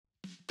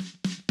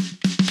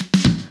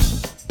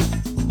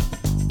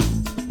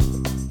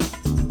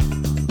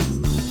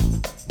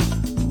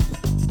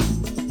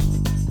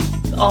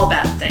all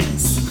bad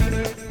things.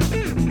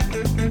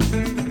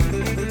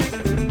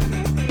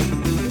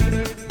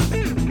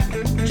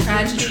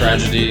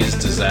 Tragedies,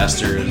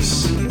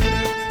 disasters.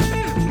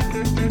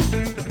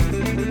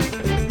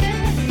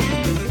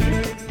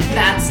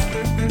 That's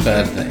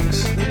Bad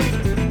things.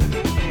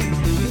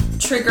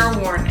 trigger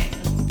warning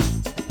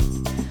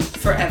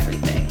for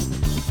everything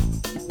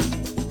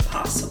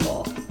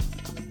possible.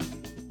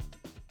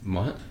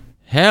 What?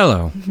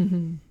 Hello.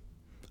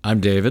 I'm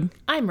David,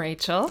 I'm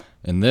Rachel.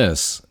 and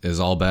this is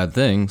All Bad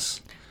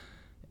Things.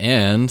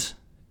 And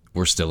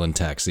we're still in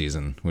tax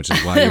season, which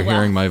is why you're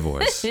hearing my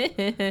voice.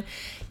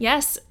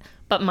 Yes,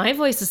 but my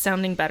voice is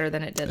sounding better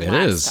than it did It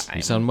last is. time.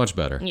 You sound much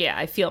better. Yeah,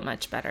 I feel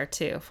much better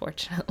too,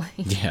 fortunately.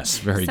 Yes,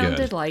 very Sounded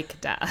good. like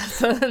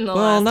death in the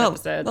Well,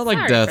 last episode. not like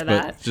Sorry death, for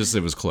but that. just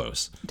it was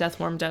close. Death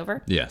warmed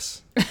over.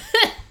 Yes.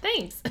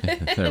 Thanks. There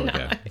we No,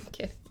 go.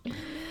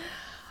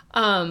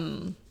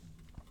 I'm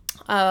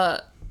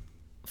kidding.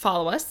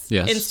 Follow us.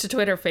 Yes. Insta,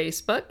 Twitter,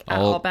 Facebook at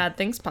All- All Bad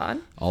Things Pod.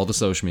 All the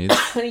social media.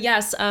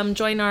 Yes,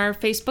 join our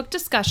Facebook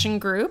discussion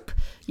group.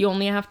 You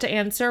only have to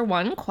answer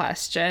one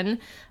question,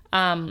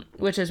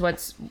 which is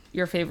what's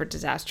your favorite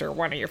disaster, or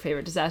one of your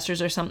favorite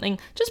disasters or something.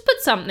 Just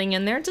put something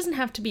in there. It doesn't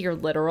have to be your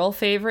literal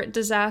favorite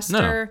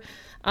disaster.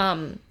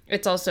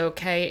 It's also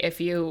okay if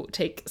you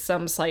take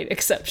some slight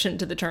exception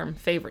to the term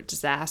favorite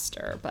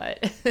disaster,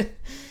 but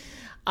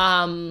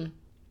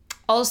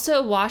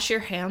also wash your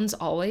hands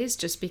always,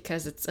 just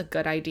because it's a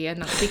good idea,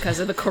 not because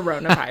of the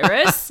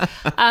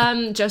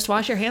coronavirus. Just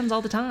wash your hands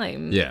all the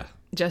time. Yeah,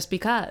 Just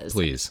because.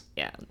 please.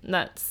 Yeah,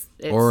 it's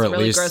Or at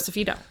really least- gross if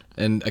you don't.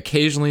 And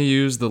occasionally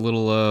use the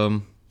little,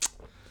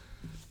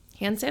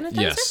 Hand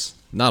sanitizer? yes.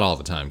 Not all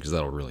the time, because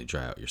that'll really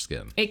dry out your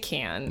skin. It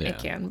can. Yeah. It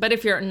can. But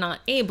if you're not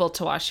able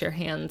to wash your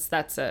hands,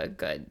 that's a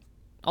good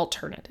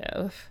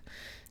alternative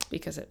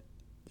because it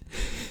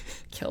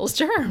kills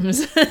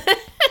germs.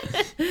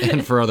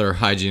 And for other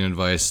hygiene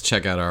advice,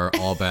 check out our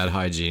All Bad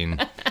Hygiene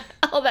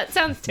Oh, that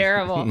sounds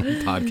terrible.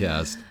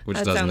 podcast, which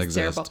That doesn't sounds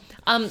exist.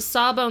 terrible.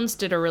 Sawbones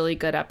did a really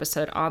good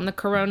episode on the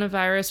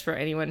coronavirus for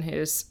anyone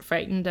who's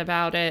frightened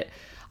about it.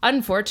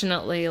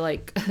 Unfortunately,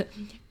 like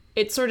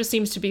it sort of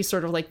seems to be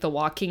sort of like The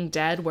Walking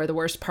Dead, where the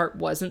worst part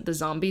wasn't the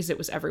zombies, it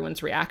was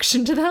everyone's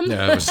reaction to them.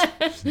 Yeah,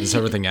 it's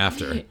everything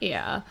after.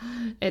 Yeah.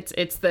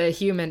 It's the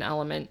human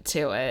element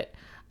to it.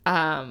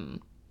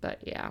 But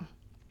yeah.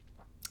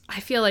 I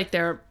feel like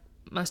there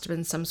must have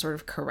been some sort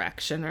of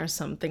correction or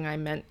something I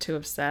meant to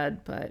have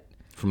said, but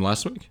From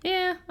last week?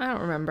 yeah, I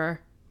don't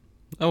remember.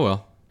 Oh,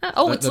 well.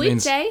 It's Leap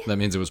Day. That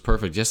means it was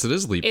perfect. Yes, it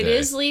is Leap Day. It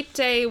is Leap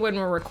Day when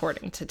we're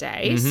recording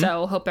today,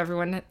 so hope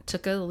everyone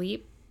took a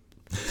leap.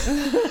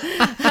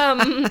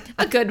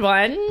 A good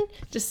one.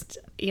 Just,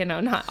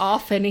 not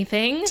off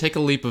anything. Take a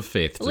leap of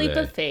faith today. Leap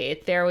of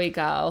faith. There we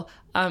go.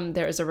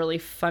 There's a really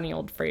funny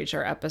old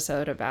Frasier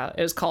episode it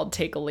was called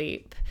Take a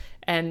Leap.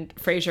 And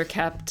Frasier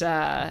kept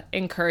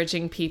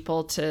encouraging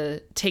people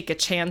to take a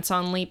chance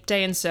on Leap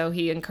Day. And so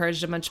he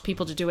encouraged a bunch of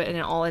people to do it, and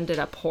it all ended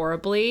up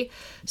horribly.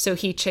 So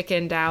he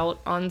chickened out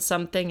on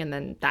something, and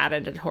then that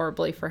ended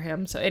horribly for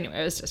him. So anyway,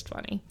 it was just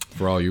funny.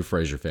 For all you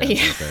Frasier fans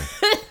out there.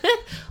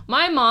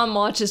 My mom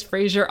watches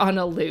Frasier on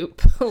a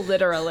loop,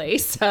 literally.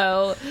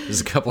 So There's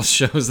a couple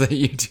shows that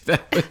you do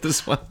that with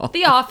as well.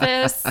 The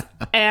Office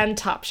and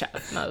Top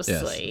Chef,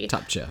 mostly. Yes,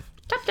 Top Chef.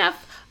 Top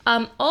Chef.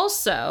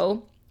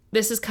 Also,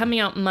 this is coming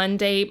out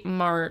Monday,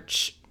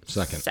 March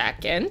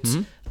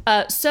 2nd.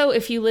 So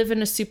if you live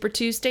in a Super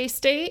Tuesday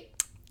state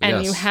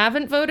and you Yes.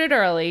 haven't voted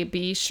early,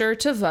 be sure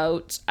to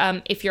vote.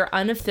 If you're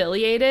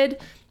unaffiliated,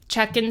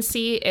 check and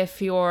see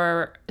if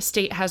your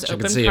state has and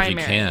open see if you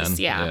primaries. can,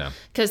 Yeah. yeah.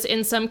 Because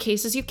in some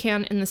cases you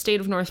can. In the state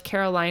of North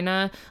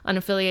Carolina,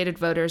 unaffiliated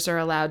voters are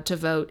allowed to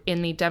vote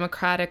in the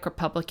Democratic,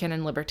 Republican,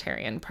 and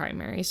Libertarian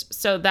primaries.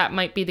 So that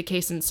might be the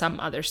case in some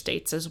other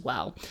states as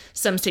well.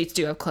 Some states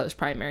do have closed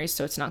primaries,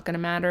 so it's not going to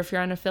matter if you're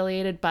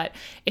unaffiliated. But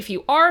if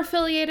you are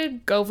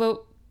affiliated, go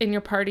vote in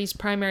your party's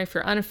primary. If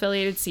you're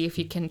unaffiliated, see if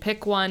you can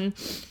pick one.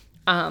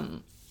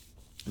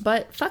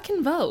 But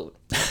fucking vote.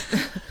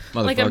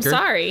 Like, I'm Motherfucker.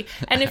 sorry.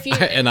 And if you...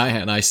 And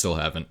I still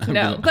haven't.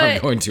 No, I'm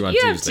but going to on you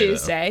have Tuesday. though.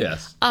 Tuesday.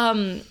 Yes.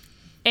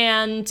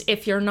 And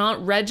if you're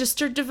not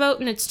registered to vote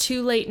and it's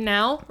too late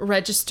now,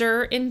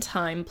 register in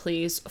time,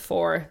 please,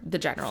 for the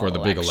general For the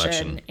big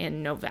election.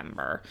 in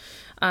November.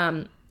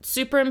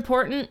 Super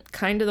important,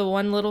 kind of the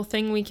one little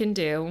thing we can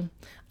do.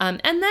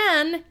 And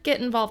then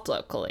get involved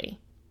locally.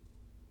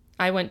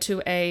 I went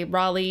to a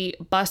Raleigh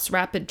bus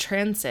rapid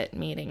transit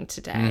meeting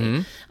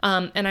today.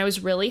 And I was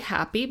really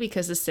happy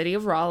because the city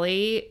of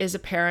Raleigh is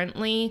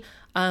apparently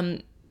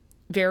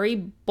very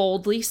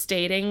boldly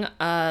stating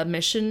a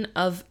mission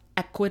of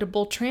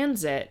equitable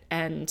transit,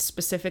 and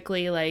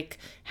specifically like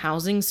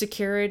housing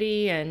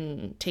security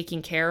and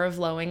taking care of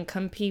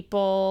low-income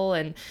people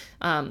and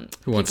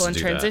Who wants people in to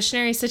do that?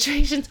 transitionary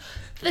situations.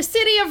 The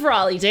city of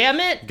Raleigh, damn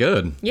it.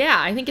 Good. Yeah,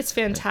 I think it's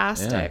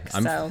fantastic.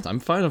 Yeah.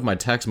 I'm fine if my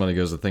tax money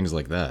goes to things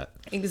like that.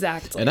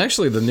 Exactly. And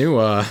actually, the new,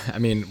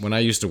 when I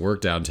used to work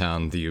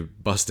downtown, the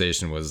bus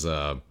station was,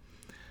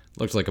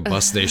 looked like a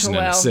bus station in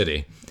Well. a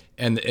city.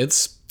 And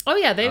it's Oh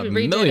yeah, they a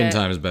redid million it.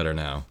 times better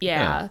now.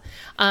 Yeah.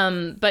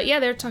 But yeah,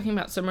 they're talking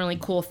about some really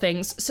cool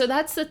things. So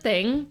that's the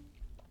thing.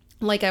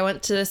 Like, I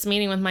went to this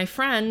meeting with my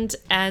friend,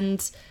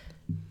 and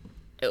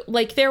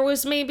like there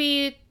was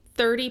maybe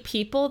 30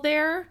 people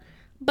there,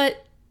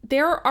 but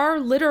there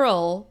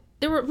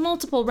were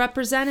multiple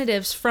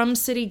representatives from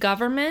city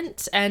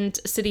government and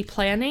city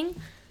planning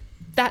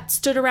that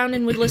stood around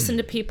and would listen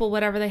to people,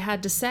 whatever they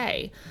had to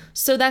say.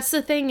 So that's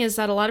the thing, is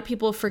that a lot of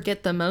people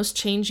forget the most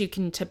change you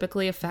can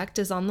typically affect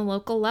is on the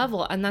local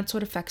level, and that's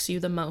what affects you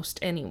the most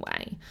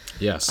anyway.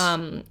 Yes.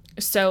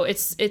 So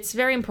it's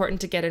very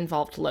important to get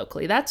involved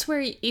locally. That's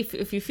where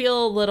if you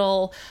feel a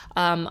little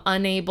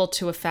unable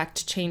to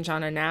affect change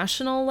on a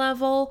national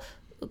level,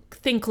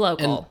 think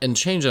local. And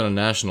change on a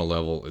national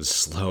level is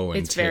slow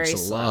and It's very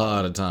takes a slow.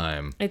 lot of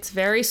time. It's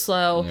very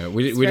slow. Yeah, it's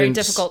we very didn't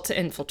difficult to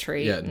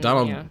infiltrate. Yeah, and,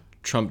 Donald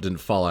Trump didn't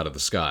fall out of the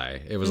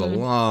sky. It was a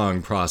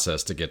long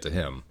process to get to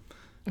him.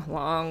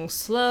 long,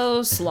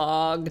 slow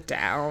slog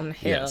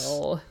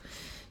downhill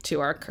to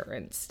our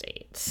current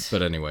state.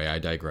 But anyway, I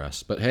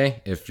digress. But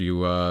hey, if you,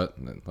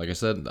 like I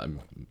said,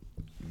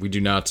 we do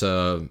not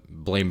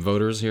blame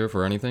voters here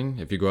for anything.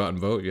 If you go out and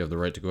vote, you have the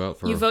right to go out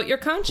for You vote your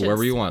conscience.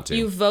 whoever you want to.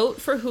 You vote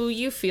for who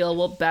you feel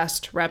will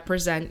best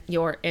represent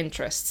your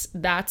interests.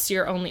 That's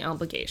your only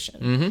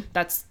obligation.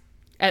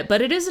 Mm-hmm.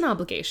 But it is an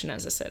obligation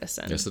as a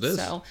citizen. Yes, it is.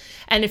 So,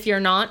 and if you're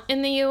not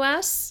in the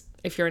U.S.,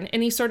 if you're in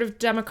any sort of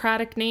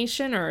democratic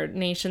nation or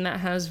nation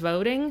that has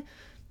voting,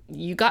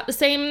 you have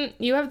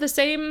the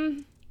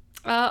same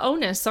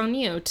onus on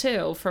you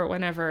too for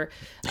whenever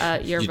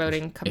your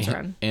voting comes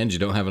around. And you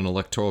don't have an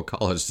electoral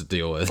college to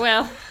deal with.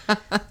 Well,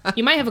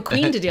 you might have a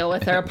queen to deal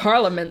with or a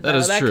parliament, though. That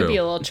is That true. could be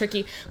a little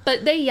tricky.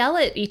 But they yell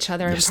at each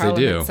other Yes, in they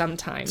parliament do.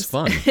 sometimes. It's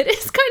fun. It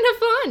is kind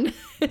of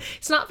fun.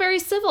 It's not very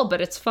civil,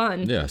 but it's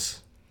fun. Yes.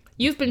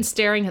 You've been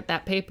staring at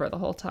that paper the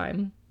whole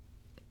time.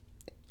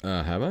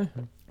 Have I?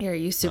 Are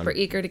you super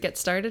eager to get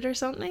started or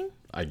something?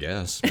 I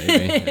guess,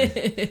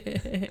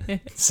 maybe.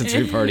 Since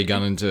we've already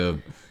gone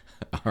into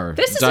our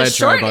This is a diatribe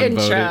short on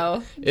intro.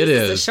 voting. It This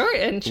is. is a short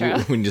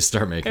intro. We need to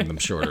start making them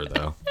shorter,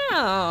 though.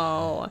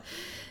 Oh,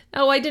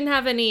 I didn't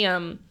have any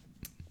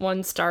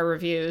 1-star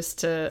reviews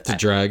to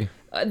Drag.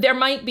 there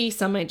might be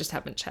some, I just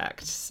haven't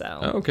checked. So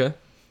Oh, okay.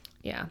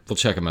 yeah. We'll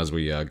check them as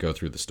we go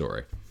through the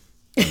story.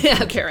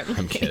 Yeah, Karen.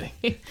 I'm kidding.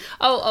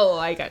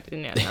 I got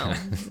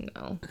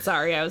no.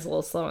 Sorry, I was a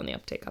little slow on the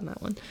uptake on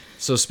that one.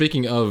 So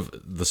speaking of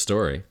the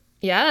story,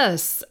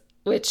 Yes,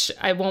 which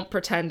I won't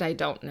pretend I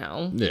don't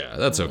know yeah,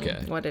 that's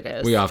okay. what it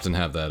is. We often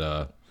have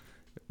that.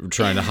 We're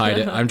trying to hide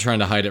it. I'm trying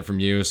to hide it from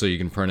you so you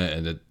can print it,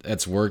 and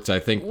it's worked. I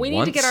think We need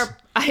once. to get our.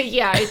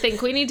 I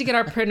think we need to get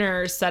our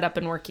printer set up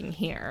and working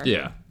here.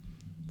 Yeah.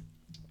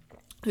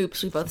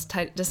 Oops, we both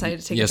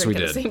decided to take Yes, a drink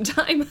we at the did. same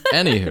time.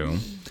 Anywho,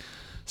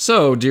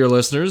 so dear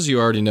listeners, you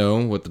already know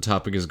what the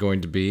topic is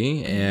going to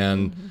be,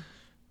 and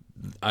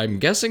I'm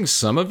guessing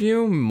some of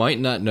you might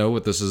not know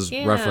what this is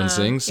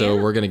referencing. So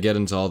we're going to get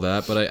into all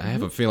that, but I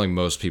have a feeling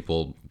most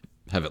people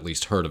have at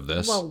least heard of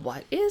this. Well,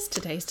 what is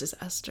today's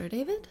disaster,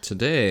 David?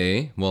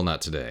 Today, well,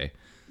 not today.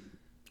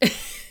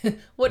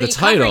 What are The you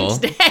title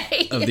covering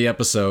today? of the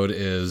episode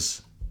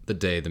is "The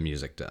Day the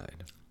Music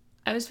Died."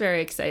 I was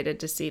very excited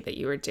to see that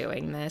you were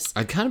doing this,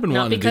 I'd kind of been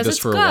Not wanting to do because this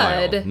it's for a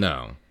while. good.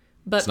 No.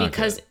 but not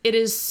because good. it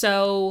is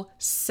so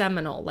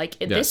seminal. Like,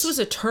 this Yes. was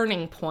a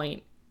turning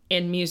point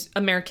in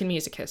American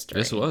music history.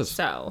 Yes, it was.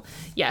 So,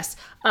 yes.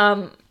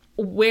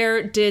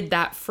 Where did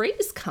that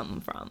phrase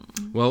come from?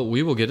 Well,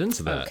 we will get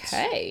into that.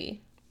 Okay.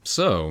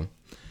 So,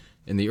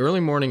 in the early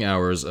morning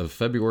hours of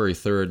February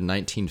 3rd,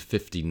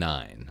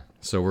 1959.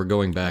 So we're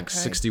going back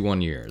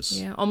 61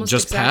 years. Yeah, almost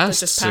just exact, past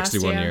just passed,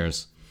 61 yeah.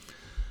 years.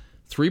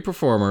 3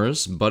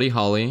 performers, Buddy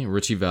Holly,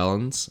 Richie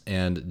Valens,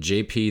 and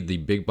J.P. the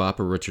Big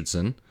Bopper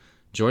Richardson,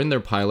 joined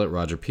their pilot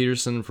Roger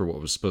Peterson for what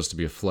was supposed to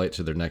be a flight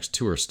to their next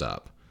tour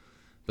stop.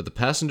 But the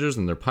passengers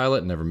and their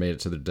pilot never made it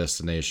to their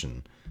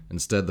destination.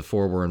 Instead, the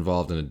 4 were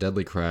involved in a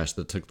deadly crash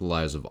that took the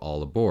lives of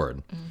all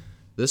aboard.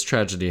 This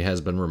tragedy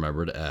has been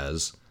remembered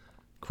as,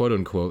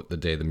 quote-unquote, the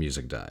day the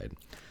music died.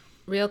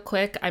 Real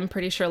quick, I'm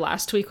pretty sure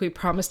last week we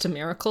promised a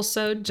miracle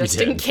sode just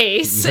did. in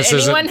case This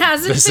anyone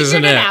hasn't this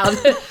figured isn't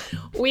it it.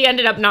 out. We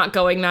ended up not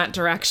going that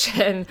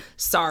direction.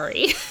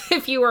 Sorry.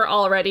 If you were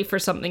all ready for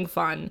something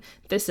fun,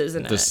 this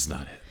isn't This it. is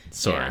not it.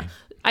 Sorry. Yeah.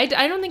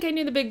 I don't think I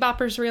knew the Big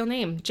Bopper's real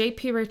name.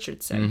 J.P.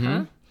 Richardson, Mm-hmm.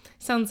 huh?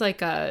 Sounds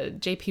like a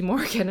J.P.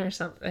 Morgan or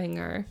something,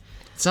 or...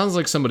 Sounds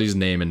like somebody's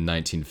name in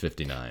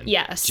 1959.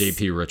 Yes.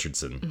 J.P.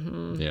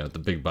 Richardson. You know, the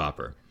Big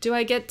Bopper. Do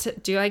I get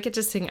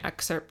to sing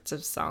excerpts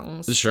of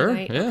songs Sure.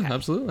 tonight? Yeah, Okay.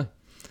 absolutely.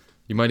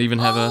 You might even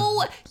have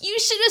Oh, you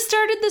should have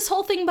started this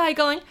whole thing by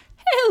going,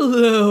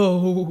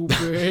 "Hello,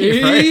 You're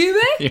baby."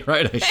 right. You're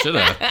right. I should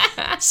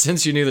have.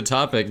 Since you knew the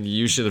topic,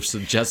 you should have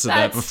suggested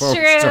that That's before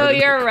true. we started.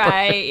 You're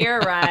right. You're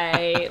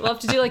right. We'll have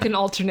to do like an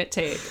alternate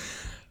take.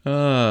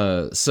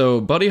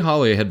 So Buddy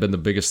Holly had been the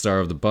biggest star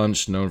of the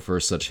bunch, known for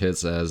such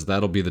hits as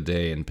That'll Be the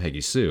Day and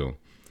Peggy Sue.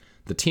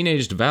 The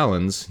teenaged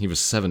Valens, he was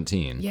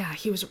 17, Yeah,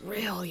 he was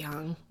real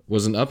young.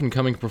 was an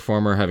up-and-coming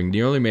performer, having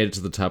nearly made it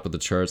to the top of the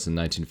charts in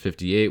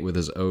 1958 with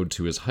his ode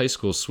to his high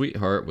school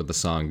sweetheart with the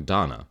song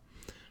Donna.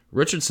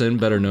 Richardson,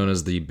 better known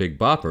as the Big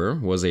Bopper,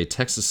 was a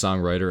Texas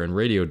songwriter and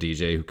radio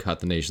DJ who caught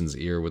the nation's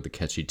ear with the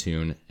catchy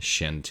tune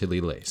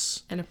Chantilly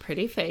Lace. And a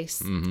pretty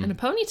face. And a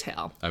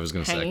ponytail. I was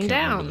going to say, I hanging can't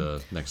down. remember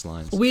the next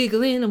lines.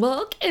 Wiggling and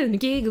walking and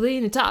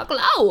giggling and talk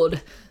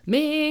loud.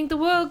 Make the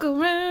world go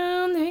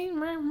round.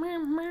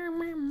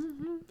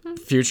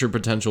 Future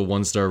potential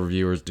one-star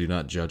reviewers, do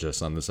not judge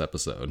us on this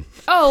episode.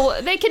 Oh,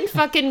 they can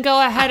fucking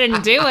go ahead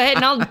and do it,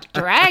 and I'll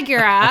drag your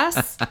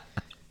ass.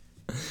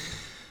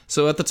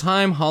 So at the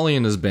time, Hawley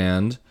and his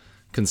band,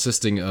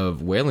 consisting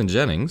of Waylon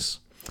Jennings,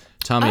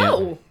 Tommy...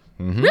 Oh,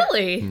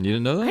 really? You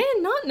didn't know that? I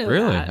did not know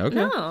Really? that. Okay.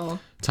 No.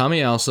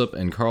 Tommy Alsop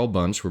and Carl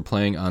Bunch were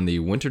playing on the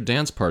Winter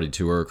Dance Party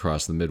tour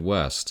across the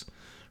Midwest.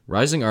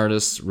 Rising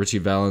artists Richie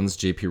Valens,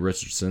 J.P.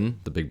 Richardson,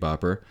 the Big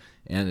Bopper,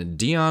 and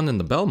Dion and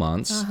the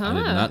Belmonts, I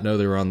did not know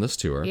they were on this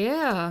tour,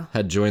 Yeah.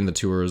 had joined the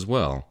tour as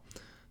well.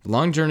 The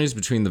long journeys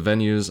between the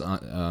venues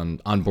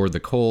on board the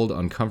cold,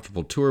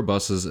 uncomfortable tour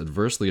buses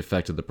adversely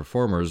affected the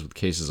performers with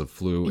cases of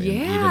flu and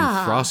even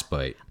Yeah.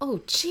 frostbite.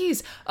 Oh,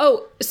 jeez.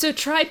 Oh, so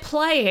try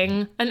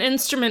playing an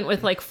instrument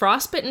with like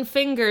frostbitten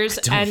fingers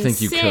don't and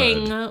think you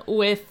sing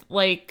with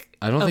like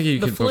I don't think you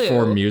the could flu.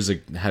 perform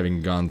music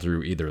having gone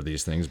through either of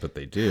these things, but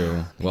they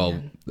do. Well,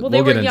 Well, we'll they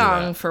get were into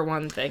young that. for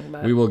one thing,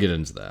 but We will get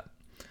into that.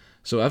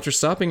 So after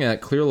stopping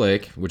at Clear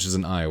Lake, which is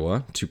in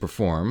Iowa, to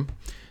perform,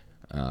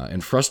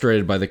 and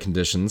frustrated by the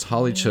conditions,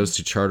 Hawley chose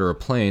to charter a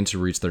plane to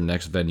reach their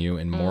next venue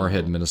in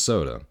Moorhead,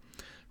 Minnesota.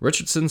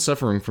 Richardson,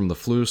 suffering from the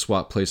flu,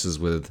 swapped places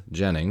with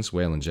Jennings,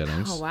 Waylon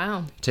Jennings, oh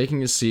wow.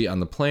 taking his seat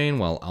on the plane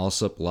while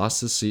Alsop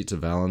lost his seat to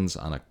Valens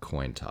on a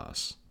coin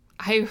toss.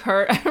 I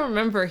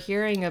remember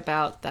hearing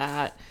about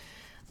that.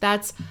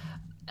 That's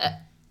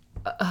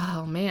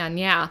oh man,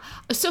 yeah.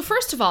 So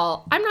first of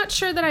all, I'm not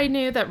sure that I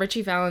knew that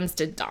Richie Valens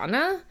did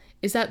Donna.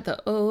 Is that the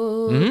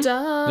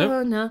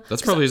Donna?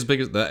 That's probably his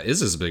biggest. That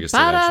is his biggest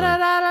hit, actually.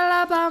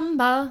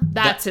 Ba-da-da-da-da-da-bum-ba.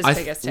 That's his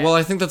biggest hit. Well,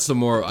 I think that's the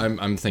more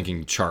I'm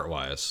thinking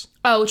chart-wise.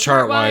 Oh, Chart-wise,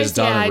 chart-wise,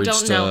 Donna yeah, I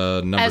reached don't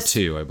know. number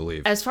 2, I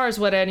believe. As far as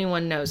what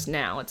anyone knows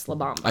now, it's La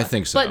Bamba. I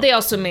think so. But they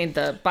also made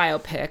the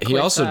biopic. He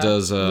with, also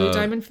does, Blue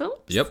Diamond Films.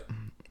 Yep.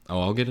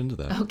 Oh, I'll get into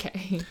that.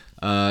 Okay.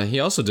 He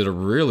also did a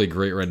really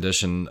great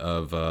rendition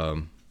of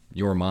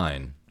You're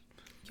Mine.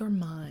 You're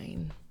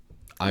mine.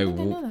 I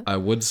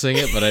would sing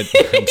it, but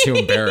I'm too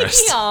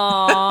embarrassed.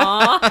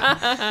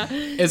 Aww.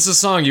 It's a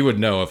song you would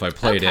know if I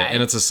played it, Okay.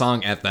 and it's a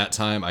song at that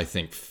time, I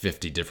think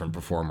 50 different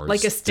performers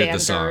Like a did the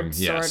song. standard,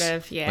 Yes. sort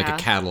of, yeah. Like a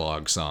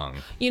catalog song.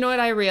 You know what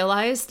I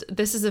realized?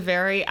 This is a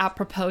very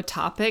apropos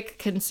topic,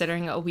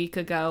 considering a week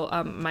ago,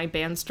 my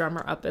band's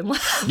drummer up and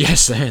left.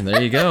 Yes,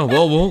 there you go.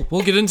 Well,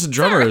 we'll get into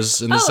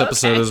drummers in this Oh,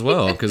 episode okay. as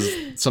well, because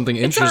something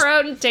It's interesting. our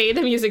own day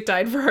the music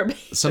died for our band.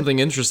 Something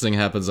interesting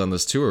happens on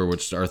this tour,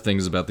 which are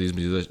things about these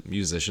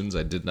musicians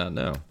I did not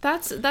know.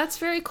 That's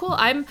very cool.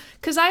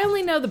 Because I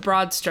only know the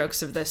broad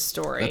strokes of this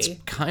story. That's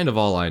kind of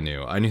all I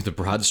knew. I knew the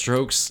broad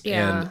strokes,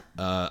 Yeah. and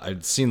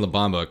I'd seen La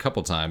Bamba a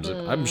couple times.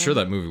 I'm sure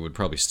that movie would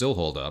probably still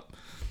hold up.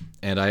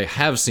 And I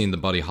have seen the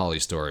Buddy Holly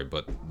story,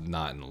 but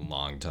not in a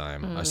long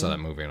time. I saw that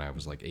movie when I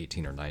was like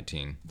 18 or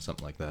 19,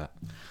 something like that.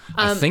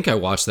 I think I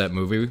watched that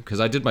movie because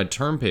I did my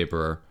term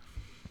paper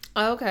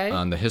Okay.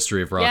 on the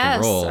history of rock Yes,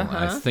 and roll. uh-huh.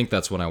 I think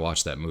that's when I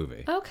watched that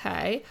movie.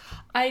 Okay.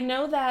 I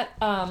know that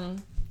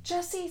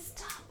Jesse,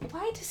 stop.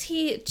 Why does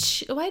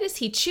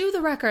he chew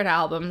the record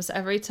albums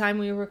every time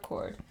we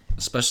record?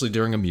 Especially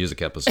during a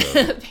music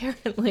episode.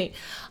 Apparently.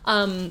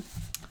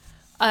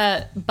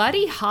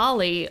 Buddy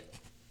Holly,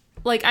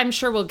 like, I'm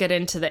sure we'll get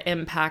into the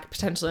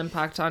potential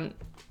impact on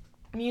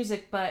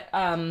music, but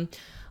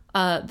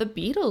the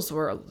Beatles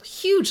were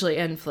hugely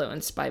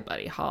influenced by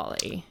Buddy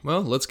Holly.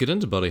 Well, let's get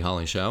into Buddy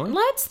Holly, shall we?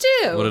 Let's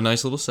do. What a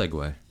nice little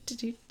segue.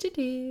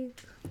 Do-do-do-do.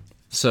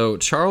 So,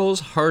 Charles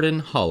Hardin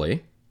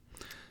Holly,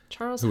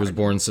 Charles who was Hardin.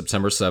 born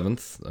September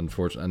 7th, in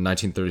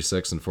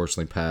 1936,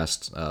 unfortunately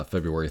passed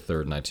February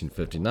 3rd,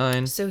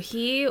 1959. So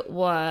he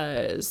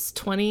was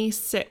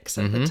 26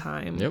 at the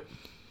time. Yep.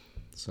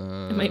 So,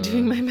 Am I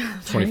doing my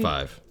math? right?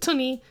 25.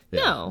 20.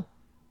 No.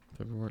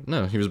 February.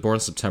 No, he was born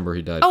September.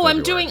 He died. Oh,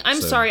 February.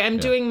 I'm So, sorry. I'm yeah.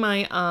 doing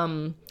my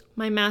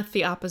my math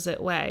the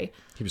opposite way.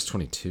 He was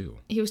 22.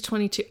 He was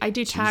 22. I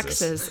do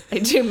taxes. I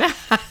do math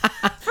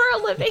for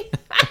a living.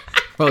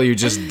 Well, you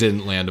just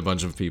didn't land a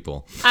bunch of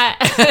people. I'm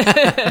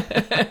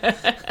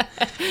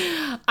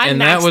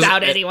maxed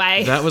out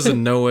anyway. That was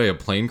in no way a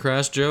plane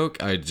crash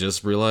joke. I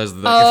just realized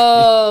that.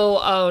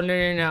 Oh, no.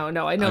 I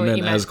know I what meant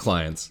you as meant.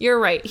 clients. You're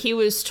right. He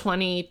was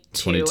 22 at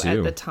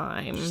 22. the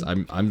time.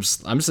 I'm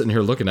sitting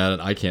here looking at it.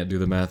 I can't do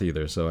the math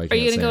either, so I can't. Are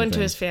you going to go into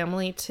his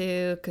family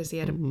too? Because he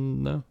had a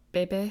No.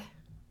 baby.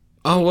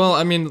 Oh well,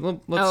 I mean,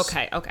 let's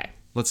Okay.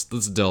 let's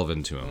delve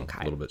into him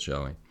Okay. a little bit,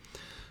 shall we?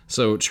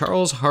 So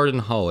Charles Hardin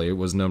Holly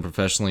was known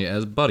professionally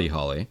as Buddy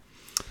Holly.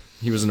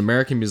 He was an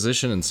American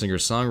musician and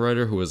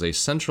singer-songwriter who was a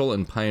central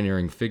and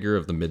pioneering figure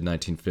of the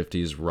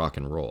mid-1950s rock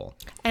and roll.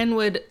 And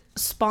would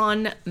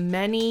spawn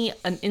many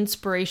an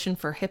inspiration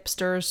for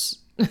hipsters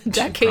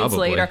decades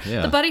Probably, later.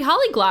 yeah. The Buddy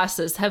Holly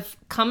glasses have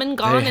come and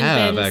gone They and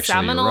have, been actually,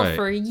 seminal you're right.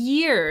 for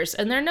years,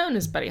 and they're known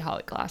as Buddy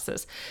Holly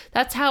glasses.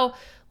 That's how,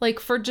 like,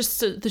 for just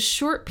the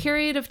short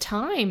period of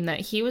time that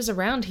he was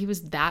around, he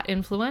was that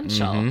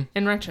influential. Mm-hmm.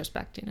 In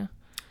retrospect, you know.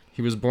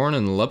 He was born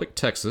in Lubbock,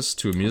 Texas,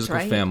 to a musical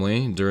right.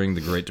 family during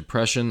the Great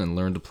Depression and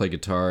learned to play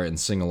guitar and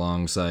sing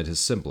alongside his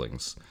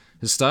siblings.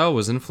 His style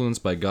was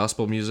influenced by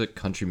gospel music,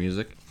 country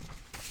music,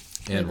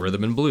 and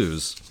rhythm and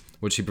blues,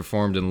 which he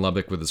performed in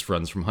Lubbock with his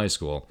friends from high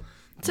school.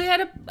 So he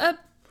had a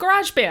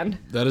garage band.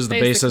 That is the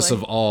basically. basis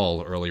of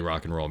all early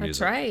rock and roll That's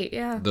music. right,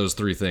 yeah. Those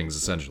three things,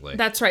 essentially.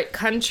 That's right.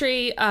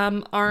 Country,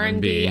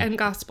 R&B, and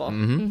gospel.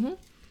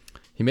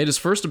 He made his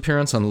first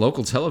appearance on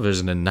local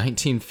television in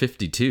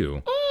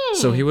 1952,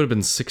 so he would have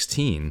been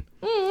 16.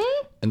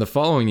 In the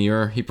following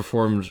year, he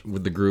performed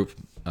with the group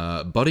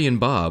Buddy and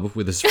Bob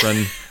with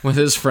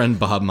his friend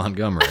Bob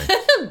Montgomery.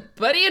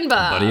 Buddy and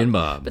Bob. Buddy and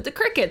Bob. But the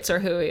Crickets are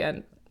who he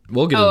and...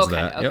 We'll get Oh, into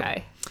okay, that. Yep.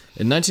 okay.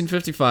 In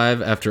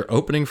 1955, after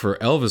opening for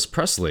Elvis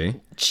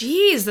Presley,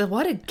 Jeez,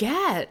 what a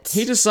get.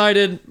 he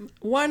decided,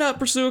 why not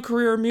pursue a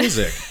career in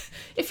music?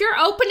 If you're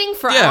opening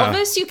for Yeah,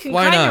 Elvis, you can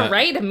why kind not? of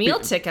write a meal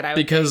ticket, I would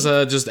Because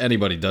think. just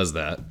anybody does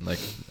that. Like,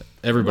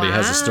 everybody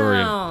has a story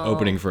of Wow.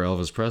 opening for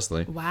Elvis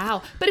Presley.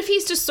 Wow. But if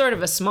he's just sort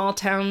of a small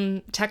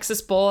town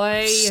Texas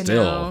boy, you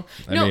Still, know.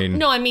 I I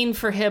mean- mean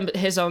for him,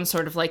 his own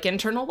sort of like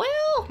internal,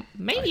 well,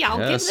 maybe I'll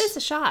give guess. this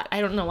a shot.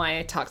 I don't know why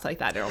I talked like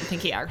that. I don't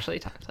think he actually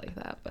talked like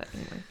that, but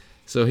anyway.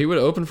 So he would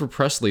open for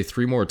Presley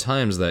 3 more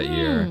times that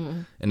year,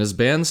 and his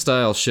band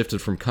style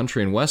shifted from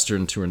country and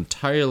western to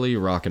entirely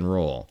rock and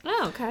roll.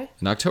 Oh, okay.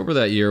 In October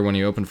that year, when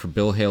he opened for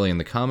Bill Haley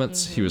and the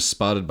Comets, he was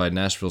spotted by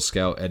Nashville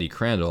scout Eddie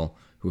Crandall,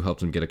 who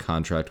helped him get a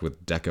contract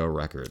with Decca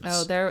Records.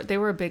 Oh, they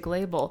were a big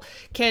label.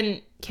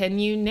 Can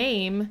you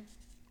name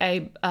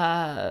a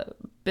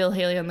Bill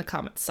Haley and the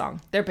Comets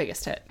song? Their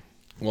biggest hit.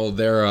 Well,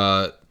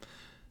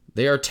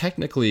 they are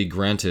technically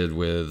granted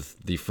with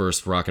the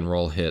first rock and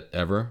roll hit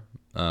ever,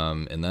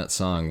 and that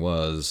song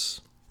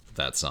was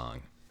that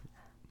song.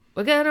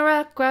 We're gonna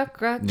rock,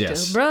 rock, rock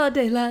Yes. till broad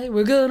daylight.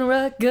 We're gonna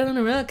rock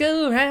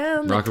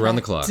around Rock around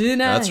the clock. tonight.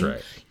 That's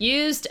right.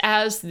 Used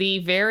as the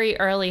very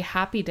early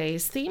Happy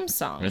Days theme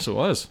song. Yes, it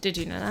was. Did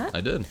you know that?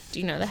 I did. Do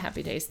you know the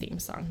Happy Days theme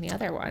song? The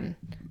other one.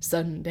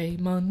 Sunday,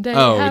 Monday,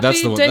 Oh, Happy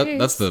that's the one. Days.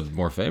 That's the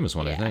more famous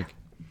one, I Yeah. think.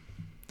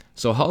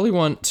 So Holly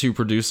went to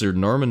producer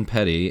Norman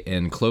Petty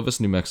in Clovis,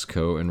 New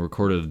Mexico, and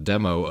recorded a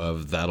demo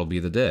of "That'll Be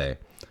the Day,"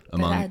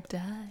 among I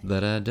die.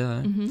 That I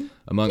Die,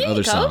 among There other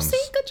you go. songs. See,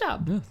 good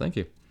job. Yeah, thank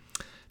you.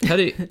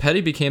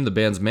 Petty became the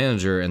band's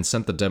manager and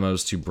sent the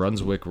demos to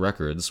Brunswick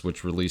Records,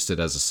 which released it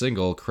as a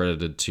single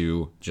credited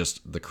to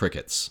just the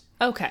Crickets,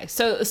 Okay,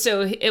 so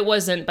it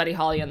wasn't Buddy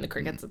Holly and the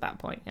Crickets at that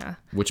point, yeah.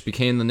 which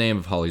became the name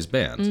of Holly's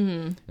band.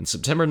 In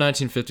September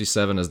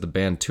 1957, as the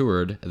band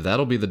toured,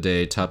 That'll Be the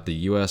Day topped the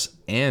US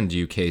and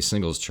UK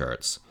singles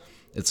charts.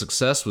 Its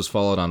success was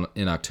followed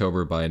in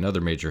October by another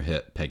major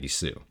hit, Peggy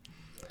Sue.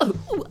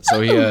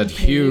 So he had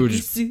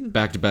huge Sue.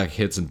 back-to-back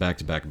hits and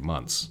back-to-back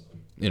months,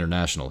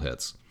 international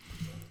hits.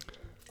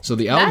 So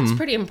the album... That's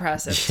pretty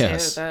impressive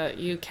Yes. too.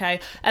 The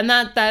UK, and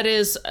that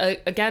is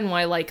again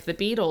why like the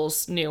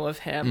Beatles knew of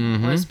him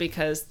Mm-hmm. was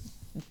because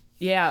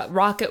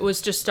Rocket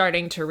was just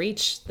starting to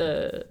reach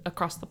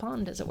across the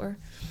pond, as it were.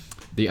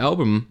 The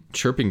album,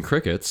 Chirping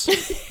Crickets,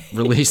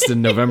 released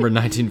in November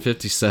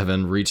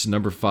 1957, reached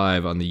number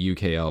 5 on the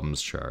UK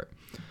albums chart.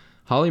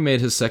 Holly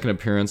made his second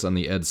appearance on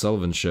The Ed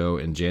Sullivan Show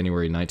in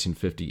January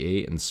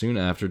 1958 and soon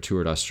after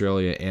toured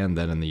Australia and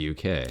then in the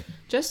UK.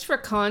 Just for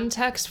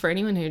context, for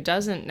anyone who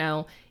doesn't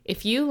know,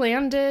 if you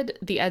landed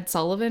the Ed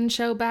Sullivan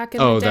Show back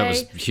in the day, that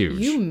was huge.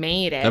 You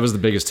made it. That was the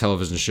biggest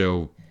television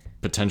show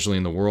potentially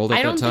in the world at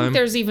I don't that time. think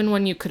there's even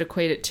one you could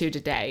equate it to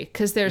today,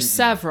 because there's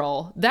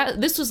several.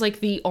 This was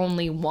like the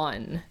only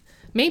one.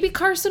 Maybe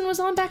Carson was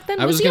on back then.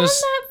 I was he gonna on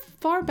s- that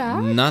far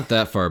back? Not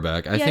that far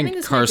back. I I think think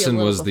this might be a Carson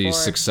little was the before.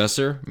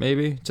 successor,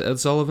 maybe, to Ed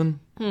Sullivan.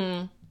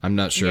 I'm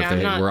not sure Yeah, if I'm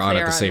they not were on at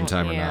clear the same on-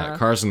 time or yeah. not.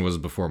 Carson was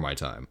before my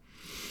time.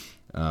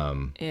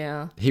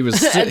 Yeah. He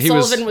was. Ed he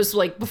Sullivan was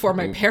like before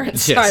my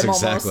parents' Yes, time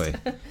exactly.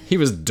 almost. He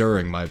was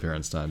during my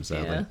parents' time,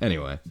 sadly. Yeah.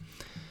 Anyway.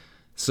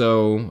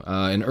 So,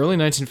 in early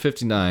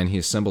 1959, he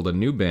assembled a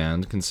new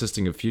band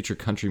consisting of future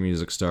country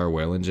music star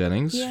Waylon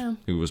Jennings, Yeah.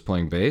 who was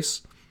playing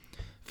bass,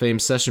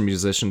 famed session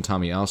musician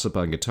Tommy Alsop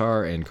on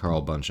guitar, and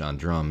Carl Bunch on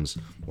drums,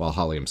 while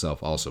Holly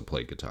himself also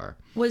played guitar.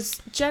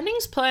 Was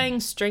Jennings playing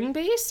string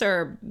bass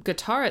or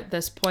guitar at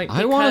this point?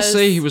 I want to Because-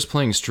 say he was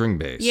playing string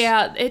bass.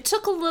 Yeah, it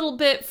took a little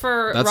bit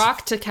for That's-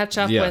 rock to catch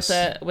up yes.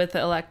 with the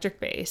electric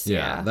bass.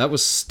 Yeah, that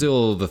was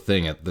still the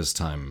thing at this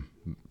time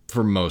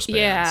for most bands.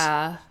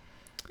 Yeah.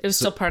 It was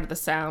still part of the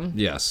sound.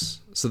 Yes.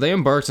 So they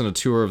embarked on a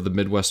tour of the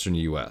Midwestern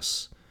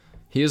U.S.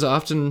 He is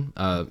often,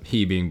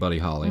 he being Buddy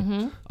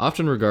Holly,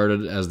 often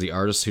regarded as the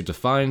artist who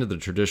defined the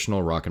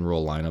traditional rock and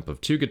roll lineup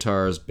of 2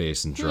 guitars,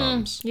 bass, and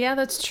drums. Yeah,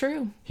 that's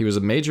true. He was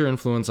a major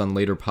influence on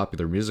later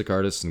popular music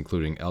artists,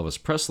 including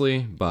Elvis Presley,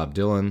 Bob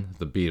Dylan,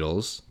 the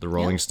Beatles, the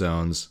Rolling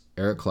Stones,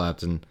 Eric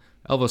Clapton,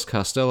 Elvis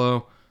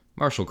Costello,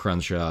 Marshall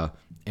Crenshaw,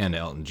 and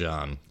Elton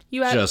John.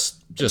 You have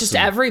just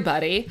some-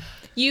 everybody.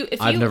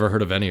 I've never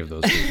heard of any of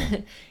those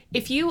people.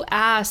 If you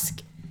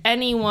ask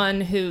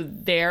anyone who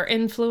their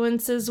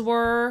influences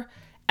were,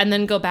 and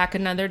then go back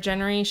another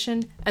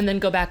generation, and then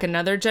go back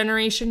another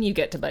generation, you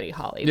get to Buddy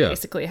Holly. Yeah.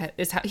 Basically,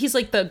 is how he's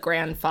like the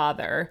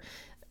grandfather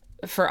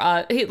for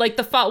like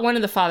one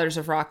of the fathers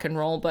of rock and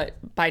roll. But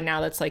by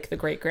now, that's like the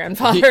great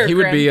grandfather. He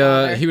would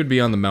be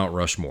on the Mount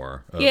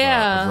Rushmore of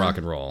rock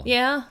and roll.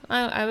 Yeah,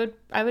 I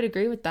would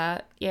agree with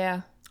that.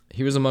 Yeah,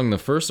 He was among the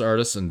first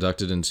artists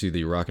inducted into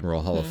the Rock and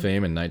Roll Hall of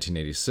Fame in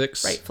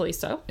 1986. rightfully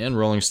so. And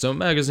Rolling Stone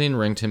magazine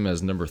ranked him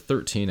as number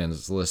 13 in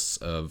its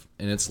list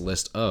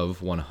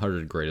of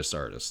 100 greatest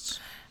artists.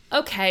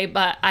 Okay,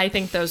 but I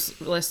think those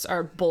lists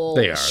are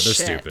bullshit. They are. They're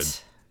stupid.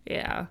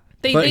 Yeah.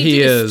 They But do he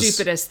the is-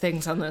 stupidest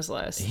things on those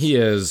lists. He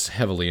is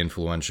heavily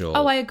influential.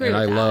 Oh, I agree and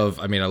with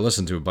that. I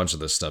listened to a bunch of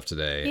this stuff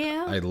today.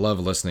 Yeah. I love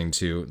listening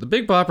to the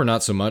Big Bopper,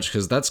 not so much,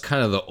 because that's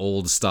kind of the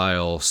old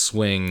style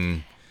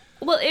swing,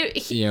 Well,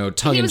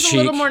 tongue he in was cheek. a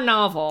little more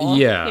novel.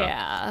 Yeah.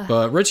 Yeah.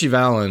 But Richie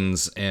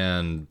Valens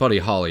and Buddy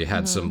Holly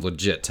had Mm-hmm. some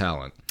legit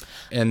talent.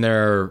 And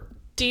they're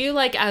Do you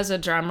like, as a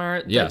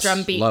drummer, the Yes,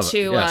 drum beat love it,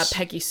 to yes.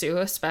 Peggy Sue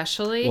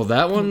especially? well,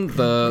 that one,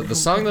 the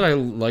song that I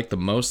like the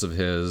most of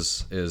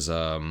his is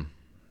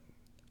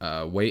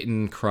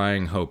Waitin',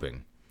 Crying,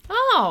 Hoping.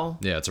 Oh,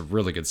 Yeah, it's a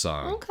really good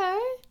song. okay.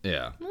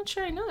 Yeah. I'm not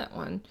sure I know that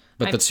one.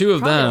 But I the two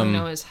of probably them- only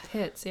know his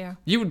hits, yeah.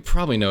 You would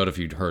probably know it if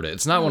you'd heard it.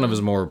 It's not one of Mm.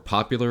 his more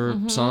popular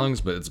Mm-hmm.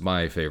 songs, but it's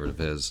my favorite of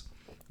his.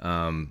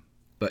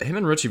 But him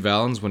and Richie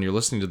Valens, when you're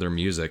listening to their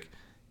music,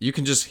 you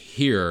can just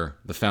hear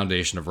the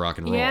foundation of rock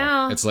and roll.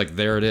 Yeah. It's like,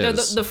 there it They're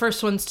is. the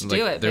first ones to Like,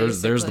 do it,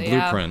 there's the basically,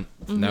 yeah. Mm-hmm.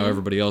 blueprint. Now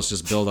everybody else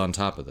just build on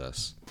top of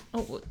this.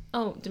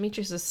 Oh,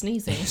 Demetrius is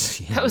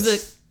sneezing. That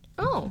was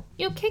oh,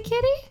 you okay,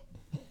 kitty?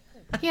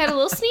 He had a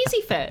little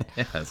sneezy fit.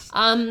 Yes.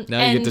 Now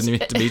Now you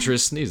get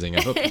Demetrius sneezing.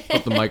 I hope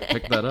the mic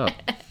picked that up.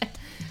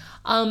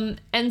 And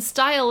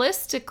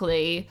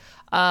stylistically,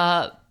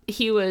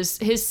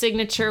 his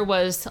signature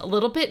was a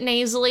little bit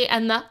nasally,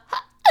 and the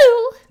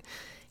oh,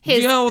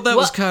 his Yeah, well, that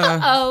was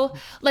kinda- oh,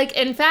 like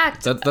in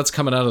fact, That's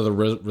coming out of the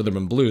rhythm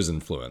and blues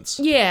influence.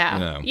 yeah, you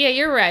know. yeah,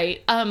 you're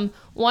right.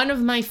 One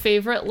of my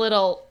favorite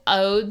little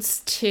odes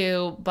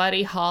to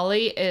Buddy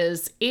Holly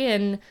is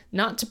in,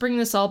 not to bring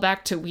this all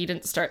back to We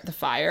Didn't Start the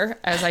Fire,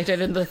 as I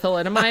did in the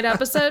thalidomide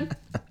episode,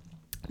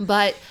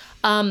 but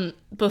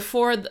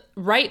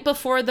right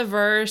before the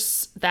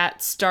verse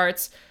that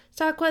starts,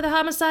 "Talk with a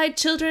homicide,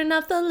 children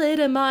of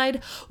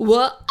thalidomide.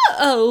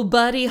 Whoa,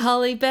 Buddy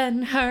Holly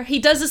Ben-Hur." He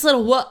does this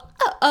little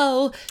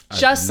whoa,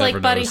 just never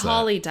like Buddy noticed that.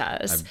 Holly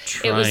does. I'm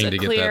trying to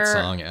get that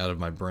song out of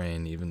my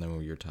brain, even though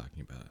you're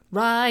talking about it.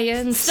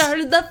 Ryan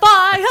started the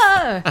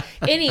fire.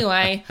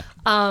 Anyway,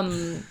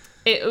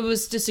 it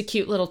was just a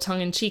cute little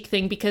tongue-in-cheek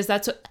thing, because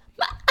that's what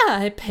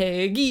my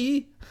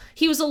Peggy.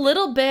 He was a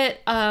little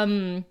bit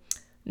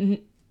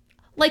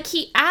like,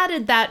 he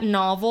added that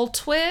novel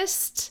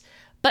twist,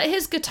 but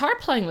his guitar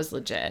playing was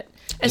legit.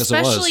 Yes, it was.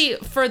 Especially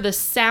for the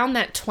sound,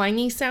 that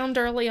twangy sound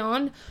early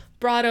on,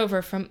 brought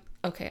over from...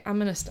 Okay, I'm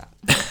gonna stop.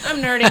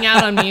 I'm nerding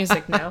out on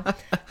music now.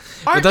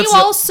 Aren't that's you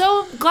all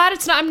so glad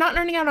I'm not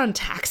nerding out on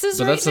taxes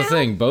But right that's now? the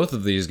thing. Both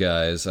of these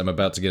guys, I'm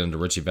about to get into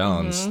Richie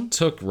Valens,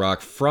 took rock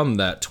from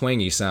that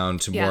twangy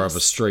sound to more of a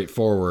Yes.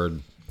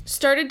 straightforward,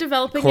 Started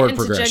developing chord it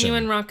into progression.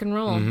 genuine rock and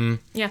roll.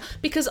 Yeah,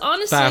 because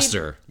honestly,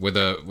 faster, with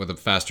a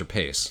faster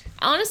pace.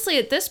 honestly,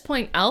 at this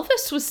point,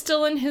 Elvis was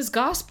still in his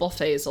gospel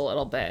phase a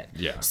little bit.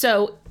 Yeah.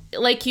 So,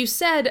 like you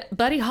said,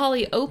 Buddy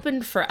Holly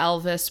opened for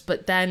Elvis,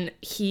 but then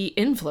he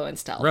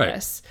influenced Elvis,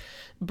 Right.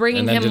 bringing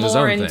And then him did his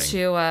more own thing.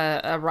 into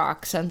a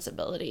rock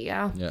sensibility.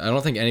 Yeah. Yeah, I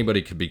don't think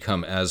anybody could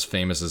become as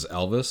famous as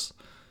Elvis,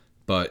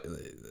 but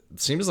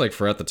it seems like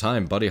for at the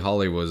time, Buddy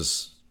Holly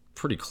was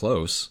pretty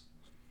close.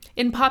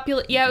 In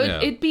popular, Yeah.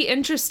 it'd be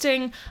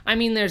interesting. I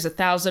mean, there's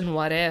 1,000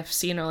 what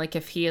ifs. You know, like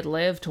if he had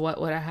lived,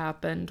 what would have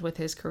happened with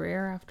his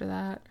career after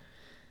that?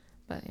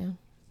 But yeah.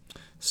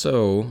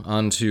 So,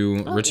 on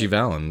to Richie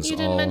Valens. You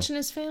didn't mention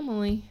his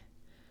family.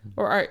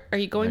 Or are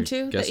you going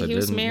to? Guess That I he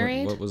was didn't.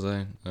 married? What was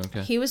I?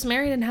 Okay. He was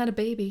married and had a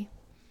baby.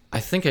 I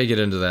think I get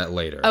into that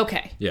later.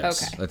 Okay.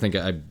 Yes. Okay. I think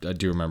I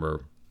do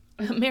remember.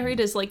 Married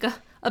as like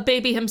a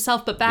baby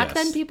himself, but back Yes.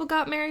 then people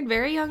got married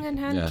very young and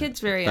had Yeah. kids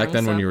very young. Back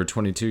then, when so- you were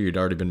 22, you'd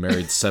already been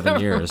married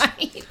 7 years.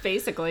 Right,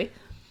 basically.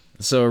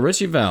 So,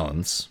 Richie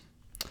Valens.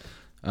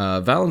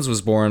 Valens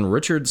was born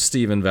Richard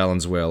Stephen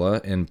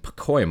Valenzuela in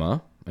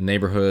Pacoima, a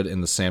neighborhood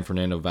in the San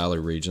Fernando Valley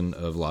region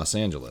of Los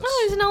Angeles.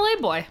 Oh, he's an LA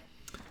boy.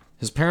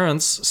 His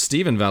parents,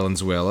 Stephen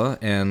Valenzuela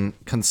and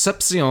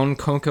Concepcion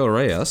Conca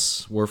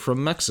Reyes, were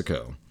from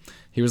Mexico.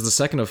 He was the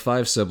second of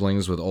 5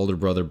 siblings, with older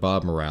brother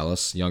Bob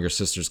Morales, younger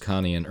sisters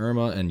Connie and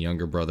Irma, and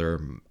younger brother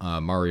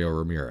Mario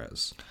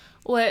Ramirez.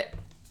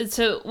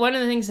 So one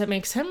of the things that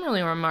makes him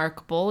really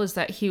remarkable is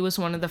that he was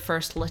one of the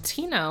first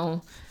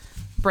Latino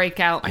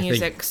breakout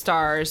music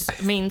stars,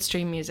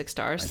 mainstream music I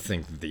stars.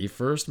 think the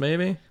first,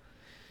 maybe?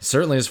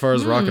 Certainly as far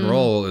as rock and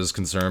roll is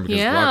concerned,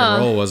 because rock Yeah.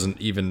 and roll wasn't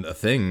even a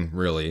thing,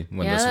 really,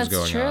 when Yeah, this was that's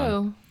going true.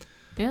 on.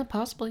 Yeah,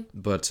 possibly.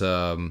 But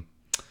so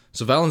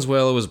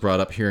Valenzuela was brought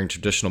up hearing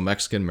traditional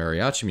Mexican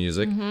mariachi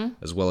music,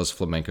 as well as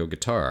flamenco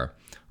guitar,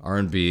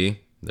 R&B,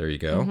 there you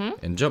go,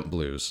 and jump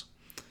blues.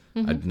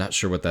 I'm not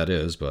sure what that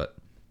is, but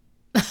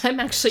I'm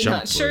actually Jump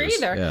not sure blues,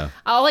 either. yeah.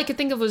 All I could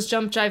think of was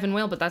jump, jive, and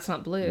wail, but that's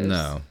not blues.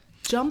 no.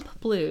 Jump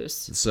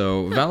blues.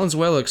 So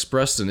Valenzuela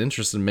expressed an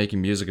interest in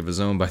making music of his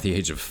own by the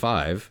age of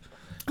 5.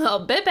 Oh,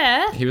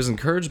 baby. He was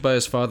encouraged by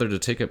his father to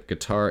take up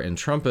guitar and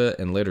trumpet,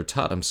 and later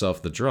taught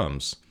himself the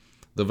drums.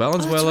 The Oh,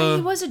 that's right, Valenzuela,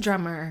 he was a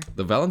drummer.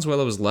 the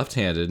Valenzuela was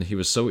left-handed. He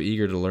was so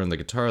eager to learn the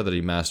guitar that he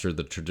mastered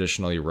the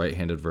traditionally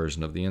right-handed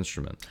version of the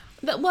instrument.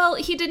 Well,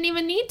 he didn't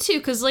even need to,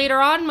 because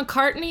later on,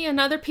 McCartney and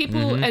other people,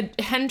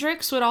 Mm-hmm.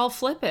 Hendrix would all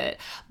flip it.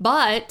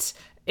 But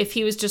if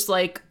he was just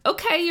like,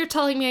 okay, you're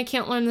telling me I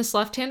can't learn this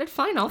left-handed,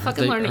 fine, I'll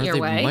fucking learn it your They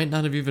way. might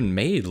not have even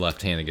made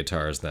left-handed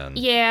guitars then.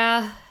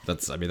 Yeah.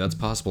 That's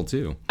possible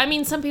too. I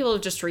mean, some people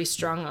have just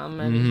restrung them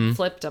and Mm-hmm.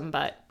 flipped them,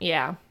 but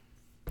yeah.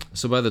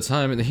 So by the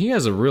time, he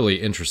has a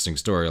really interesting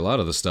story. A lot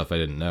of the stuff I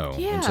didn't know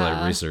until I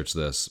Yeah. researched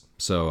this.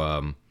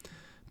 So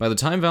by the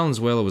time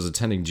Valenzuela was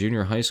attending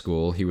junior high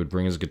school, he would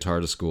bring his guitar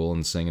to school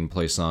and sing and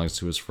play songs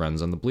to his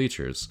friends on the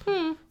bleachers.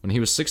 When he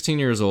was 16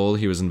 years old,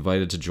 he was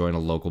invited to join a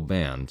local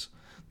band,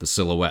 the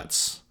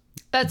Silhouettes.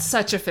 That's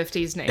such a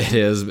 50s name. It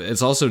is.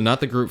 It's also not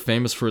the group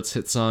famous for its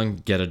hit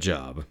song, Get a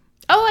Job.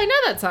 Oh, I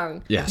know that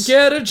song. Yes.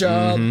 Get a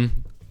job.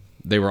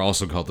 They were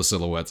also called the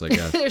Silhouettes, I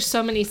guess. There's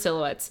so many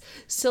silhouettes.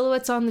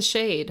 Silhouettes on the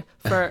Shade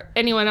for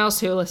anyone else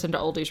who listened to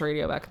oldies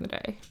radio back in the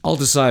day. I'll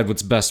decide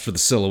what's best for the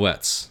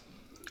Silhouettes.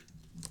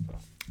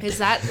 Is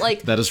that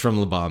like That is from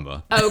La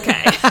Bamba.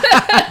 okay?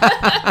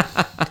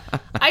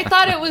 I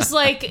thought it was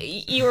like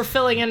you were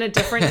filling in a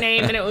different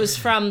name and it was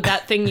from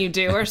That Thing You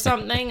Do or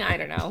something. I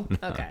don't know.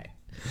 Okay.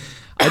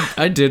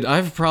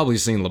 I've probably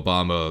seen La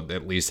Bamba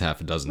at least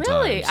half a dozen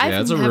Really? times. I've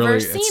it's a never really,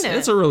 seen it.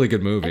 It's a really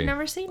good movie. I've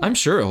never seen it. I'm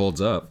sure it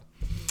holds up.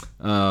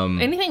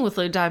 Anything with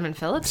Lou Diamond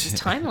Phillips is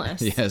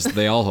timeless. Yes,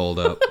 they all hold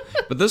up.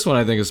 But this one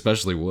I think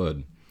especially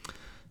would.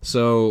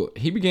 So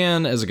he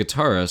began as a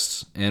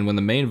guitarist, and when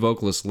the main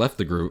vocalist left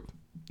the group,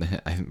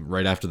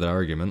 right after the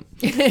argument,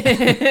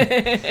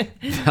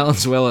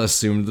 Valenzuela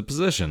assumed the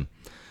position.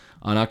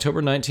 On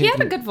October 19th... He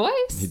had a good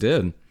voice. He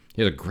did.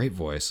 He had a great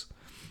voice.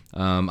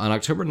 On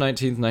October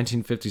 19th,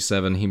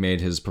 1957, he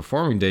made his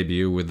performing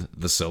debut with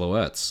the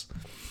Silhouettes.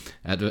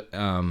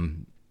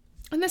 And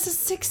this is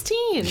 16.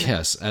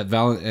 Yes, at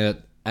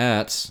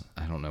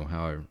I don't know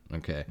how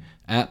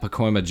at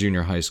Pacoima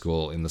Junior High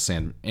School in the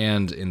San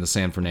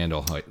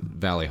Fernando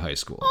Valley High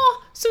School.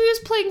 Oh, so he was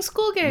playing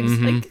school gigs,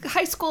 like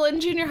high school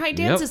and junior high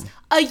dances,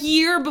 a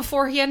year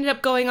before he ended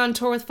up going on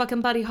tour with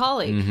fucking Buddy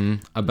Holly.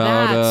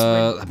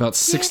 About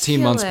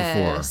 16 months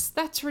before.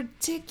 That's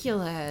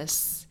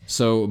ridiculous.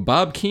 So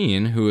Bob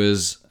Keane, who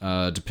is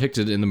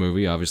depicted in the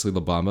movie, obviously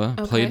La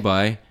Bamba, played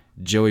by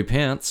Joey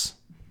Pants.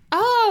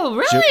 Oh,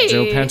 really?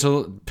 Joe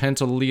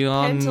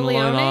Pantaleone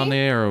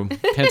or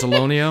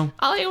Pantalonio.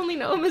 I only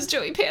know him as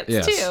Joey Pants,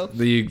 Yes, too.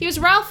 he was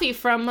Ralphie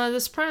from The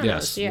Sopranos.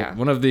 Yes, Yeah.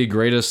 one of the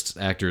greatest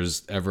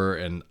actors ever,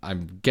 and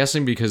I'm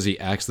guessing because he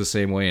acts the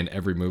same way in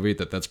every movie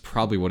that's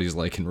probably what he's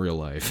like in real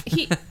life.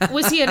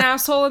 Was he an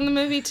asshole in the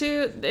movie,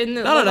 too?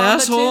 Not an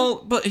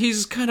asshole, but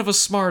he's kind of a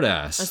smart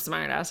ass. A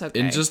smart ass, okay.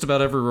 In just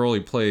about every role he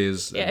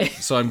plays. Yeah.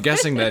 So I'm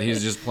guessing that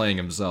he's just playing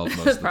himself most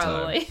of the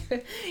time. Probably.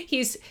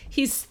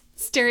 He's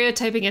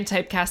stereotyping and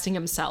typecasting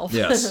himself.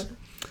 Yes.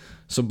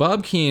 So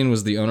Bob Keane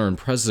was the owner and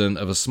president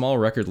of a small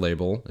record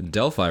label,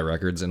 Delphi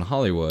Records, in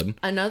Hollywood.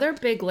 Another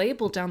big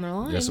label down the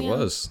line. Yes, it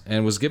was.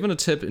 And was given a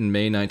tip in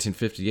May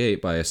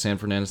 1958 by a San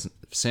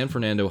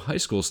Fernando high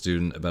school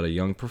student about a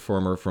young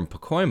performer from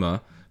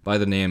Pacoima by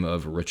the name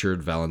of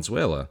Richard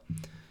Valenzuela.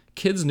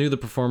 Kids knew the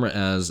performer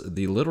as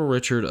the Little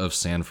Richard of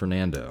San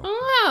Fernando.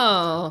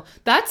 Oh,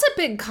 that's a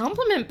big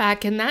compliment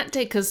back in that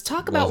day, because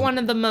talk about one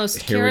of the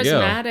most here we go.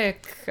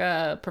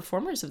 charismatic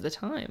performers of the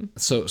time.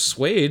 So,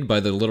 swayed by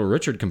the Little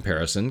Richard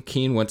comparison,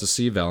 Keane went to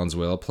see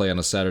Valenzuela play on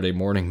a Saturday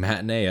morning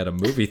matinee at a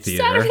movie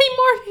theater. Saturday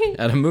morning!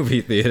 At a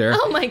movie theater.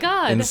 Oh my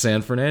God. In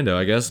San Fernando.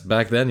 I guess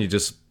back then you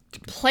just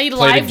Played a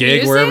live gig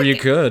music wherever you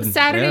could.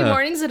 Saturday Yeah.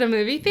 mornings at a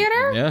movie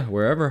theater? Yeah,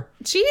 wherever.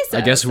 Jesus.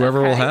 I guess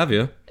whoever will okay. have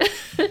you.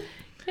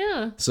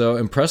 Yeah. So,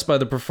 impressed by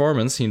the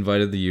performance, he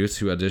invited the youth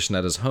to audition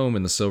at his home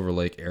in the Silver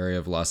Lake area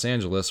of Los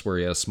Angeles, where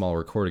he had a small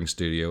recording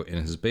studio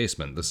in his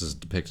basement. This is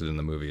depicted in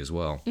the movie as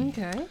well.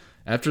 Okay.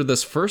 After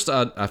his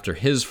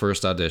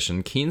first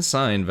audition, Keane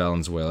signed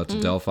Valenzuela to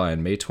Delphi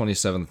on May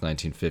 27th,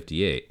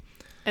 1958.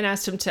 And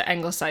asked him to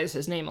anglicize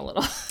his name a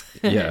little.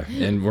 Yeah,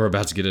 and we're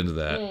about to get into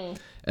that.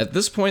 At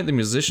this point, the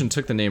musician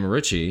took the name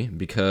Richie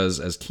because,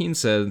 as Keane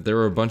said, there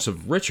were a bunch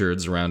of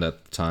Richards around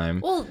at the time,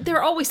 Well,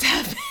 there always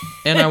have been.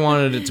 and I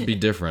wanted it to be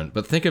different.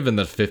 But think of in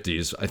the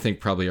 50s, I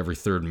think probably every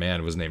third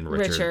man was named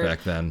Richard.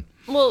 Back then.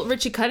 Well,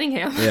 Richie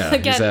Cunningham. Yeah,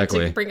 Again,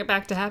 exactly. to bring it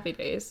back to happy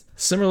days.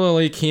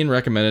 Similarly, Keane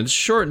recommended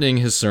shortening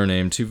his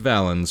surname to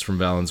Valens from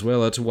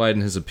Valenzuela to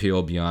widen his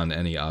appeal beyond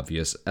any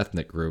obvious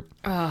ethnic group.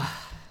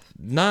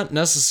 not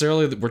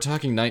necessarily. We're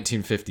talking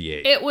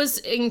 1958. It was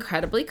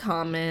incredibly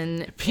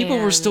common. People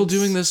were still and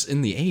doing this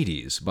in the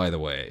 80s, by the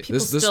way. people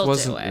This still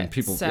wasn't do it.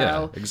 people. So,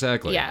 yeah,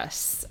 exactly.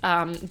 Yes.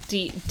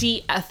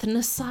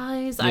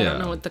 De-ethnicize. I Yeah.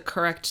 don't know what the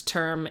correct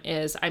term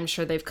is. I'm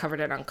sure they've covered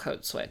it on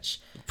Code Switch.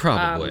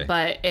 Probably.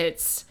 But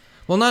it's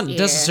Well, not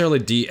necessarily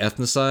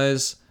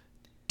de-ethnicize.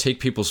 Take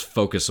people's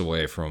focus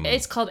away from.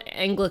 it's called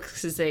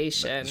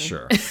Anglicization.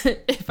 Sure.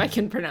 If I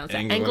can pronounce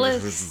it.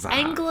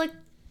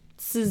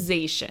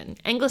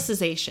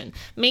 Anglicization.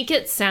 Make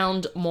it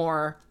sound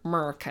more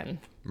American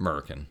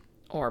American.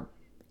 or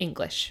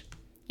English.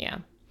 Yeah.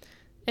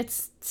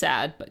 It's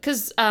sad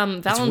because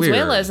Valenzuela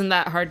weird. isn't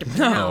that hard to No,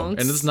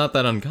 pronounce. and it's not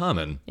that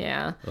uncommon.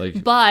 Yeah.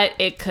 Like- but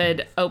it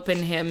could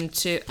open him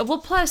to. Well,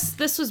 plus,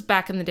 this was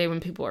back in the day when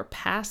people were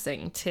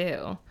passing,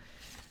 too.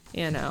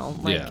 You know,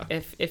 like Yeah.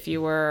 if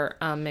you were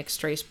a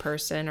mixed race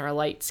person or a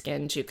light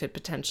skinned, you could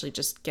potentially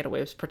just get away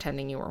with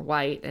pretending you were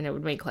white and it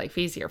would make life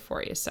easier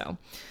for you. So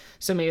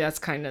maybe that's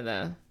kind of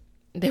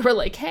they were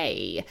like,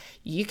 hey,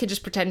 you could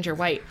just pretend you're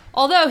white.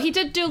 Although he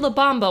did do La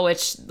Bamba,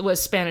 which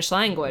was Spanish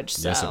language.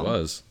 So. Yes, it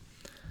was.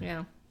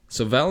 Yeah.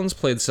 So Valens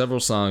played several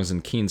songs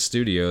in Keen's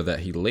studio that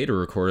he later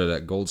recorded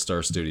at Gold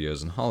Star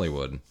Studios in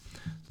Hollywood.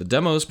 The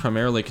demos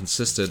primarily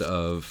consisted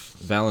of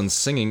Valens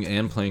singing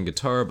and playing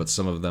guitar, but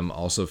some of them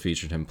also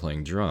featured him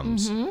playing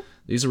drums. Mm-hmm.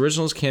 These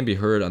originals can be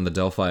heard on the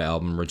Delphi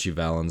album Richie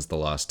Valens' The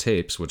Lost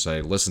Tapes, which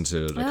I listened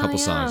to a couple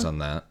songs on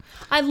that.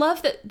 I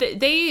love that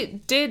they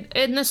did,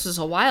 and this was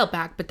a while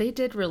back, but they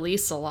did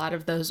release a lot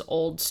of those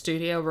old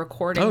studio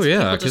recordings. Oh,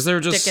 yeah, People 'cause they were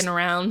just sticking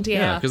around. Yeah,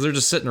 Yeah. because they're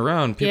just sitting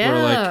around. People are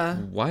Yeah.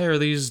 like, why are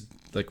these...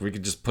 Like, we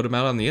could just put them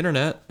out on the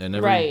internet and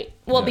Right.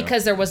 Well, you know.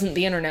 because there wasn't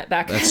the internet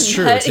back then. That's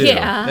true, but too.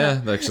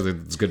 Yeah. Yeah, actually,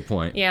 that's a good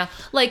point. Yeah.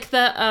 Like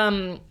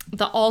the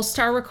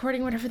All-Star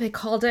recording, whatever they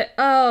called it.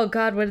 Oh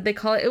God, what did they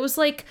call it? It was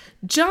like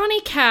Johnny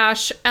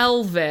Cash,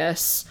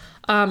 Elvis,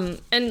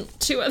 and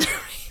two other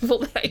people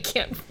that I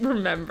can't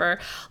remember.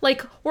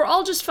 Like, we're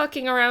all just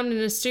fucking around in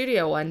a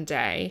studio one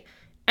day.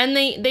 And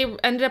they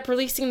ended up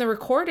releasing the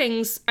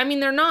recordings. I mean,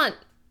 they're not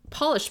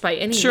polished by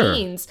any Sure.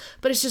 means,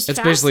 but it's just It's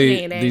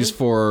fascinating. basically these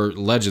four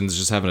legends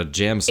just having a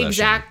jam session.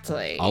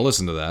 Exactly. I'll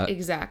listen to that.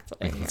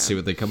 Exactly. Let's see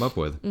what they come up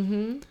with.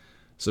 Mm-hmm.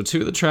 So 2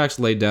 of the tracks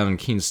laid down in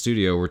Keen's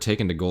studio were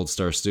taken to Gold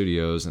Star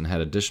Studios and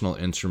had additional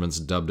instruments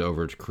dubbed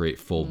over to create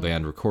full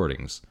band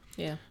recordings.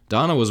 Yeah.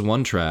 Donna was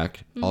one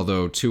track,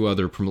 although 2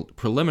 other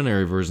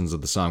preliminary versions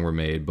of the song were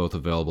made, both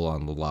available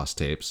on the Lost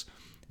Tapes,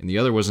 and the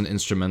other was an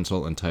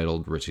instrumental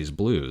entitled Richie's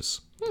Blues.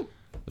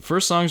 The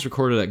first songs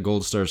recorded at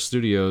Gold Star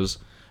Studios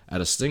at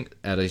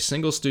a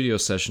single studio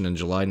session in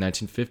July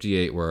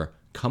 1958 were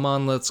Come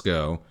On Let's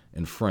Go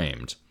and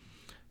Framed.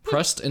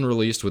 Pressed and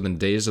released within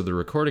days of the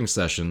recording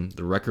session,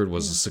 the record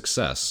was a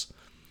success.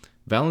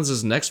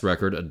 Valens' next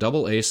record, a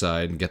double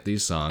A-side, get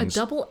these A songs.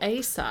 double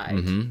A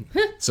side.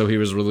 So he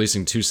was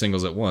releasing 2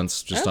 singles at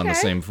once, just on the Okay.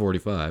 same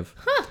 45.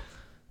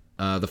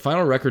 The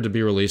final record to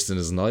be released in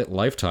his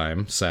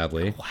lifetime,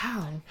 sadly,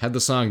 Wow. had the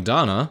song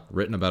Donna,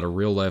 written about a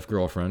real-life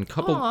girlfriend,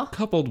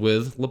 coupled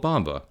with La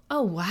Bamba.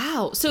 Oh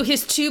wow! So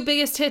his 2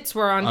 biggest hits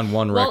were on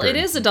one Well, record.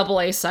 it is a double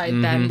A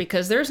side then,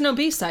 because there's no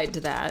B side to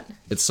that.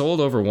 It sold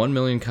over 1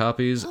 million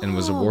copies and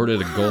was awarded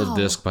a gold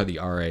disc by the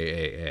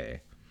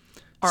RIAA.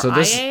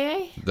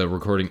 RIAA? The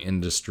Recording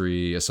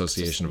Industry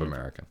Association of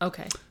America.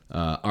 Okay.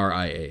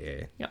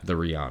 RIAA. Yep. The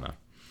Rihanna.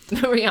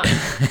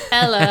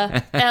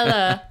 Rihanna.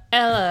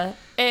 Ella,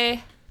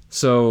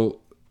 So,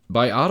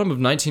 by autumn of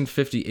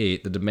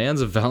 1958, the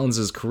demands of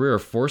Valens' career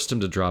forced him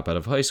to drop out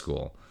of high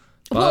school.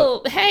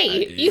 Well,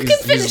 hey, you can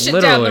he's finish it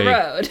down the literally-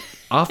 road.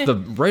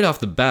 Right off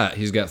the bat,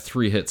 he's got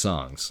 3 hit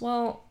songs.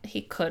 Well,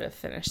 he could have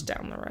finished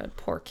down the road.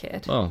 Poor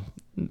kid. Well,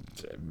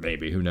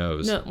 maybe, who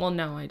knows?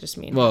 No, I just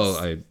mean Well,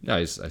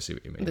 I see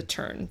what you mean. the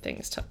turn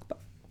things took. But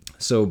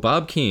So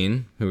Bob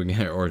Keane,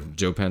 or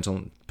Joe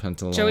Pentalone,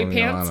 Joey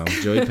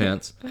Pants? Joey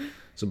Pants.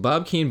 So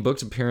Bob Keane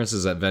booked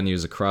appearances at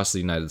venues across the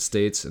United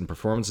States and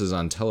performances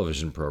on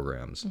television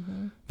programs.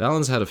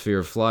 Valens had a fear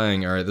of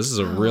flying. All right, this is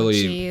a really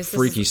geez, this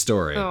freaky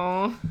story.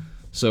 oh,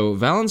 So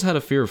Valens had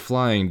a fear of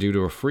flying due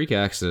to a freak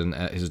accident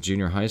at his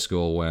junior high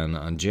school when,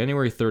 on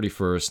January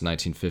 31st,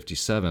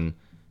 1957,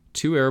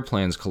 2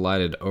 airplanes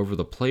collided over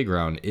the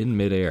playground in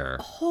midair.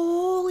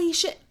 holy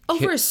shit!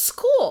 Over a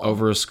school.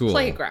 Over a school.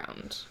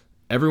 Playground.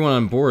 Everyone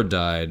on board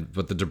died,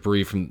 but the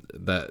debris from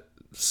that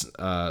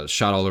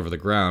shot all over the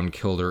ground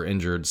killed or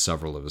injured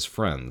several of his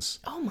friends.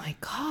 Oh my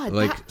god!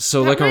 Like that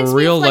a reminds me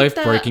real of, like, life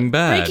the Breaking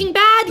Bad. Breaking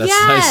Bad, That's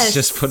yes. nice.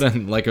 Just put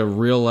in like a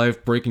real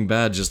life Breaking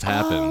Bad just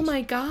happened. Oh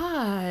my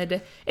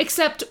god!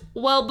 Except,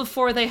 well,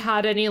 before they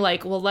had any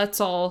like, well, let's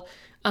all,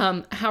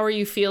 how are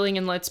you feeling,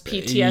 and let's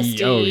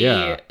PTSD, Oh,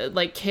 yeah.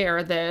 like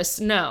care this.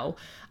 No,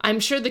 I'm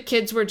sure the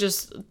kids were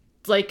just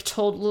like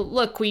told,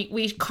 look,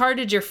 we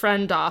carted your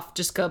friend off.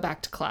 Just go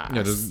back to class.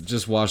 Yeah,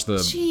 just watch the.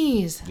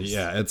 Jeez.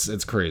 Yeah,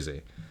 it's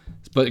crazy.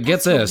 But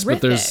get this, but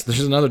horrific.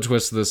 there's another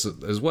twist to this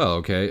as well,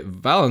 okay?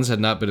 Valens had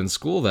not been in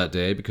school that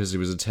day because he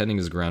was attending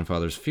his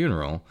grandfather's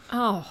funeral,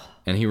 Oh.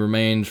 and he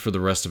remained for the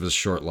rest of his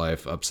short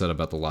life upset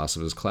about the loss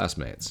of his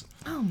classmates.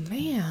 Oh,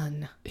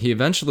 man. He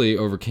eventually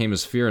overcame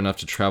his fear enough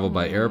to travel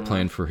by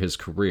airplane for his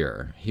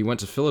career. He went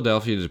to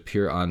Philadelphia to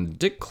appear on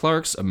Dick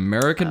Clark's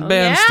American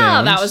Bandstand,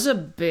 Yeah, that was a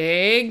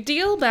big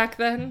deal back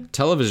then.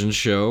 television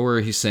show where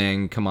he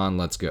sang "Come On,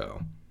 Let's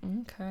Go,"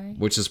 Okay.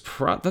 which is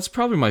that's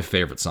probably my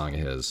favorite song of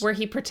his. Where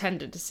he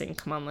pretended to sing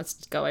 "Come On, Let's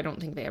Go." I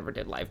don't think they ever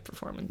did live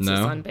performances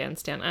No? on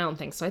Bandstand. I don't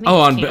think so. I think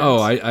Oh, he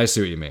can't. I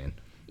see what you mean.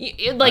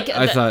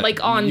 I thought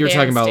like on you're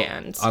talking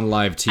Bandstand. about on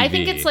live TV. I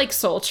think it's like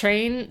Soul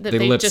Train that they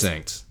they lip just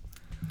synced.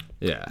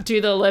 Yeah. do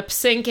the lip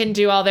sync and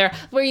do all their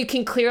where you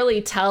can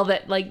clearly tell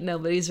that like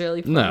nobody's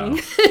really playing.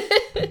 No.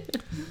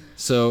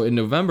 So in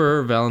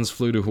November, Valens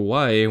flew to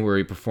Hawaii where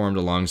he performed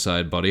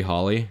alongside Buddy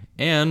Holly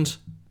and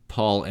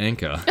Paul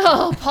Anka.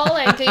 Oh, Paul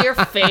Anka, your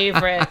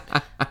favorite.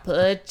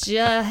 Put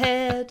your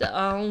head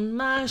on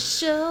my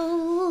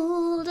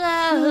shoulder.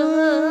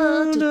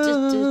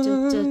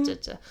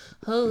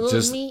 Hold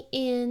Just- me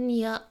in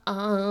your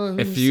arms.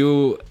 If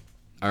you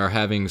are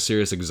having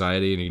serious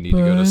anxiety and you need to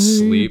go to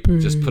sleep,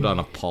 just put on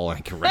a Paul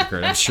Anka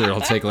record. I'm sure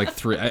it'll take like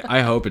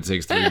I hope it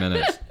takes 3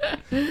 minutes.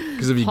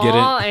 Because if you Paul get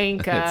it,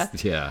 Anka.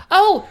 it's- yeah.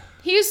 Oh,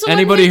 he's the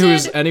Anybody one who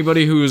who's did,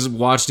 anybody who's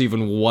watched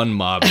even one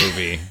mob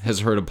movie has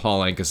heard a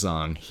Paul Anka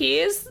song.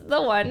 he's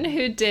the one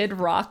who did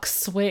Rock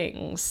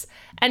Swings.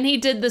 And he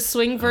did the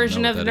swing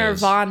version know of what that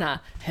is.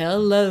 Nirvana.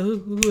 Hello,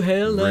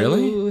 hello,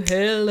 Really?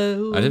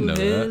 hello. I didn't know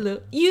that.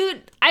 hello.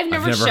 I've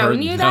never I've never shown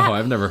heard, you that. No,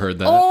 I've never heard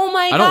that. Oh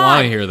my I don't want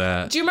God. to hear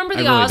that. Do you remember I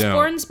the really don't.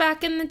 Osbournes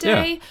back in the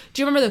day? Yeah.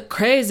 Do you remember the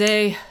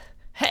crazy?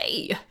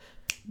 Hey,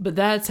 but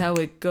that's how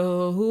it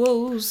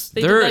goes.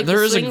 They did like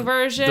the swing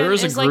version. there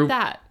is a it's group like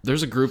that.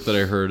 There's a group that I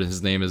heard.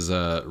 His name is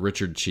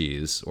Richard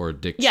Cheese or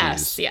Dick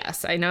Yes, Cheese.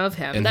 yes, I know of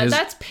him. And his-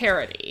 That's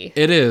parody.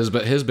 It is,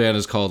 but his band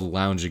is called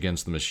Lounge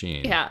Against the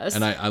Machine. Yes.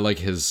 and I like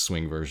his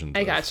swing version.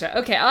 I gotcha.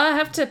 Okay, I'll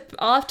have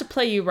to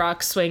play you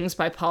 "Rock Swings"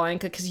 by Paul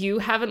Anka because you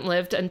haven't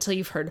lived until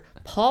you've heard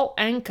Paul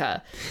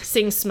Anka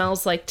sing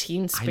 "Smells Like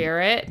Teen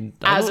Spirit"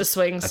 as a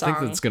swing song. I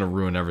think that's gonna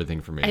ruin everything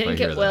for me. I if think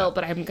I hear it will, that.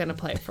 but I'm gonna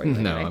play it for you.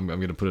 No, anyway. I'm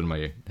gonna put it in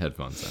my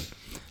headphones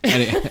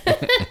then.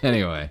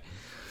 Anyway,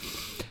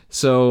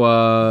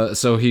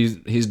 so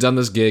he's done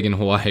this gig in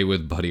Hawaii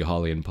with Buddy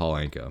Holly and Paul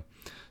Anka.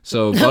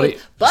 So Buddy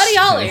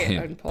Holly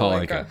and Paul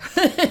Anka.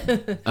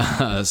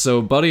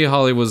 So Buddy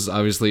Holly was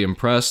obviously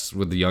impressed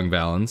with the young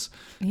Valens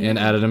and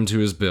added him to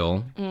his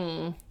bill,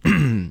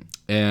 and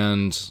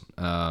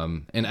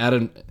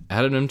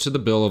added him to the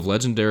bill of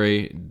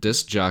legendary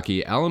disc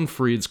jockey Alan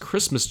Freed's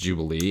Christmas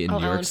Jubilee in New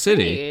York Alan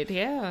City, Freed,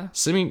 yeah.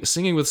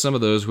 singing with some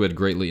of those who had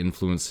greatly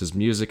influenced his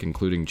music,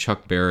 including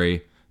Chuck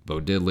Berry, Bo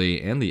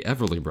Diddley, and the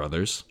Everly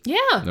Brothers. Yeah.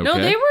 No,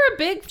 Okay. they were a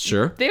big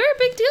Sure. They were a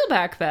big deal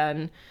back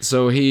then.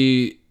 So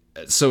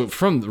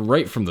from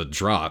the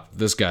drop,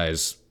 this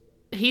guy's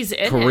He's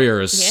in career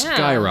it. is Yeah.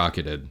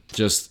 skyrocketed.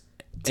 Just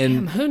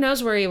and Who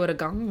knows where he would have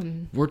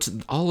gone?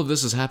 all of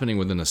this is happening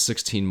within a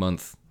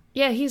 16-month.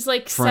 Yeah, he's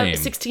like Frame.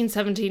 16,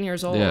 17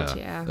 years old.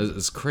 Yeah.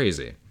 It's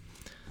crazy.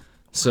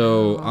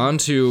 So on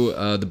to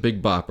the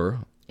Big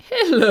Bopper.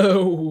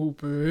 Hello,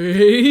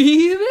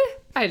 baby.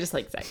 I just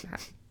like saying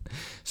that.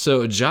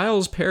 So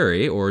Giles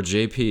Perry, or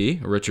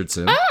J.P.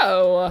 Richardson,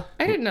 Oh,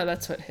 I didn't know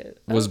that's what his.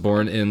 was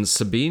born in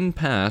Sabine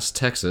Pass,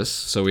 Texas.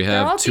 So we They're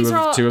all- have two these are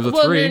all- of the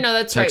well, three, No,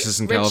 that's Texas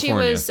right. and California.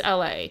 Richie was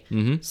L.A.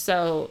 Mm-hmm.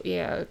 So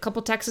yeah, a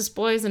couple Texas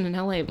boys and an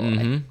L.A. boy.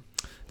 Mm-hmm.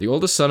 The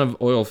oldest son of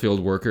oil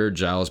field worker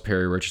Giles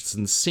Perry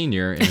Richardson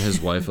Sr. and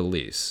his wife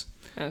Elise.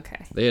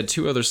 Okay. They had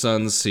two other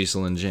sons,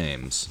 Cecil and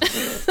James.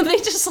 They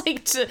just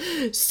liked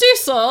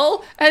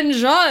Cecil and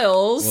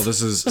Giles Well,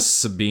 this is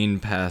Sabine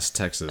Pass,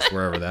 Texas,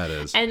 wherever that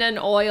is. and an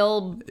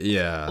oil.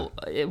 Yeah,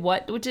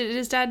 What did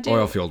his dad do?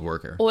 oil field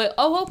worker. Oil.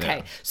 Oh, okay.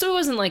 Yeah. So it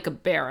wasn't like a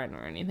baron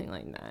or anything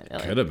like that.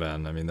 Like, Could have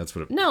been. I mean, that's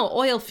what it... no,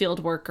 oil field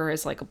worker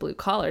is like a blue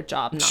collar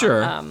job. Not,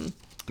 Sure.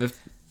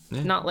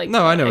 Not like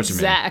No, I know what you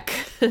mean. exec.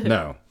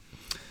 No.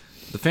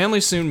 The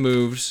family soon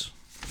moved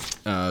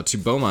to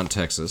Beaumont,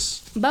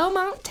 Texas,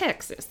 Beaumont,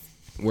 Texas.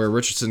 where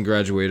Richardson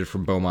graduated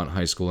from Beaumont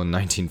High School in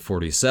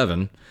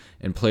 1947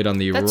 and played on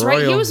the That's Royal...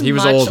 right. He was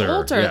much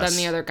older yes. than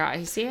the other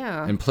guys.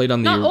 Yeah. And played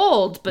on the... Not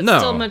old, but No.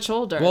 still much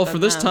older. Well, than for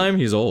this them. time,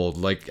 he's old.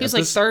 Like He's at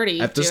like this,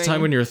 30 At this doing-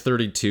 time, when you're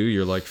 32,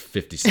 you're like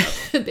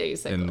 57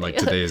 basically. in like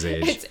today's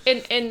age.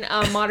 It's in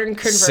modern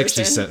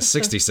conversion.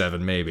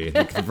 67 maybe.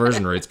 The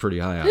conversion rate's pretty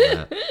high on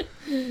that.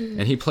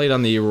 And he played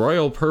on the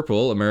Royal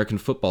Purple American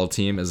football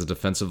team as a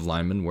defensive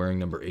lineman wearing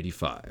number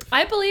 85.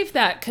 I believe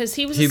that because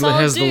he was a He solid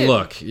has dude. the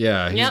look.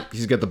 Yeah, Yep.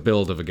 he's got the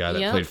build of a guy that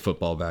Yep. played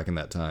football back in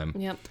that time.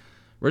 Yep.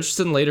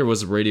 Richardson later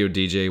was a radio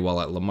DJ while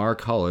at Lamar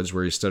College,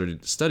 where he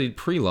studied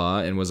pre-law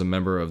and was a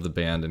member of the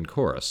band and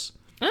chorus.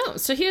 Oh,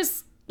 so he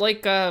was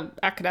like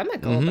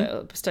academic a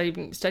little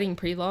bit, studying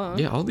pre-law.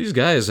 Yeah, all these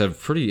guys have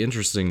pretty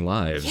interesting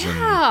lives. And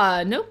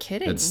Yeah, no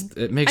kidding.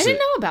 it makes I didn't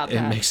know about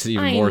that. It makes it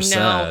even I more know.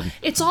 sad.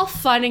 It's all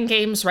fun and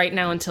games right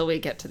now until we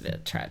get to the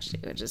tragedy,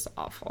 which is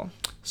awful.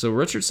 So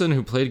Richardson,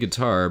 who played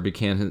guitar,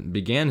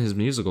 began his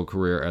musical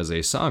career as a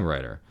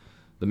songwriter.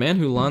 The man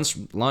who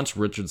launched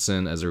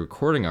Richardson as a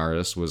recording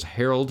artist was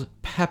Harold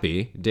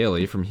Pappy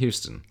Daly from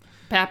Houston.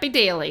 Pappy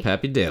Daly.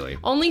 Pappy Daly.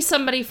 Only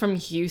somebody from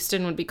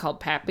Houston would be called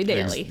Pappy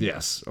Daly.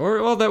 Yes.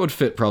 Or, well, that would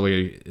fit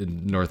probably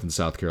in North and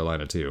South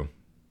Carolina, too.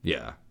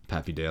 Yeah,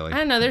 Pappy Daly. I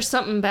don't know. There's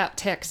something about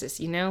Texas,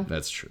 you know?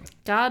 That's true.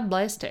 God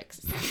bless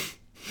Texas.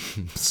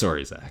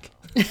 Sorry, Zach.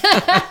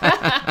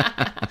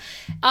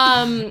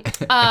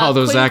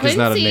 Although Zach is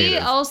not a Quincy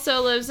native.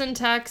 also lives in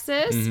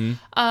Texas. We've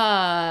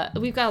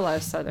got a lot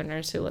of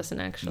Southerners who listen,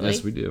 actually.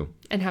 Yes, we do.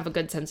 And have a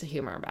good sense of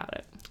humor about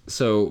it.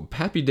 So,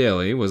 Pappy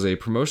Daly was a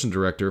promotion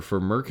director for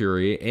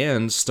Mercury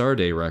and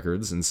Starday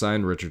Records and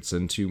signed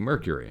Richardson to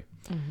Mercury.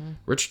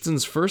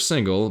 Richardson's first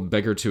single,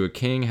 Beggar to a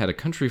King, had a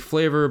country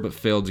flavor but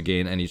failed to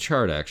gain any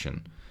chart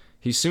action.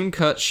 He soon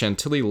cut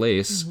Chantilly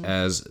Lace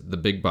as the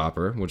Big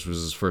Bopper, which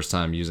was his first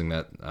time using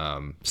that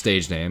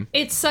stage name.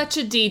 It's such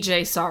a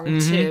DJ song,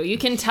 too. You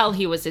can tell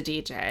he was a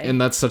DJ. And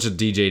that's such a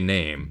DJ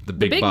name, the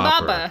Big Big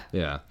Bopper. Bopper.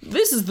 Yeah.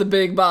 This is the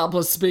Big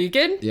Bopper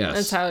speaking. Yes.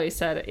 That's how he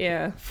said it,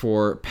 yeah.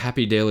 For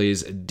Pappy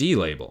Daly's D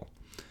label.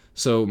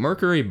 So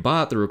Mercury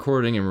bought the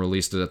recording and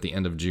released it at the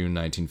end of June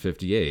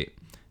 1958.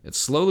 It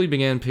slowly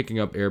began picking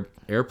up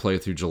airplay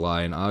through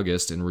July and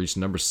August and reached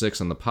number 6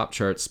 on the pop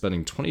chart,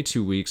 spending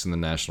 22 weeks in the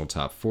national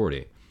top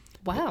 40.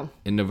 Wow.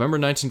 In November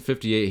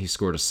 1958, he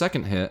scored a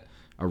second hit,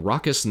 a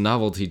raucous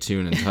novelty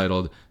tune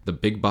entitled The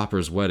Big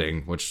Bopper's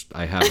Wedding, which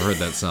I have heard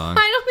that song.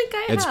 I don't think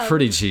I have. It's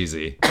pretty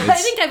cheesy. I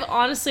think I've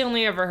honestly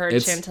only ever heard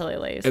it's- Chantilly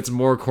Lace. It's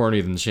more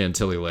corny than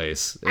Chantilly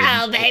Lace.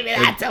 Oh, baby,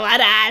 that's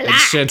what I like.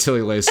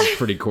 Chantilly Lace is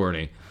pretty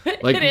corny.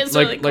 Like, It is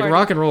like, really like corny.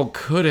 rock and roll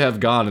could have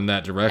gone in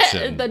that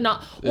direction.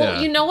 Well, Yeah.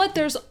 you know what?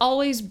 There's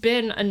always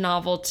been a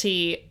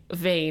novelty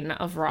vein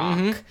of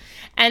rock,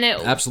 and it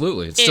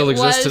Absolutely, it still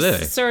exists was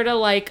today. Sort of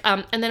like,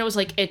 and then it was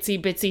like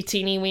itsy bitsy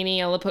teeny weeny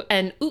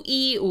and ooh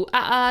ee ooh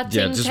ah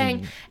ting just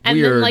tang, and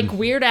weird. then like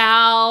Weird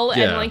Al,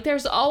 and Yeah. like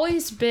there's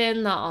always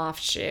been the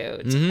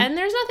offshoot, and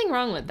there's nothing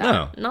wrong with that.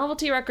 No.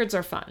 Novelty records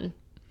are fun,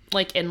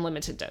 like in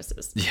limited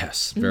doses.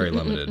 Yes, very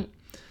limited.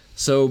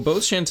 So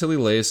both Chantilly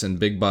Lace and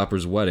Big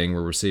Bopper's Wedding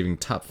were receiving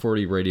top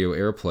 40 radio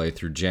airplay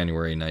through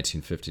January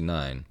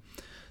 1959.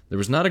 There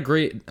was not a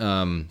great,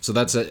 so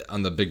that's it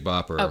on the Big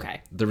Bopper.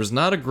 Okay. There was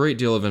not a great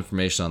deal of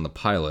information on the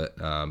pilot,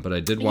 but I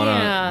did want to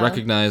Yeah.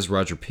 recognize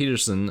Roger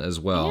Peterson as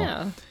well.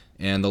 Yeah.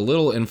 And the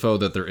little info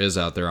that there is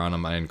out there on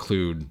him, I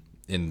include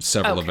in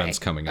several Okay. events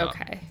coming up.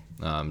 Okay.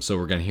 So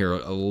we're going to hear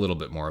a little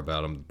bit more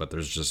about him, but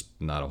there's just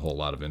not a whole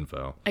lot of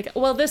info.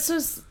 Well, this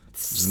was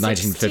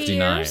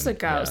 1959. years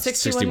ago, Yeah,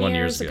 61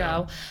 years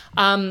ago.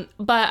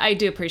 But I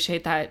do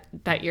appreciate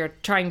that you're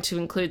trying to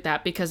include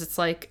that, because it's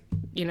like,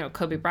 you know,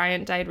 Kobe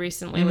Bryant died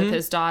recently with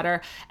his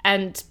daughter,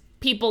 and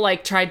people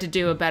like tried to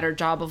do a better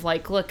job of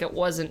like, look, it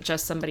wasn't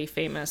just somebody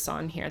famous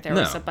on here. There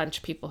was No. a bunch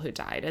of people who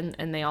died,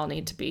 and they all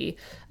need to be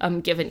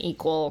given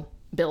equal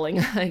billing,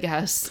 I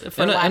guess,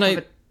 for And I- lack and of I-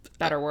 a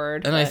better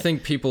word. And I but-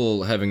 think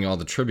people having all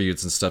the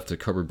tributes and stuff to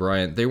Kobe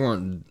Bryant, I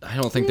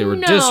don't think they were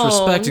No,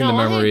 disrespecting the no,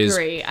 I memories.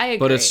 agree, I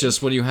But it's agree.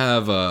 just when you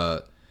have,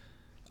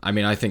 I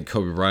mean, I think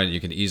Kobe Bryant, you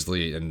can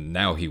easily, and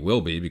now he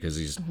will be because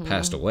he's Mm-hmm.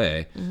 passed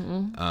away.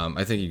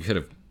 I think you could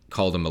have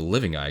called him a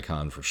living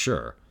icon for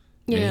sure.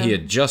 I mean, Yeah. he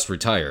had just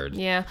retired.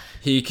 yeah.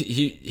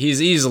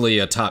 He's easily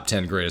a top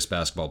 10 greatest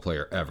basketball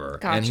player ever.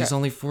 And Gotcha. he's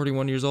only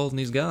 41 years old and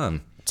he's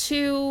gone.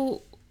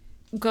 To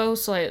go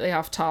slightly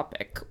off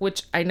topic,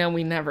 which I know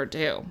we never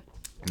do.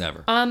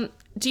 Never.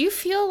 Do you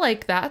feel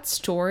like that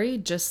story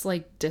just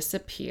like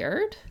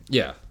disappeared?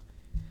 yeah.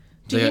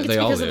 Do you think it's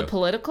all because of do. the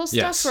political stuff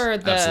Yes, or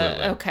the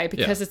absolutely. okay,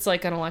 because Yeah. it's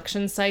like an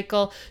election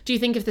cycle? Do you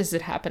think if this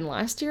had happened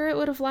last year it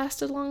would have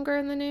lasted longer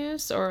in the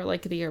news, or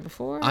like the year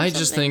before? or I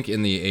just something? think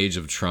in the age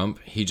of Trump,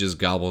 he just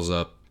gobbles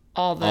up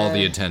all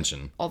the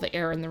attention. all the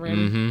air in the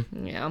room.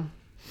 Yeah.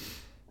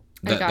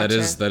 I That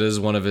is gotcha. that is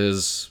one of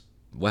his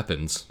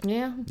weapons.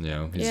 Yeah. You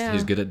know, Yeah.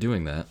 he's good at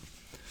doing that.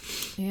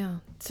 Yeah.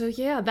 So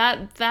yeah,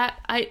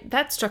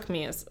 that struck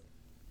me as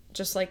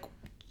just like,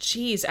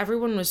 geez,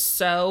 everyone was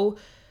so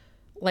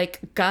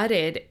like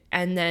gutted,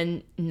 and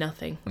then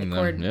nothing. Like, And then,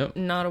 word, yep.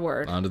 not a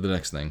word. On to the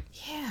next thing.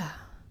 Yeah.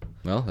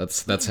 Well,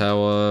 that's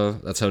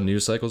how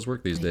news cycles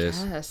work these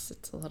days. Yes,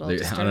 it's a little On an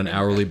disturbing.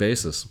 hourly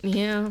basis.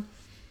 Yeah.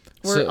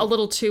 We're So- a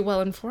little too well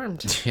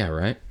informed. Yeah,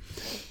 right.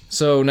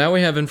 So now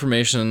we have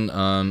information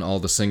on all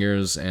the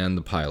singers and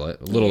the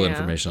pilot. A little Yeah,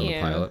 information on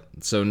yeah. the pilot.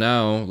 So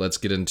now let's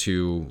get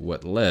into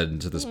what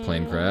led to this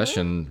plane crash,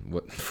 and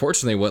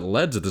what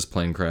led to this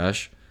plane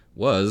crash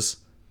was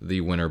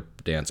the Winter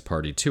Dance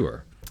Party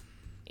tour.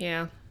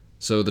 Yeah.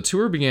 So the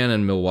tour began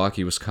in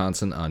Milwaukee,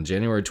 Wisconsin on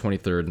January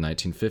 23rd,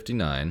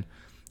 1959,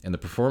 And the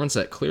performance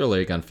at Clear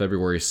Lake on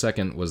February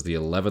 2nd was the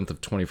 11th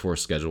of 24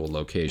 scheduled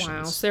locations.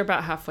 Wow, so they're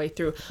about halfway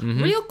through.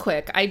 Real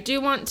quick, I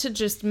do want to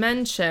just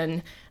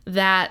mention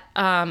that,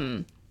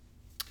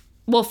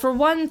 well, for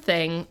one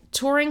thing,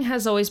 touring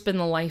has always been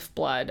the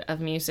lifeblood of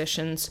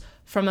musicians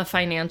from a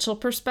financial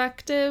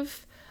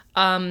perspective,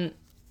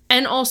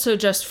 and also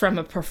just from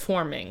a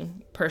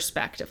performing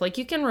perspective. Like,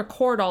 you can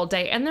record all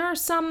day, and there are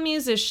some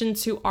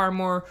musicians who are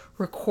more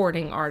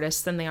recording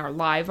artists than they are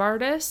live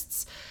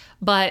artists,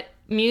 but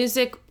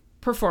music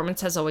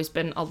performance has always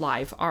been a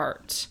live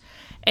art.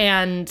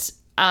 And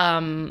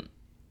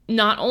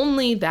not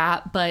only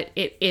that, but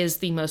it is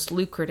the most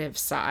lucrative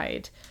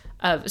side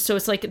of, so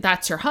it's like,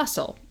 that's your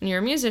hustle. When you're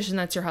a musician,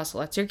 that's your hustle.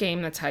 That's your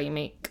game. That's how you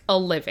make a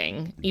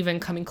living, even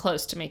coming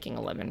close to making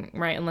a living,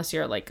 right? Unless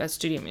you're like a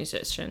studio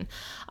musician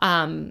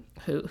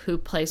who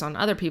plays on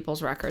other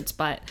people's records.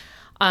 But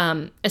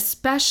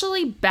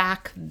especially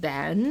back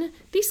then,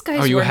 these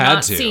guys were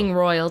not seeing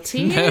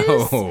royalties.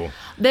 No.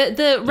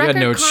 The record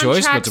no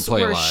choice but to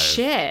play were live.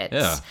 shit.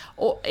 Yeah.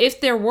 Or if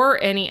there were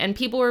any, and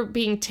people were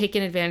being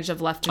taken advantage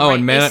of left and Oh, right.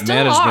 and They still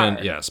management,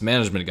 are. yes,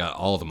 management got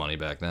all the money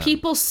back then.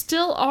 People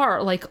still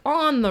are, like,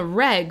 on the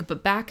reg,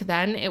 but back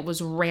then it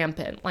was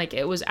rampant. Like,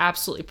 it was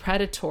absolutely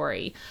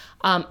predatory.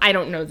 I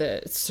don't know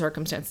the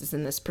circumstances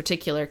in this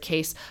particular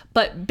case,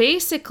 but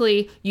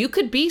basically, you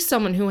could be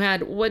someone who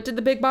had, what did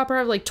the Big Bopper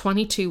have, like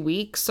 22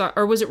 weeks?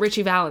 Or was it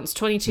Richie Valens?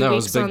 22 No, it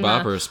weeks was Big on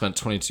Bopper spent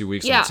 22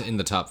 weeks Yeah. in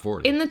the top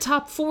 40. in the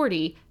top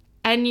 40,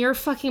 and you're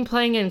fucking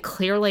playing in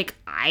Clear Lake,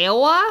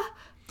 Iowa?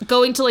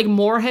 Going to, like,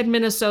 Moorhead,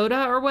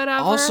 Minnesota or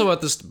whatever? Also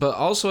at this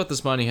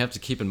point, you have to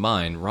keep in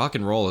mind, rock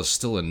and roll is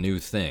still a new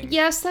thing.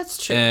 Yes,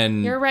 that's true.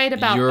 And you're right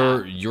about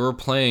that. You're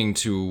playing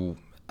to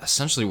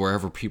essentially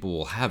wherever people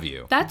will have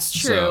you. That's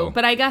true, So-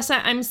 but I guess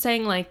I'm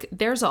saying, like,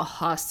 there's a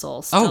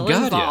hustle still God,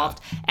 yeah. involved.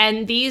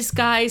 And these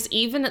guys,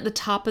 even at the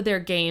top of their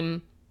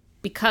game,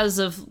 because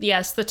of,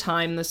 yes, the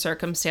time, the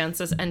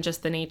circumstances, and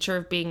just the nature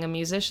of being a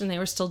musician, they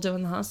were still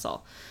doing the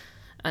hustle.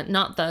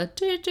 Not the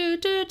do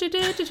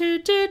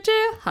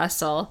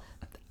hustle.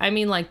 I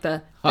mean, like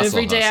the Hustle,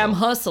 every day hustle. I'm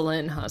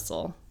hustling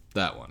hustle.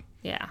 That one,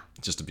 Yeah,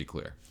 just to be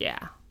clear. yeah.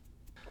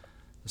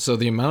 So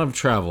the amount of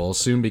travel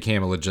soon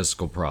became a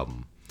logistical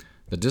problem.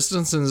 The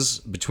distances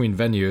between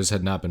venues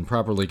had not been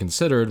properly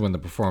considered when the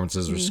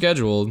performances were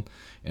scheduled,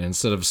 and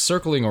instead of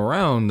circling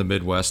around the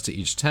Midwest to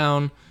each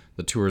town,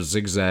 the tour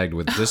zigzagged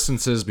with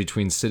distances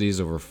between cities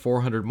over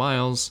 400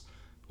 miles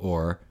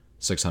or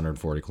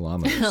 640 Oh,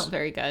 kilometers.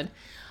 very good.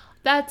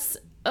 That's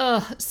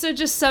so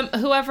just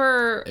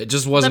whoever It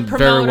just wasn't the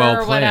very promoter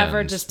well or whatever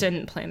planned. just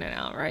didn't plan it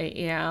out right.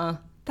 Yeah,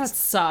 that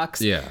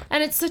sucks. Yeah.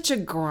 And it's such a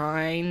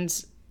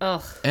grind.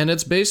 Ugh. And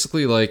it's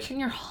basically like And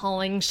you're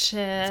hauling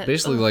shit.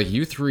 basically like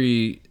you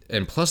three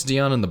and plus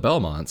Dion and the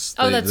Belmonts.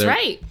 Oh, that's they're-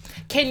 right.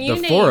 Can you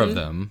The name four of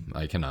them,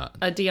 I cannot.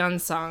 a Dion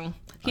song?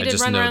 He I did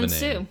just Run know Around the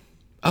name. Sue.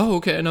 Oh,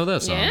 okay, I know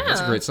that song. Yeah.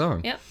 That's a great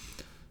song. Yep.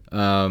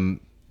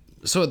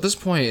 So at this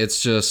point, it's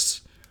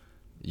just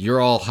you're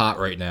all hot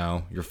right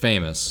now. You're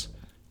famous.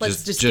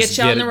 Let's just get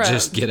you on the road.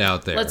 Just get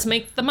out there. Let's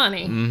make the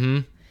money. Mm-hmm.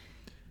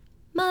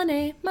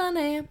 Money,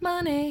 money,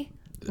 money.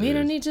 We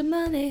don't need your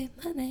money,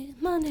 money,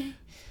 money.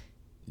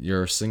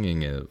 You're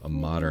singing a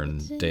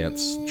modern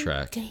dance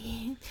track.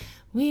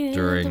 We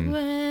During-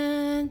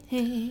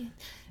 money.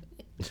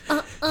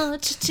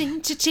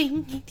 Cha-ching,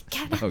 cha-ching.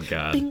 Oh,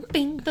 God. Bing,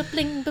 bing,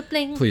 ba-bling,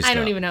 ba-bling. Please I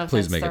don't stop. even know if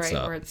Please that's make the it right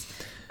stop.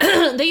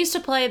 words. They used to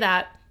play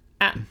that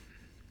at,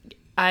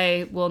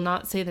 I will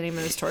not say the name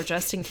of the store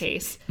just in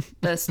case.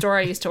 The store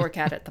I used to work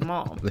at the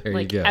mall. There you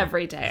like go.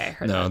 every day I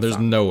heard No, that there's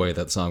song. no way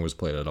that song was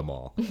played at a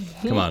mall.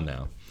 Come on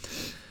now.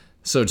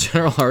 So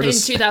General In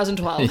Artists.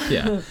 2012.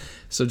 Yeah.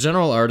 So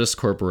General Artists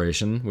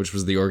Corporation, which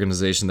was the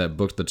organization that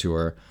booked the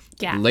tour,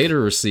 Yeah.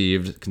 later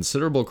received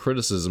considerable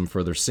criticism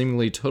for their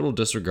seemingly total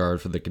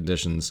disregard for the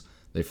conditions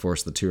they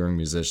forced the touring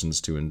musicians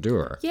to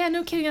endure. Yeah,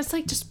 no kidding. It's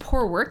like just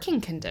poor working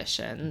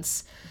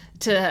conditions.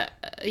 To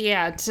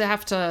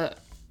have to.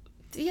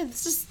 Yeah,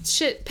 this is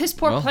shit. Piss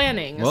poor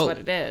planning is what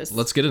it is.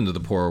 Let's get into the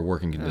poor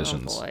working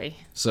conditions. Oh boy.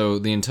 So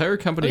the entire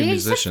company Yeah, of he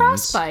said musicians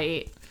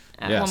frostbite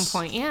at yes,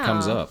 one point. Yeah,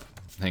 comes up.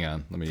 Hang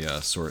on, let me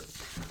sort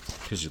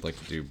because you'd like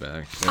to do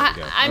back. There we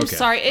go. I'm Okay,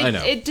 sorry. I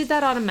know. It did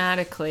that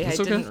automatically. It's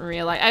I okay. didn't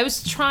realize. I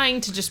was trying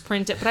to just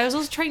print it, but I was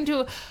also trying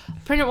to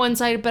print it one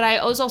side, but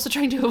I was also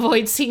trying to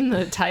avoid seeing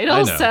the title.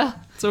 I know. So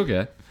It's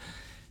okay.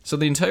 So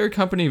the entire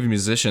company of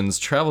musicians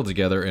traveled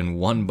together in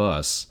one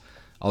bus.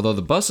 Although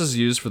the buses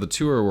used for the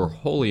tour were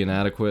wholly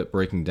inadequate,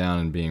 breaking down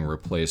and being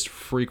replaced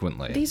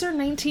frequently. these are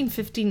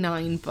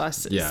 1959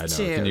 buses. Yeah, I know.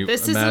 Too. Can you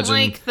this imagine? isn't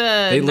like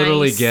the. They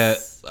literally nice-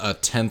 get a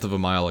tenth of a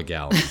mile a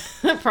gallon.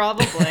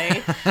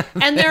 probably,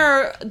 and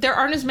there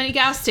aren't as many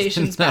gas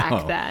stations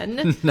back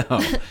then.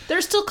 No. They're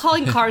still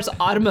calling cars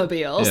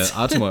automobiles.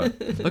 Yeah,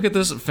 Look at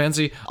this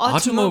fancy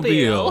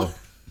Automobile. automobile.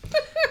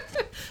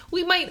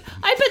 We might.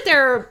 I bet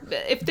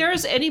if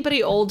there's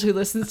anybody old who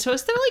listens to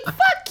us, they're like,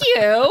 "Fuck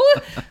you."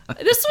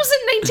 This was in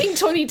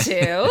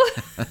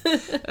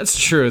 1922. That's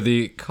true.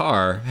 The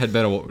car had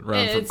been around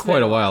for It's quite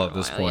been a while at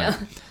this point.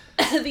 yeah.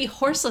 The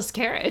horseless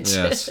carriage.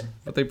 Yes,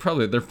 but there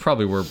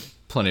probably were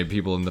plenty of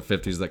people in the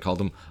 50s that called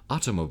them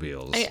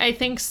automobiles. I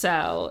think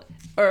so.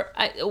 Or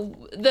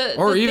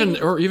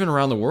even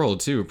around the world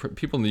too.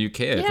 People in the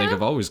UK, I think, Yeah.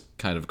 have always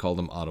kind of called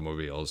them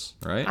automobiles,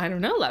 right? I don't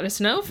know. Let us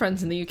know,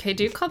 friends in the UK.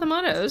 Do you call them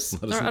autos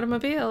or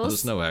automobiles? Let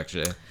us know,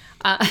 actually.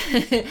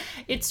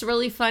 It's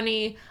really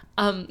funny.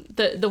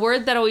 The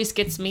word that always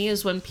gets me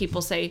is when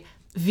people say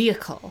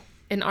vehicle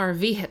in our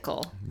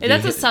vehicle.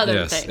 That's a southern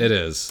yes, thing. it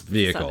is.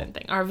 Vehicle. Southern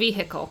thing. Our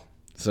vehicle.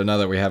 So now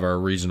that we have our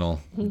regional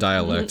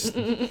dialects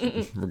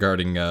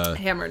regarding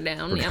Hammered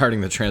down. Yeah.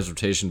 regarding the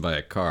transportation by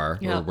a car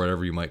or Yep.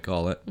 whatever you might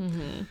call it.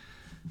 Mm-hmm.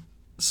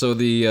 So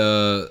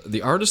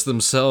the artists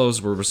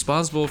themselves were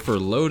responsible for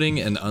loading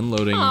and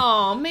unloading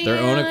Oh man. their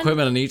own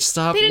equipment on each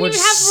stop, They didn't which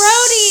even have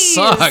roadies.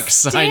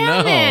 sucks. I Damn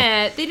know.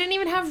 it. They didn't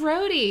even have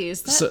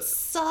roadies. That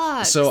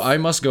sucks. So I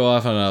must go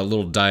off on a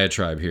little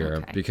diatribe here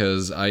Okay.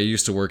 because I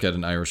used to work at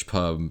an Irish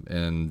pub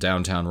in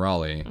downtown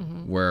Raleigh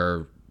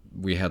where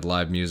we had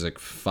live music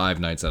 5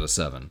 nights out of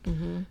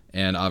 7.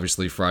 And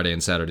obviously Friday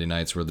and Saturday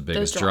nights were the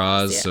biggest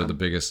draws. So yeah. the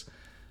biggest...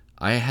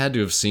 I had to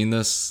have seen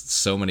this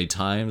so many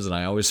times, and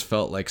I always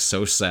felt like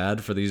so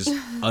sad for these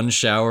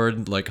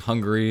unshowered, like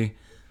hungry...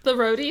 the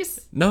roadies?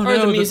 No, or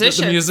no, the musicians.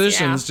 The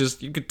musicians, Yeah.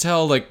 just, you could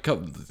tell, like,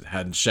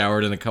 hadn't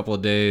showered in a couple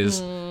of days,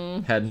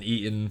 hadn't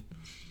eaten.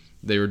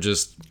 They were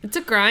just... It's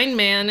a grind,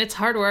 man. It's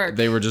hard work.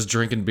 They were just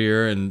drinking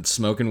beer and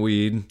smoking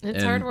weed. It's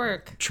and hard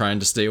work. Trying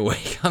to stay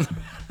awake on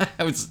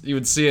you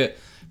would see it.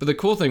 But the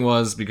cool thing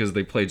was, because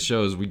they played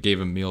shows, we gave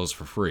them meals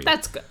for free.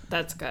 That's good.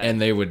 That's good. And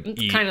they would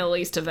eat. Kind of the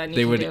least a venue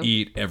They can would do.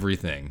 eat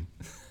everything.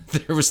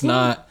 There was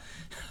not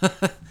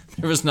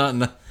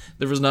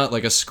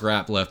like a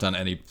scrap left on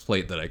any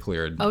plate that I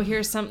cleared. Oh,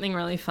 here's something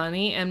really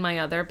funny. In my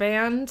other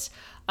band,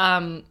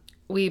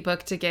 we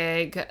booked a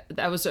gig.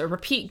 That was a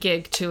repeat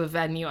gig to a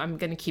venue. I'm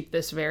going to keep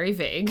this very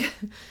vague.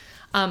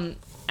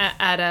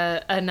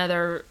 At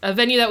another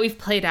venue that we've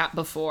played at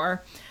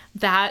before,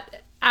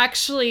 that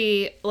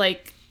actually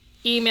like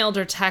emailed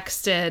or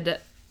texted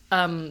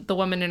the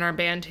woman in our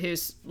band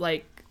who's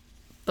like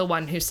the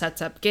one who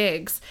sets up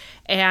gigs,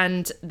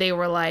 and they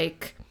were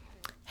like,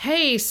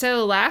 hey,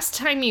 so last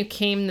time you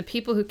came, the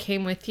people who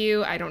came with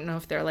you, I don't know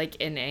if they're like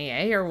in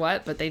AA or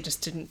what, but they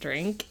just didn't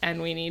drink,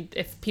 and we need,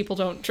 if people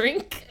don't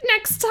drink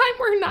next time,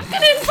 we're not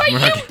going to invite you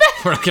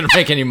back. We're not gonna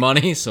make any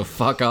money, so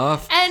fuck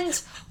off.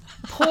 And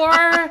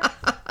poor,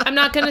 I'm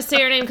not going to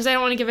say her name because I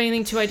don't want to give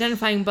anything too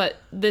identifying, but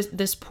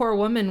this poor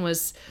woman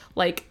was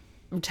like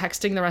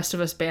texting the rest of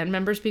us band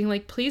members being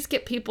like, please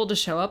get people to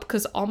show up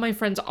because all my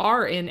friends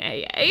are in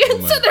AA.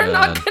 And so they're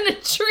not going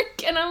to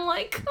drink. And I'm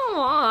like, come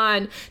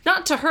on.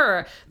 Not to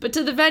her, but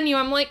to the venue,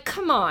 I'm like,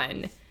 come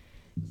on.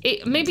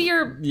 Maybe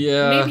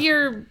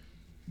your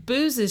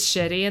booze is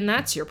shitty and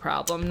that's your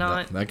problem,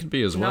 not That could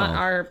be as well. not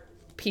our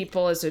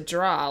people as a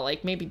draw.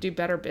 Like, maybe do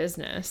better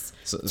business.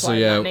 So I'm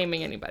yeah, not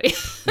naming anybody.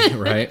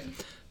 right?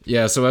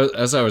 Yeah, so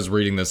as I was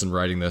reading this and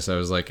writing this, I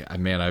was like,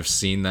 man, I've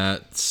seen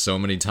that so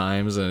many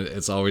times, and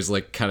it's always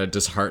like kind of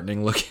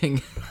disheartening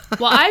looking.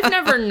 Well, I've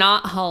never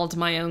not hauled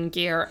my own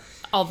gear,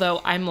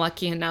 although I'm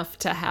lucky enough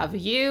to have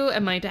you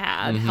and my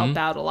dad help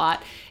out a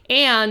lot.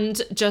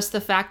 And just the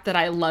fact that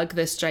I lug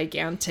this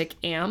gigantic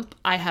amp,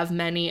 I have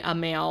many a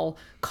male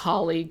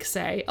colleague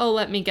say, oh,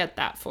 let me get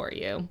that for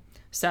you.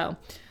 So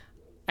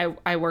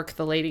I work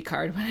the lady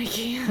card when I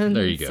can.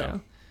 There you go.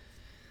 So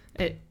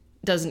it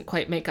doesn't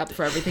quite make up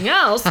for everything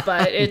else,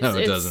 but it's No,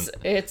 it doesn't.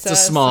 It's a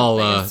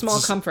small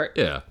small comfort.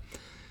 Yeah.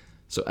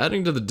 So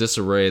adding to the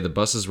disarray, the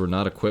buses were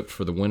not equipped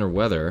for the winter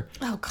weather,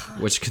 Oh God.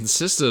 which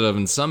consisted of,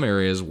 in some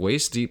areas,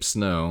 waist-deep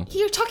snow.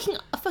 You're talking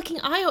a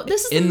fucking Iowa.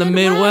 This is In the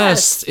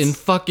Midwest, in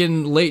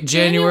fucking late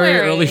January,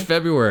 early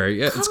February.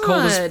 Yeah, it's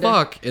cold as God.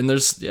 fuck, and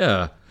there's,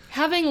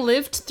 Having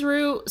lived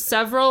through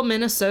several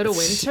Minnesota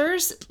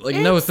winters, like,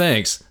 no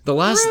thanks. The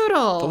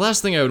brutal.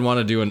 last thing I would want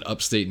to do in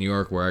upstate New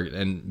York,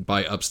 and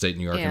by upstate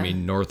New York, Yeah. I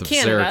mean north of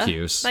Canada.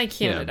 Syracuse. By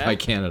Canada. Yeah, by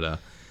Canada.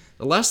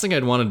 The last thing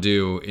I'd want to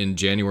do in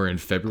January and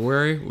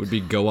February would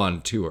be go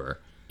on tour.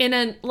 in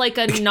a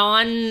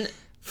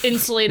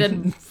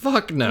non-insulated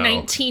Fuck no.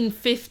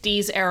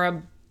 1950s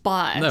era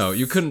bus. No,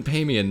 you couldn't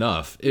pay me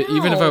enough.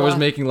 Even if I was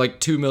making like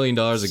 $2 million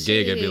a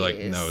gig, I'd be like,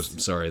 Jeez. no,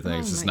 sorry,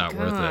 thanks, Oh it's my not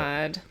worth it.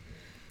 God.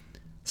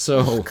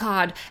 So,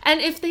 God. And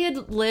if they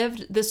had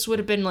lived, this would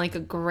have been like a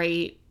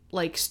great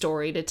like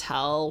story to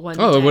tell one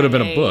it would have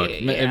been a day. book.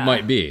 It Yeah.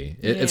 might be.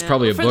 It's Yeah.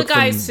 probably a For the book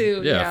guys from,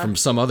 who- yeah. from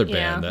some other Yeah.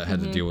 band that had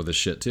to deal with this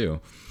shit too.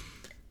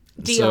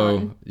 Dion.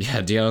 So,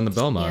 yeah, Dion and the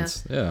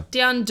Belmonts. Yeah.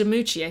 Dion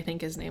DiMucci, I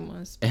think his name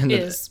was. And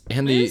Is.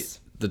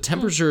 the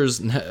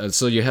temperatures,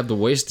 so you have the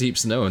waist deep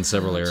snow in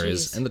several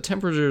areas, geez. and the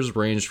temperatures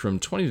ranged from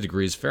 20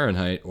 degrees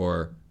Fahrenheit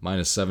or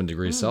minus 7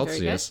 degrees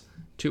Celsius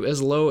to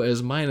as low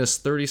as minus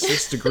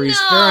 36 degrees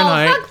No,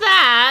 Fahrenheit. fuck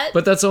that.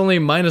 But that's only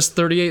minus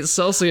 38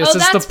 Celsius. Oh,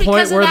 it's the that's point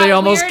because of where they that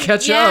almost weird-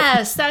 catch up.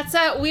 Yes, that's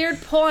that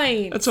weird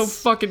point. That's how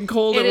fucking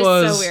cold It it is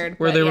so was. weird,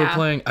 where but they were yeah.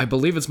 playing. I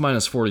believe it's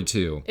minus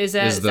 42. Is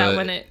that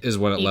when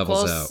it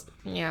levels out.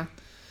 Yeah.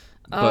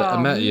 But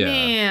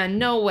Man,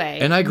 no way.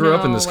 And I grew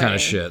up in No this kind way.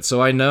 of shit,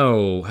 so I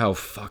know how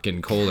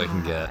fucking cold it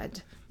can get.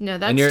 God. No,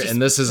 that's just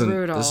And this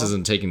brutal.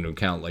 isn't taking into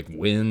account like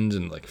wind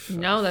and like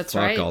No, that's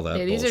fuck right. all that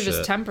Yeah, these bullshit. are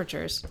just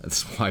temperatures.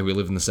 That's why we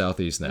live in the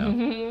southeast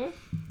now.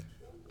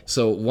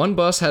 So one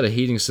bus had a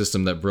heating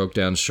system that broke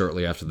down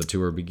shortly after the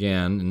tour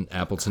began in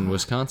Appleton,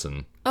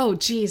 Wisconsin. Oh,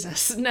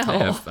 Jesus. No.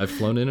 Hey, I've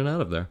flown in and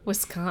out of there.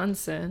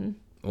 Wisconsin.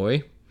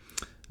 Oi.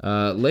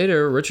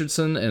 Later,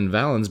 Richardson and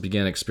Valens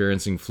began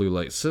experiencing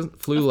flu-like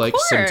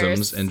course.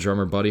 symptoms, and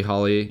drummer Buddy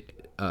Holly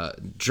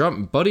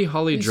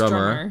drummer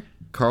drummer.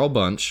 Carl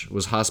Bunch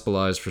was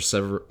hospitalized for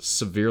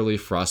severely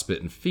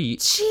frostbitten feet.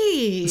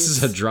 Jeez. This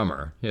is a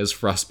drummer. He has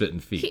frostbitten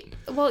feet.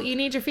 Well, you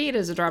need your feet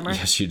as a drummer.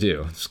 Yes, you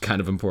do. It's kind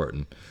of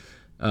important.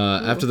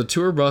 After the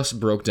tour bus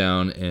broke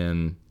down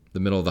in the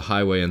middle of the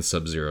highway in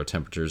sub-zero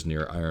temperatures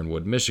near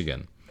Ironwood,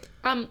 Michigan.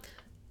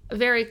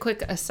 Very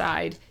quick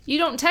aside. You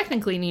don't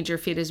technically need your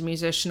feet as a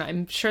musician.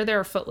 I'm sure there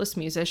are footless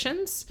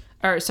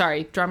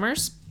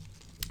drummers,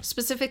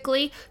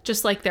 specifically,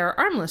 just like there are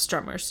armless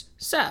drummers.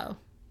 So,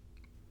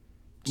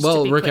 just to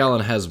Well, be Rick clear.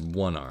 Allen has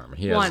one arm.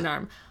 He has One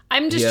arm.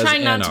 I'm just has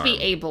trying not an to be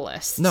arm.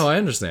 ableist. No, I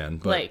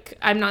understand. But Like,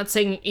 I'm not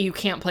saying you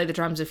can't play the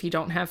drums if you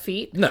don't have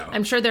feet. No.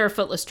 I'm sure there are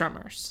footless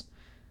drummers.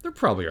 there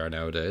probably are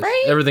nowadays.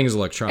 Right? Everything's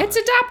electronic. It's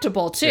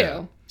adaptable, too.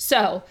 Yeah.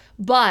 So,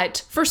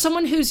 but for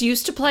someone who's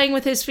used to playing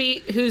with his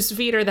feet, whose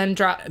feet are then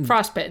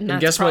frostbitten,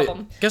 that's Guess a problem.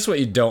 what? Guess what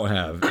you don't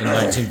have in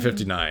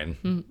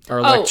 1959 are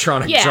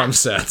electronic yeah. drum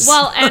sets.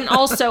 Well, and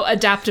also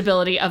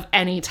adaptability of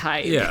any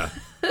type. yeah,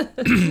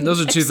 those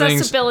are two things.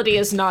 Accessibility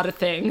is not a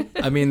thing.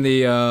 I mean,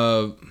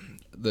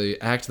 the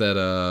act that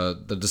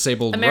the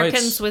Disabled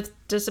Americans Rights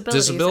with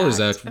Disabilities, Disabilities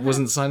Act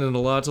wasn't signed into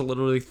law till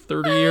literally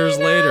 30 years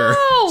later.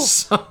 know!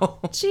 So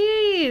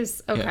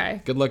Jeez. Okay. yeah,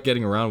 good luck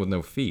getting around with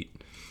no feet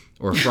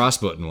or a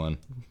frostbitten one.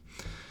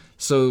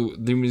 So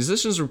the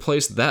musicians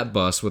replaced that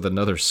bus with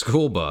another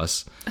school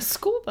bus A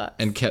school bus.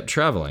 and kept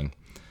traveling.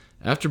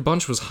 After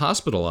Bunch was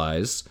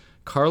hospitalized,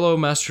 Carlo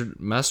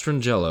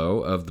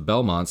Mastrangelo of the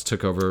Belmonts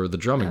took over the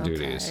drumming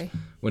duties.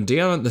 When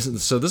Dion,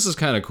 so this is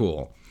kind of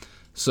cool.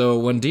 So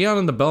when Dion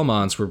and the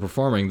Belmonts were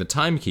performing, the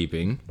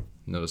timekeeping,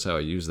 notice how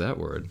I use that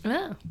word,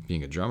 Oh.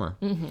 being a drummer,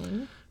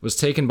 was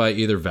taken by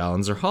either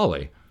Valens or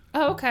Holly.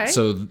 Oh, okay.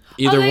 So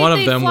either one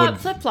of them would.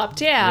 flip-flopped.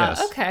 Yeah.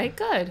 Yes. Okay,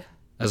 good.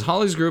 As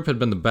Holly's group had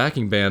been the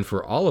backing band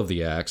for all of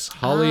the acts,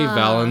 Holly,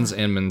 Valens,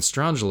 and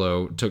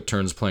Mastrangelo took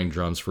turns playing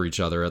drums for each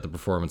other at the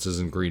performances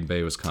in Green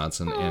Bay,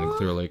 Wisconsin, and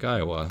Clear Lake,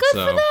 Iowa. Good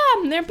for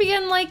them. They're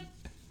being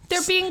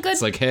good.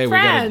 It's like, hey,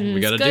 friends. we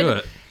gotta do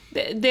it.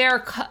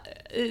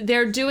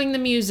 They're doing the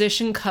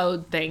musician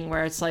code thing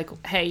where it's like,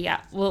 hey,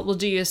 yeah, we'll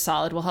do you a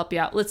solid. We'll help you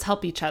out. Let's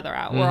help each other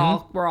out.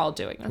 We're all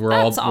doing it. We're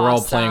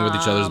all playing with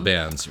each other's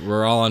bands.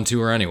 We're all on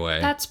tour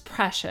anyway. That's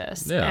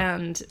precious. Yeah.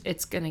 And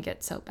it's gonna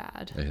get so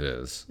bad It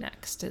is.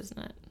 next, isn't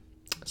it?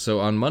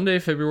 So on Monday,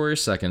 February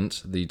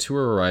 2nd, the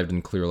tour arrived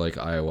in Clear Lake,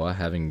 Iowa,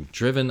 having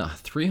driven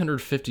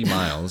 350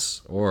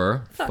 miles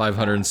or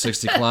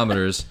 560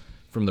 kilometers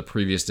from the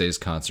previous day's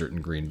concert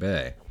in Green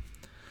Bay.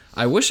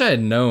 I wish I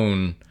had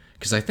known,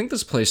 because I think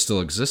this place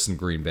still exists in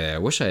Green Bay. I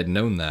wish I had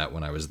known that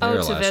when I was there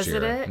to last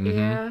visit year. it,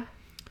 yeah.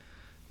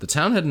 The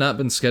town had not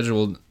been a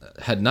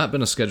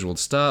scheduled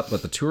stop,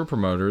 but the tour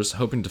promoters,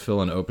 hoping to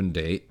fill an open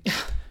date,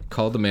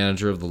 called the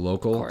manager of the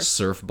local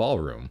surf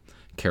ballroom,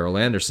 Carol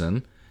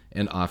Anderson,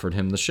 and offered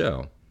him the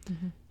show.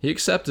 He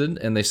accepted,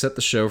 and they set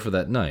the show for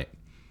that night.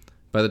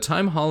 By the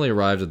time Holly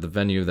arrived at the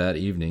venue that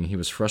evening, he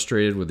was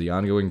frustrated with the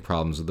ongoing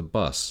problems with the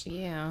bus.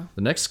 Yeah.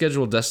 The next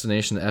scheduled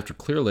destination after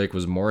Clear Lake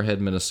was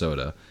Moorhead,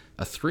 Minnesota,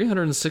 a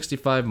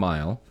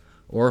 365-mile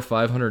or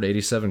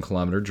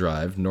 587-kilometer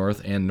drive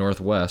north and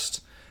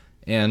northwest,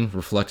 and,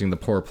 reflecting the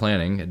poor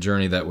planning, a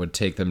journey that would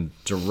take them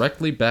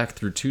directly back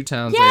through two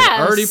towns they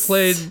had already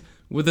played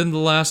within the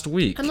last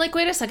week. I'm like,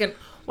 wait a second.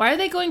 Why are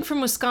they going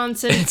from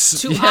Wisconsin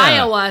to yeah.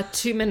 Iowa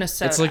to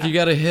Minnesota? It's like you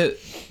gotta hit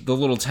the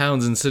little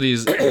towns and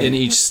cities in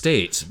each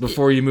state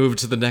before you move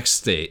to the next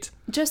state.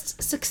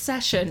 Just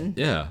succession.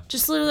 Yeah.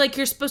 Just literally like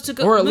you're supposed to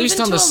go Or at move least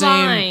on into the a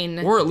same,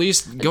 line. or at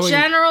least going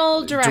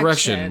General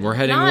direction. We're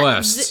heading Not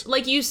west.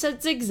 like you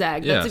said,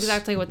 zigzag. Yes. That's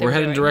exactly what they're We're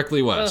doing. heading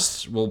directly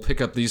west. We'll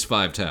pick up these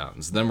 5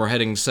 towns. Then we're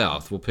heading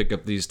south. We'll pick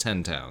up these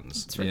 10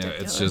 towns. It's You know,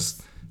 ridiculous. it's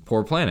just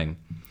poor planning.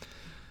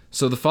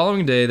 So the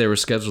following day, they were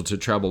scheduled to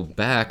travel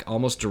back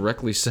almost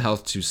directly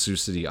south to Sioux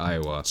City,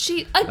 Iowa.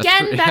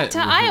 Again back to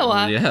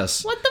Iowa.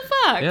 Yes. What the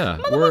fuck? Yeah,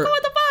 Motherfucker, we're-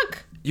 what the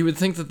fuck? You would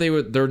think that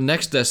their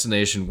next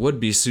destination would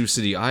be Sioux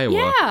City,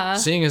 Iowa. Yeah.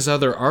 Seeing as how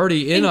they're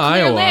already in Clear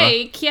Iowa.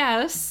 Lake,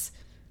 yes.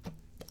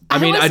 I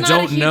mean, Iowa's I not a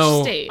don't huge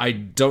know. state. I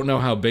don't know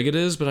how big it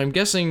is, but I'm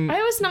guessing.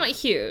 Iowa's not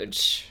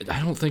huge. I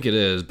don't think it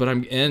is, but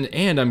I'm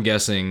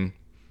guessing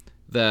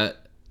that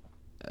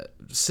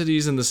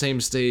cities in the same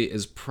state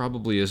is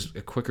probably a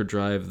quicker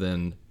drive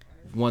than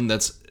one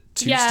that's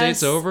two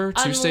states over,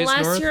 two states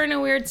north. Unless you're in a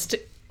weird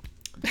state.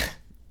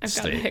 I've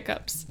got State.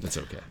 hiccups. It's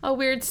okay. A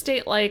weird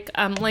state like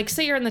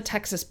say you're in the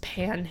Texas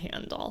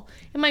Panhandle.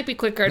 It might be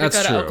quicker to That's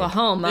go to true.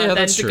 Oklahoma Yeah, than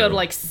that's to go true. to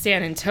like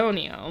San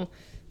Antonio.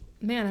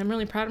 Man, I'm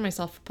really proud of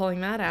myself for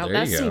pulling that out. There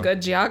you That's some go.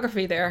 good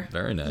geography there.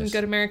 Very Some nice.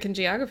 good American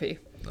geography.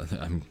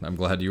 I'm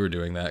glad you were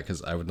doing that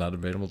because I would not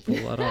have been able to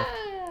pull that off.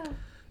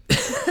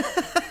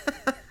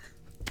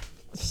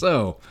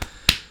 So,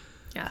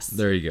 Yes.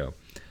 there you go.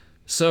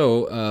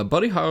 So,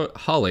 Buddy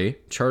Holly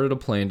chartered a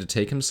plane to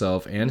take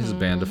himself and his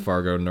band to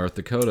Fargo, North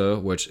Dakota,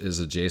 which is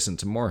adjacent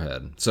to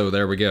Moorhead. So,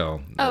 there we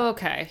go. Oh,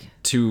 okay.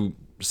 2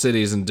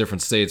 cities in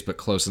different states, but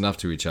close enough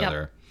to each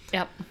other.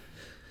 Yep.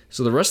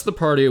 So, the rest of the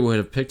party would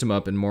have picked him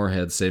up in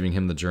Moorhead, saving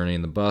him the journey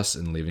in the bus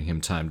and leaving him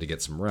time to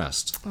get some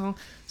rest. Oh,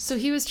 so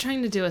he was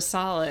trying to do a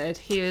solid.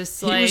 He was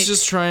He like, was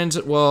just trying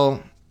to,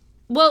 well,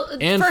 well,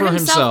 and for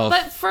himself,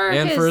 but for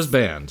his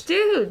band.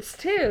 dudes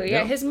too. Yeah,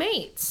 Yep. his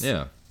mates.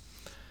 Yeah.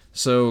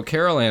 So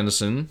Carol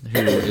Anderson, who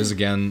is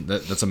again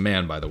that's a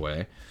man, by the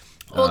way.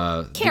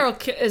 Well, Carol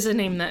is a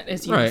name that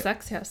is Right.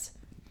 unisex. Yes.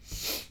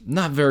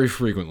 Not very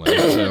frequently.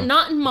 So.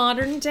 Not in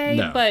modern day,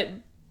 No.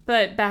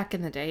 but back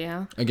in the day,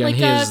 yeah. Again, like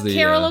he is the,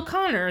 Carol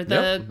O'Connor,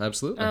 the Yep,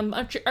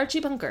 absolutely. Archie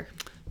Bunker.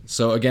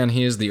 So again,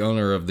 he is the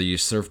owner of the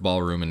Surf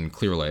Ballroom in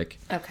Clear Lake,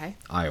 Okay.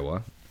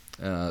 Iowa.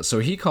 So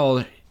he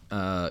called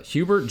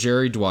Hubert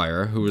Jerry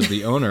Dwyer, who was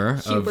the owner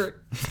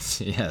Hubert.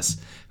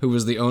 who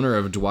was the owner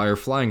of Dwyer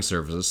Flying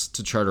Services,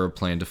 to charter a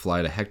plane to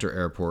fly to Hector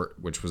Airport,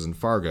 which was in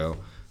Fargo,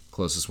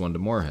 closest one to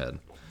Moorhead.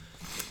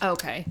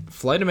 Okay.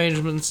 Flight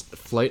arrangements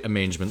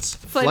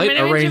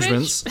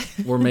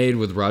were made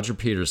with Roger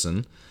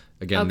Peterson.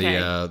 Again, Okay.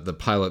 the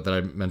pilot that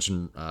I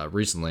mentioned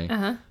recently.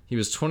 Uh-huh. He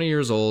was 20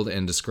 years old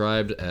and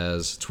described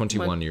as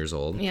 21 years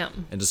old. Yeah.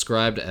 And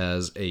described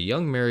as a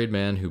young married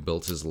man who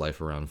built his life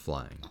around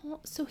flying.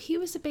 Well, so he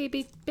was a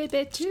baby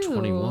too.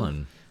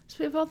 21. So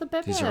we have all the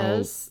babies. These are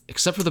all,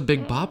 except for the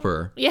Big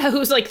Bopper, Yeah,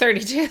 who's like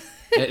 32.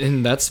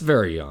 and that's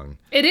very young.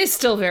 It is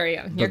still very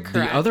young. You're The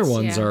correct. other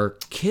ones yeah. are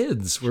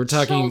kids. We're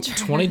talking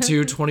Children.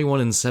 22, 21,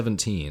 and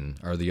 17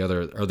 are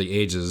the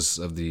ages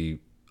of the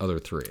other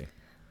 3.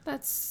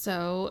 That's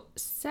so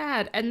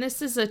sad. And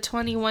this is a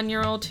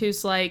 21-year-old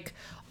who's like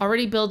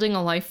already building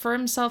a life for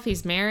himself.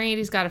 He's married.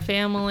 He's got a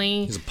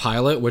family. He's a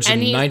pilot, which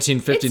And in he-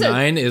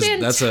 1959 it's a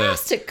that's a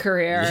fantastic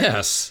career.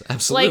 yes,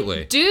 absolutely.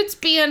 Like, dude's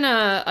being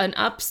an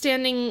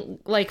upstanding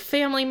like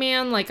family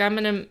man. Like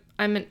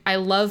I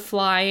love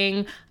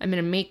flying. I'm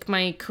gonna make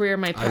my career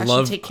my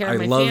passion. Take care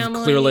of my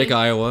family. Clear Lake,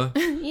 Iowa.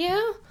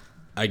 Yeah.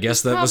 I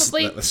guess that was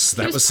Probably that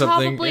was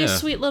something. Probably Yeah. a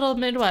sweet little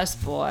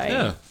Midwest boy.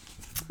 Yeah.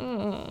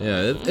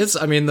 Yeah, it's.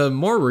 I mean, the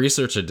more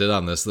research I did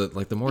on this, the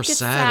more gets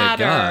sad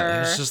it got.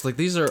 sadder. It's just like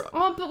these are.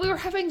 Oh, but we were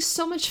having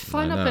so much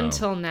fun I up know.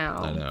 until now.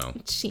 I know.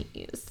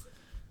 Jeez.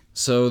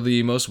 So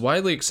the most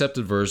widely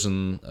accepted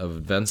version of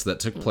events that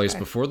took place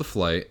before the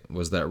flight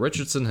was that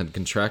Richardson had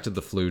contracted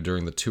the flu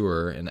during the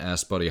tour and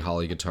asked Buddy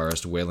Holly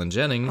guitarist Waylon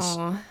Jennings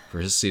for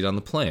his seat on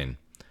the plane.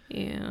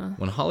 Yeah.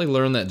 When Holly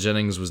learned that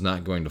Jennings was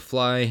not going to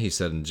fly, he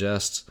said in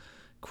jest,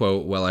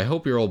 quote, "Well, I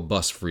hope your old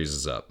bus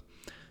freezes up."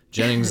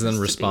 Jennings then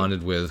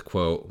responded with,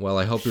 quote, "Well,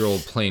 I hope your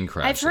old plane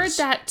crashes." I've heard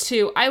that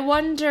too. I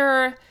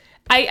wonder.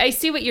 I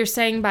see what you're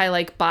saying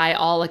by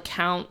all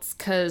accounts,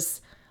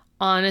 because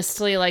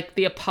honestly, like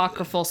the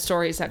apocryphal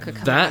stories that could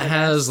come out That of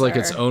has this like are-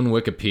 its own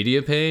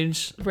Wikipedia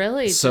page.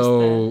 Really?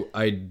 So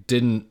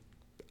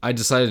I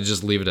decided to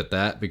just leave it at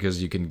that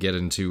because you can get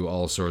into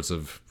all sorts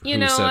of You who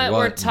know said what?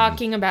 We're and-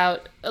 talking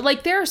about,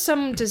 like, there are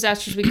some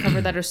disasters we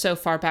cover that are so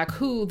far back.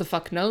 Who the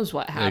fuck knows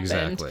what happened?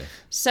 Exactly.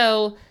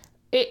 So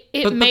it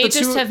But may the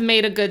just two- have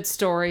made a good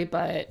story,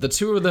 but The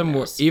two of them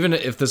were, even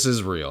if this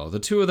is real, the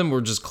two of them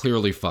were just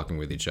clearly fucking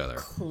with each other.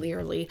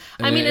 clearly.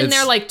 I I mean, mean, and they're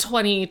it's- like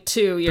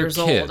 22 years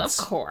old. kids, Of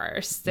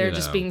course. They're you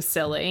just know. being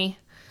silly.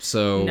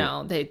 So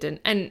No, they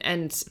didn't.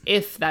 And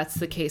if that's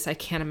the case, I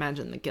can't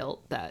imagine the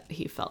guilt that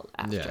he felt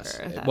after yes,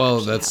 that well,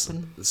 actually that's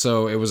happened.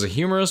 so it was a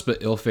humorous but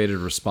ill-fated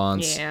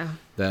response Yeah.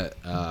 that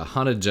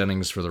haunted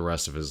Jennings for the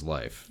rest of his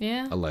life.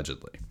 Yeah.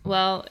 Allegedly.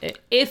 Well,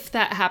 if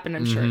that happened,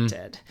 I'm sure it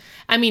did.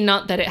 I mean,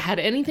 not that it had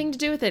anything to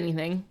do with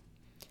anything,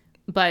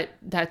 but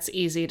that's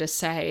easy to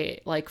say,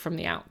 like, from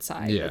the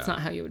outside. Yeah. That's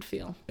not how you would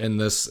feel. And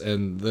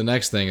the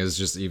next thing is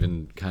just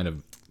even kind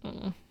of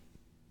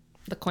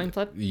The coin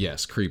flip?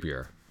 yes,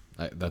 creepier.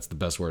 That's the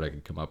best word I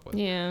could come up with.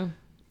 Yeah,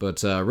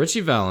 But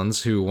Richie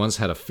Valens, who once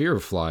had a fear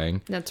of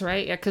flying, that's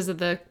right. Yeah, because of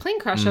the plane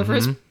crash over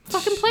his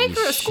fucking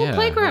playground, school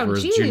playground. over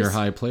his Jeez. junior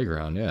high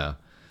playground, yeah.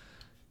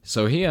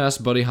 So he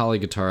asked Buddy Holly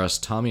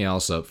guitarist Tommy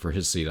Alsop for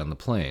his seat on the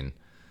plane.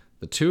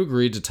 The two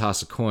agreed to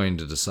toss a coin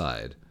to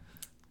decide.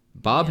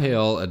 Bob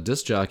Hale, a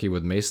disc jockey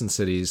with Mason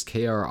City's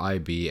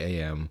KRIB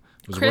AM,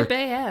 Crib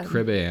AM.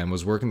 Crib AM,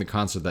 was working the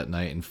concert that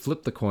night and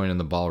flipped the coin in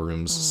the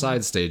ballroom's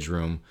side stage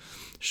room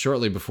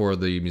shortly before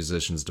the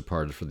musicians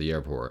departed for the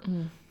airport.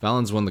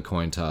 Valens won the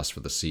coin toss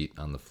for the seat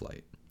on the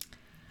flight.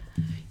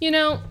 You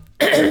know,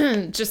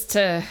 just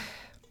to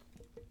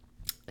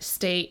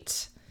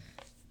state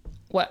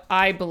what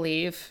I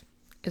believe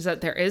is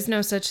that there is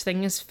no such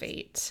thing as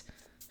fate.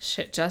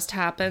 Shit just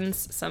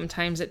happens.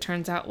 Sometimes it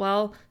turns out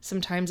well,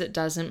 sometimes it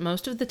doesn't.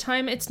 Most of the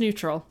time it's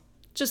neutral.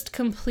 Just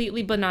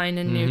completely benign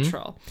and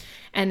neutral.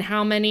 And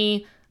how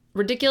many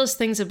ridiculous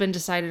things have been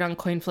decided on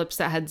coin flips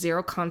that had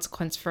zero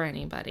consequence for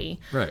anybody.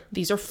 Right.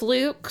 These are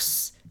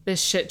flukes.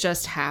 This shit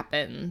just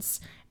happens.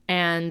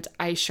 And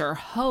I sure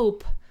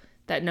hope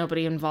that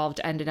nobody involved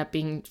ended up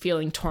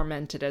feeling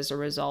tormented as a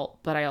result.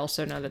 But I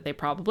also know that they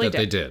probably That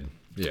they did.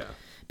 Yeah.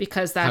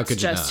 Because How that's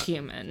could you just not?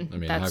 human. I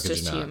mean, how That's could you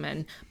just not?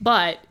 human.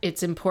 But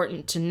it's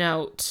important to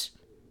note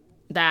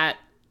that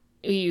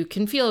you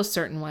can feel a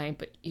certain way,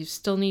 but you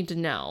still need to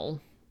know.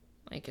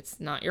 Like, it's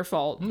not your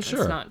fault. Sure.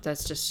 It's not,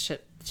 that's just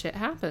shit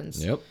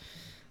happens. Yep.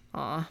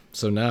 Aw.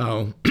 So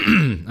now,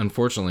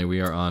 unfortunately, we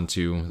are on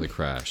to the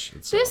crash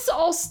itself. This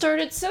all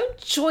started so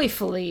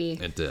joyfully.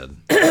 It did.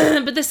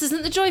 But this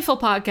isn't the joyful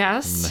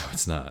podcast. No,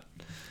 it's not.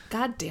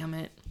 God damn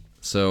it.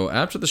 So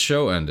after the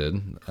show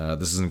ended,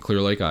 this is in Clear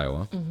Lake,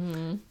 Iowa.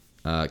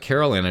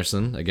 Carol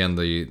Anderson, again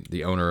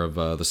the owner of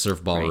the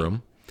Surf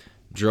Ballroom,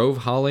 drove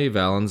Holly,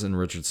 Valens, and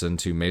Richardson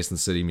to Mason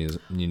City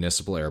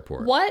Municipal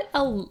Airport. What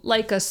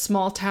a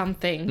small town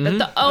thing that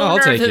the I'll owner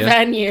of take the it.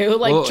 venue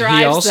he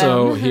drives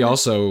them.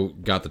 also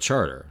got the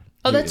charter.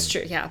 Oh, that's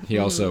true. Yeah. He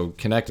also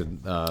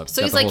connected.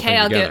 So he's like, "Hey,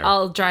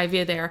 I'll drive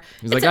you there."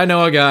 He's like, I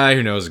know a guy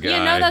who knows a guy.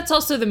 You know, that's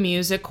also the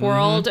music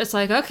world. It's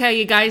like, okay,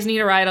 you guys need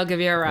a ride, I'll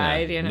give you a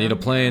ride. Yeah, You know, need a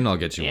plane, I'll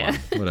get you one.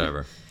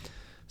 Whatever.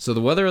 So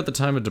the weather at the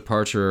time of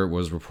departure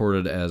was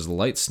reported as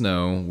light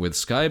snow with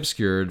sky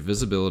obscured,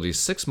 visibility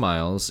 6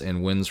 miles,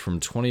 and winds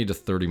from 20 to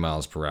 30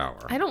 miles per hour.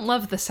 I don't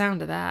love the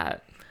sound of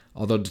that.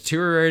 Although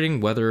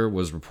deteriorating weather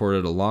was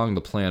reported along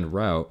the planned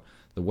route,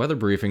 the weather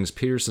briefings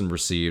Peterson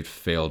received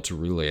failed to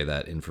relay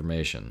that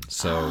information.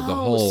 So the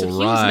whole so he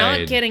ride, was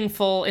not getting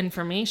full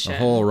information. the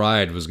whole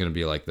ride was going to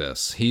be like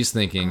this. He's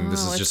thinking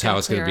this is it's just gotta how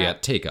it's going to clear be up.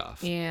 at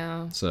takeoff.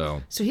 Yeah.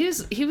 So So he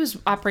was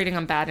operating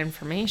on bad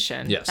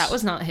information. Yes. That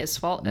was not his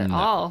fault at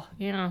all.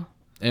 Yeah.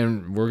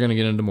 and we're going to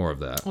get into more of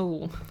that.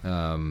 Oh.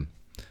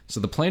 So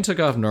the plane took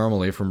off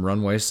normally from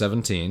runway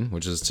 17,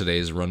 which is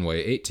today's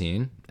runway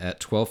 18, at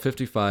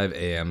 12:55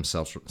 a.m.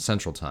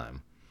 Central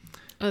Time.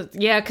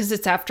 Yeah, because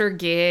it's after a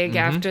gig, Mm-hmm.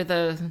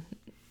 after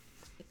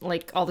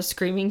all the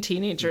screaming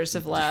teenagers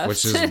have left.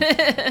 Which is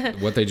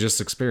what they just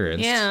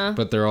experienced. Yeah.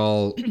 But they're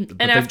all...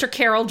 and after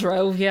Carol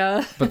drove,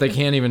 yeah. But they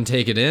can't even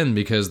take it in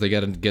because they got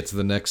to get to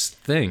the next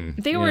thing.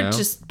 They you were know?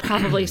 just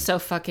probably so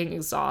fucking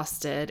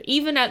exhausted.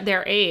 Even at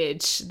their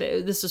age,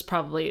 this was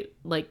probably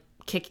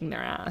kicking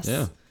their ass.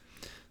 Yeah.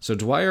 So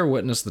Dwyer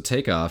witnessed the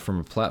takeoff from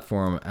a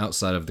platform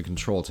outside of the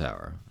control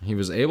tower. He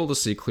was able to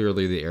see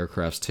clearly the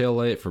aircraft's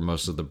taillight for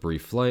most of the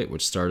brief flight,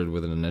 which started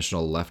with an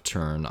initial left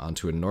turn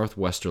onto a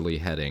northwesterly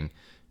heading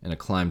and a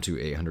climb to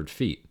 800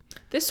 feet.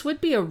 This would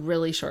be a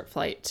really short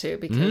flight, too,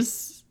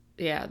 because,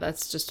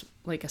 that's just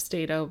like a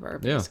state over,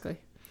 basically.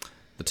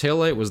 The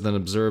taillight was then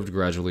observed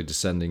gradually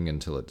descending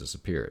until it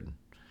disappeared.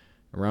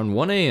 Around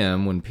 1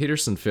 a.m., when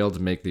Peterson failed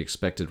to make the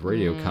expected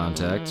radio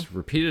contact,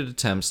 repeated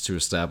attempts to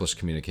establish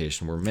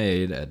communication were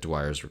made at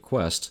Dwyer's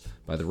request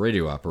by the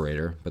radio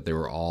operator, but they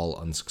were all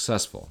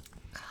unsuccessful.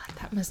 God,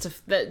 that must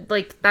have...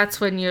 that's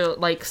when your,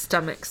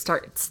 stomach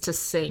starts to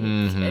sink,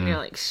 and you're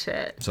like,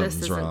 shit, Something's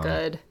this isn't wrong.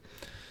 good.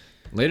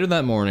 Later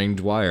that morning,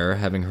 Dwyer,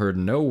 having heard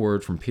no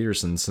word from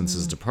Peterson since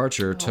his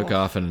departure, took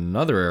off in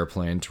another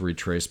airplane to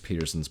retrace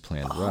Peterson's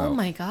planned route. Oh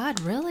my God,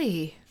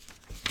 really?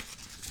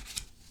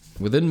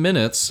 Within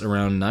minutes,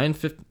 around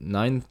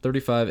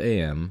 9:35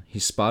 a.m., he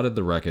spotted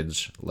the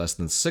wreckage less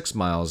than 6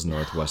 miles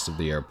northwest of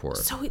the airport.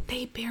 So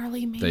they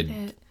barely made They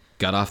it.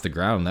 got off the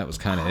ground. That was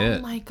kind of Oh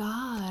it. my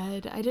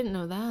God, I didn't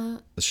know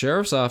that. The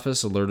sheriff's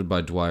office, alerted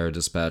by Dwyer,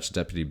 dispatched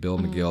Deputy Bill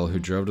McGill, who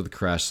drove to the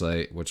crash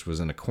site, which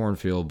was in a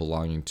cornfield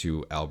belonging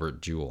to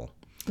Albert Jewell.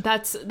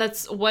 That's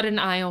what an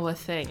Iowa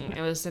thing.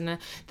 It was in a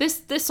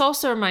this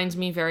also reminds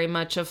me very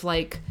much of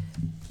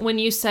when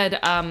you said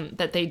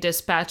that they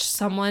dispatched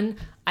someone.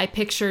 I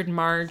pictured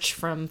Marge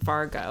from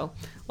Fargo,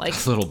 A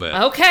little bit.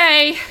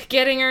 okay,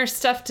 getting her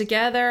stuff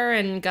together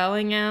and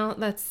going out.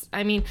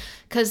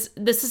 Because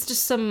this is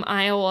just some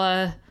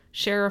Iowa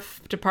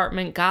sheriff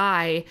department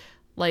guy,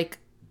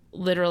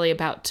 literally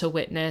about to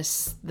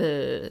witness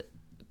the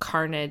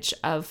carnage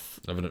of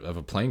Of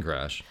a plane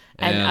crash.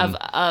 and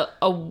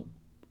of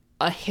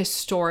a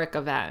historic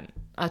event,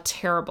 a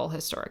terrible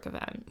historic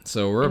event.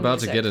 So we're about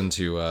to music. get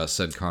into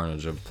said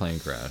carnage of plane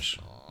crash.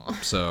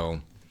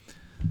 So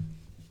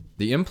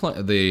the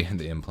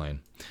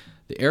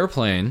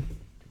airplane,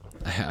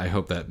 I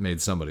hope that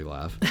made somebody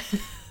laugh.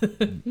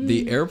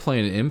 The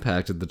airplane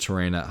impacted the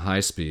terrain at high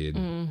speed,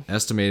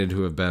 estimated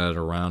to have been at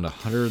around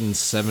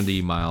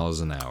 170 miles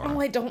an hour. Oh,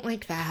 I don't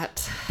like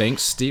that.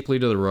 Banked steeply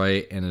to the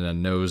right and in a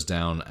nose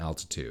down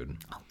altitude.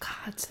 Oh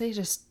God, so they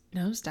just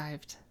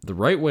nosedived. The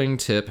right wing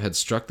tip had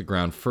struck the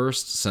ground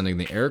first, sending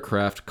the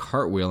aircraft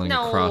cartwheeling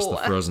No. across the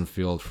frozen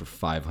field for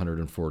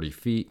 540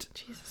 feet.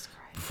 Jesus Christ.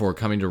 Before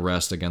coming to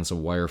rest against a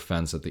wire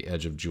fence at the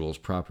edge of Jewell's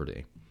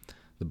property.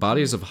 The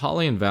bodies of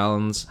Holly and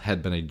Valens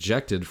had been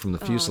ejected from the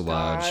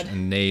fuselage God.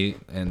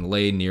 and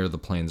lay near the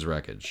plane's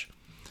wreckage.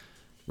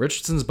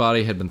 Richardson's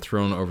body had been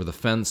thrown over the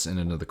fence and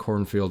into the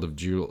cornfield of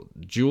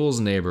Jewell's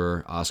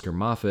neighbor, Oscar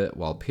Moffett,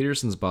 while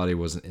Peterson's body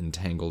was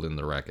entangled in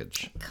the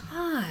wreckage.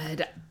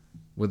 God.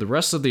 With the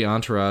rest of the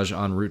entourage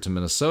en route to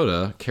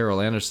Minnesota,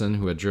 Carol Anderson,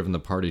 who had driven the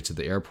party to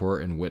the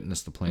airport and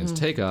witnessed the plane's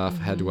takeoff,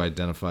 had to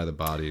identify the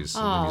bodies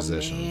of the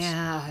musicians.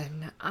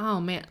 Oh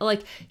man!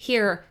 Like,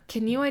 here,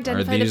 can you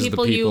identify the these the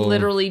people you people-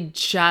 literally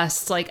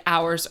just like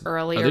hours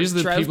earlier Are these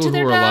the drove people to who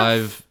their were death?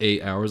 alive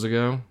 8 hours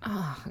ago?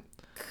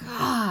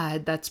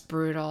 God, that's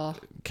brutal.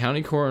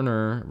 County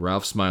coroner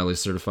Ralph Smiley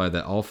certified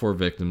that all 4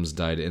 victims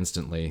died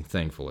instantly,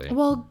 thankfully.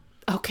 Well,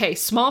 okay,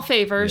 small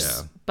favors,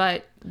 Yeah.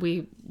 but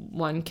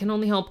one can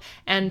only hope.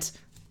 And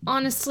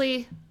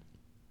honestly,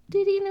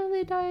 did he know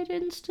they died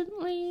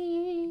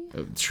instantly?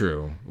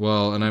 True.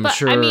 Well, and I'm But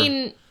sure... I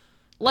mean,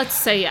 let's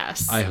say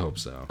yes. I hope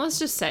so. Let's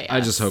just say yes.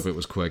 I just hope it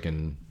was quick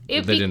and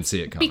they didn't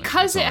see it coming.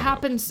 Because That's it all I hope.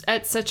 happens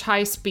at such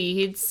high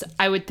speeds,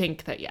 I would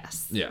think that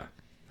yes. Yeah.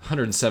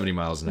 170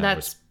 miles an hour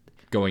That's- is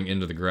going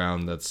into the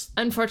ground. That's...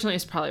 Unfortunately,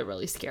 it's probably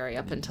really scary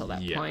up until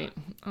that Yeah. point.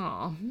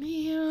 Oh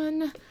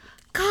man.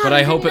 God, But I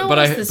didn't hope it. know But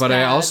was I. this But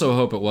I bad. also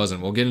hope it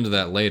wasn't. We'll get into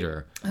that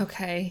later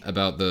Okay.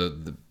 about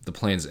the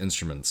plane's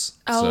instruments.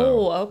 Oh,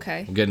 So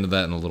okay. we'll get into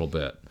that in a little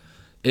bit.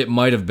 It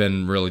might have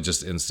been really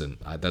just instant.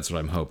 That's what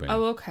I'm hoping.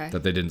 Oh, okay.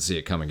 That they didn't see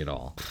it coming at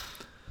all.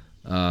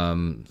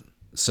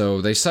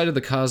 So they cited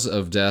the cause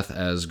of death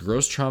as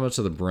gross trauma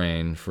to the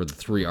brain for the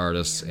 3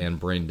 artists and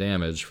brain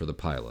damage for the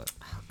pilot.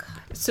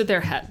 So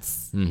their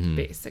heads, Mm-hmm.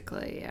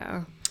 basically,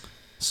 yeah.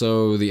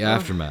 So the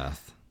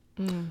aftermath.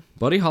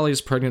 Buddy Holly's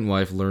pregnant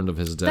wife learned of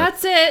his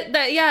death. That's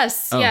it.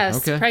 Yes. Oh, Yes.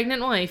 okay.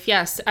 Pregnant wife.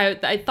 Yes.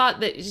 I thought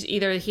that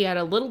either he had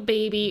a little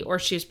baby or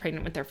she was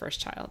pregnant with their first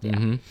child. Yeah.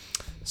 Mm-hmm.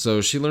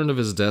 So she learned of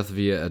his death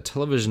via a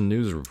television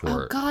news Oh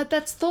report. God,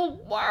 that's the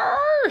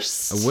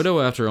worst. A widow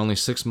after only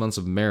 6 months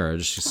of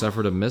marriage, she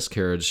suffered a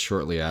miscarriage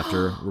shortly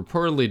after,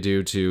 reportedly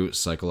due to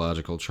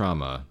psychological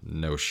trauma.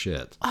 No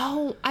shit.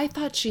 Oh, I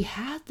thought she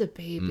had the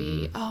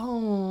baby.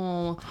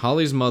 Oh.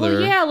 Holly's mother,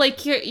 Well, yeah,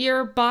 like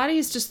your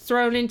body's just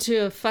thrown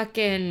into a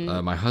fucking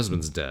my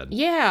husband's dead.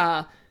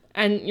 yeah,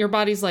 and your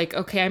body's like,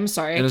 okay, I'm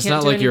sorry, And I it's can't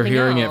not do like you're anything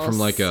hearing it else. from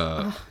like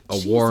a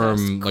Jesus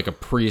warm, like a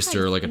priest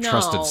or like a no.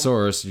 trusted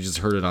source. You just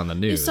heard it on the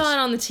news. You saw it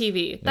on the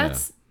TV.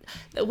 That's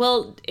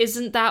well,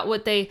 isn't that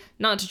what they?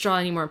 Not to draw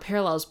any more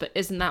parallels, but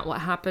isn't that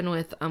what happened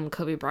with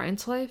Kobe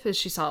Bryant's wife? Is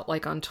she saw it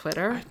like on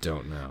Twitter? I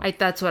don't know.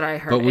 That's what I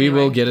heard. But we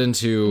will anyway. get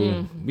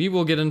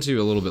into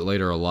a little bit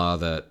later a law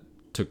that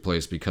took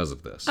place because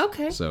of this.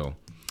 Okay. So,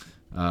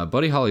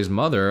 Buddy Holly's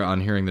mother, on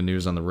hearing the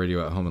news on the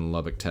radio at home in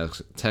Lubbock,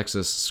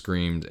 Texas,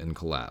 screamed and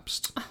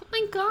collapsed. Oh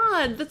my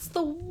God, that's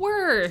the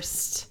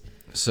worst.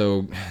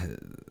 So,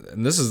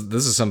 and this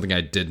is something I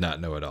did not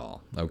know at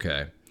all.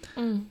 Okay.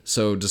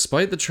 So,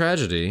 despite the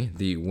tragedy,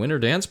 the Winter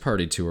Dance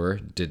Party tour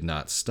did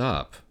not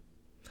stop.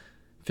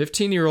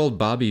 15-year-old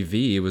Bobby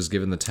V was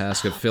given the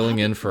task of filling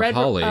in for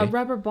Holly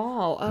Rubber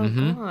Ball. Oh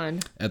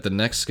God, at the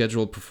next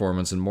scheduled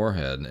performance in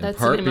Moorhead. In that's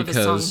part the name because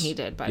of a song he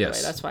did. By the way,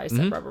 that's why I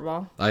said Rubber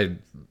Ball. I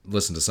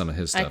listened to some of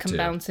his I stuff come too.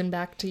 bouncing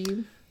back to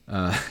you.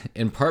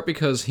 In part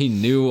because he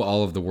knew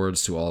all of the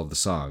words to all of the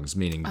songs,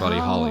 meaning Buddy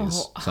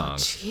Holly's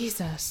songs.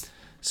 Jesus.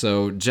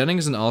 So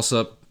Jennings and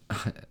Alsop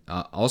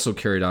also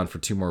carried on for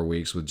 2 more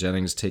weeks, with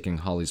Jennings taking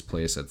Holly's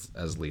place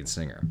as lead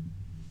singer.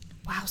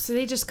 Wow, so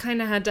they just kind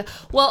of had to.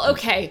 Well,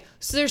 okay,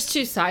 so there's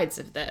 2 sides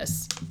of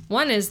this.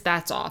 One is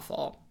that's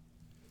awful.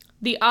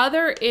 The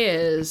other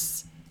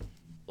is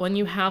when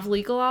you have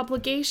legal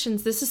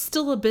obligations, this is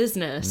still a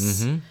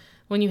business.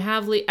 When you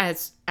have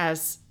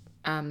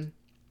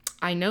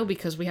I know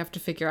because we have to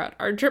figure out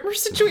our drummer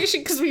situation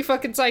because we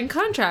fucking signed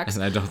contracts.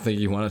 And I don't think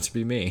you want it to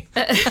be me.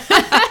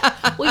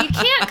 Well, you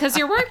can't because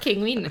you're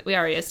working. We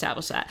already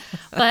established that.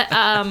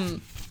 But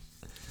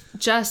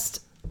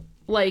just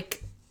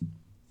like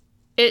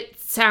it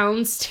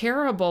sounds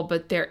terrible,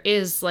 but there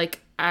is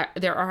like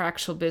there are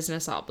actual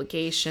business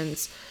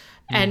obligations,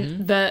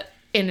 and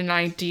in an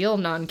ideal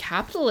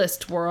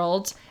non-capitalist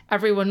world,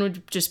 everyone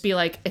would just be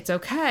like, it's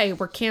okay,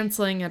 we're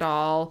canceling it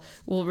all,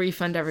 we'll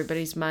refund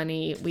everybody's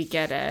money, we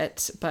get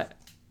it. But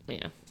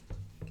yeah,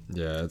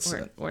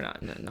 we're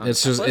not in a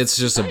non-capitalist it's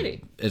just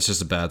society.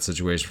 a bad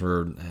situation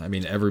for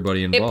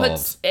everybody It involved.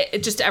 puts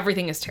it just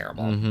everything is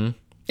terrible.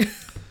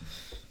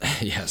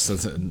 Yes,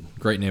 that's a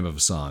great name of a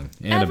song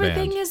and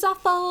Everything a band. is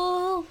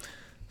awful.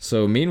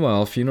 So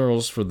meanwhile,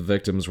 funerals for the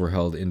victims were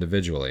held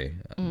individually.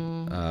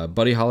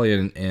 Buddy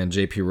Holly and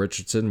J.P.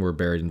 Richardson were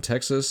buried in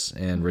Texas,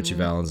 and Richie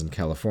Valens in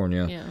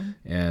California,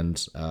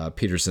 and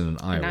Peterson in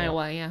Iowa. In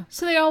Iowa, yeah.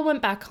 So they all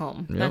went back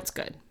home. That's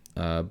good.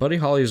 Buddy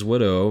Holly's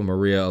widow,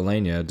 Maria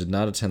Elena, did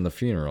not attend the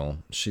funeral.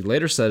 She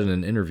later said in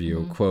an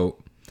interview,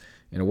 quote,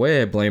 "In a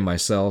way, I blame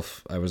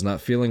myself. I was not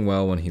feeling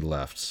well when he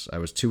left. I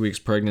was 2 weeks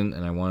pregnant,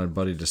 and I wanted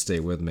Buddy to stay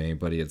with me,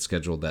 but he had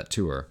scheduled that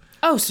tour.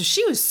 Oh, so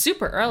she was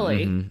super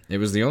early. It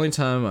was the only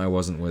time I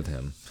wasn't with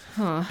him.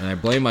 And I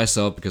blame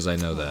myself because I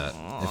know that.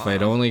 If I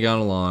had only gone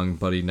along,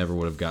 Buddy never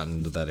would have gotten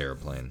into that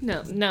airplane.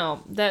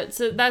 No, that's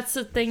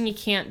the thing you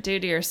can't do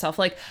to yourself.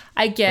 Like,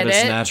 I get But it.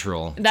 it's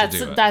natural to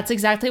do it. That's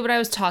exactly what I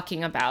was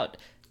talking about.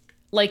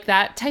 Like,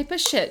 that type of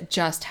shit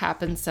just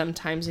happens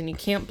sometimes, and you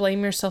can't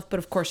blame yourself, but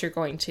of course you're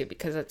going to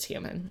because it's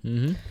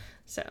human.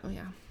 So,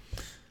 yeah.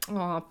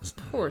 Oh,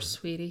 poor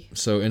sweetie.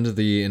 So into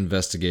the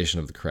investigation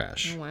of the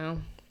crash. Oh, wow.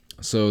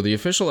 So the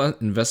official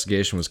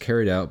investigation was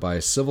carried out by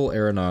Civil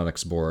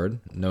Aeronautics Board,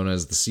 known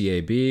as the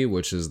CAB,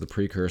 which is the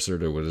precursor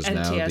to what is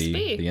now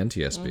NTSB. the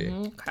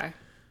NTSB. Okay.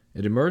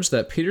 It emerged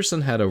that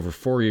Peterson had over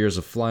 4 years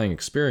of flying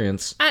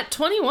experience. At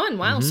 21,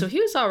 wow. So he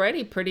was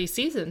already pretty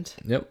seasoned.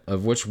 Yep,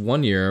 of which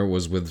 1 year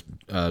was with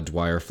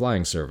Dwyer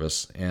Flying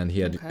Service, and he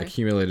had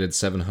accumulated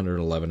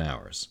 711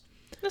 hours.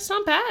 That's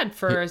not bad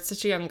for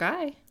such a young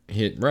guy.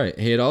 He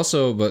had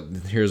also, but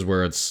here's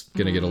where it's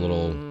going to get a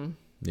little,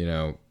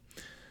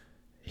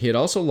 he had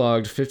also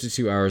logged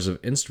 52 hours of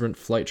instrument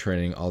flight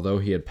training, although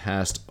he had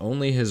passed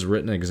only his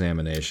written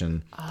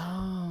examination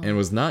and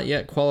was not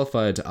yet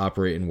qualified to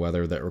operate in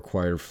weather that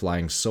required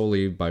flying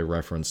solely by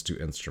reference to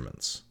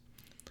instruments,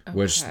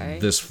 which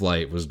this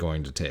flight was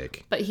going to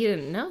take. But he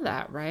didn't know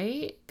that,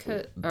 right?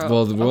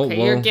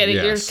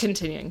 You're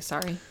continuing.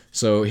 Sorry.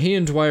 So he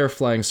and Dwyer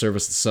Flying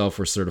Service itself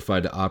were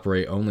certified to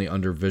operate only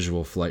under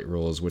visual flight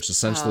rules, which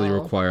essentially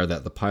require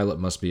that the pilot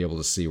must be able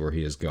to see where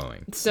he is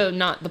going. So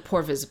not the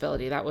poor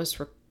visibility. That was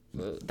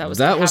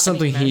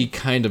something he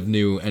kind of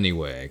knew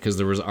anyway, because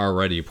there was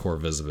already poor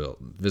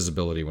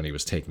visibility when he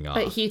was taking off.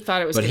 But he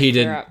thought it was. But he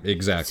didn't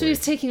exactly. So he was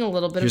taking a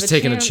little bit. He was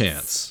taking a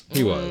chance.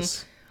 He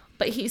was.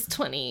 But he's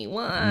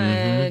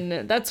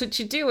 21. That's what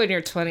you do when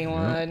you're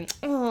 21.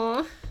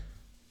 Aww.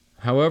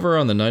 However,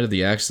 on the night of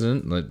the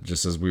accident,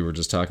 just as we were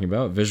just talking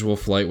about, visual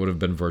flight would have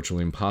been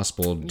virtually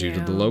impossible due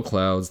to the low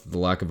clouds, the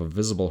lack of a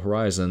visible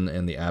horizon,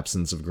 and the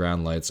absence of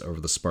ground lights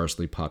over the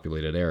sparsely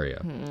populated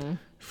area.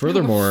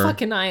 Furthermore,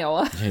 fucking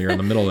Iowa. You're in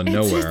the middle of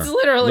nowhere. It's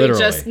literally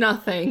just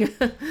nothing.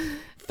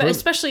 But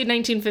especially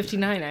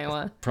 1959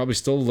 Iowa. Probably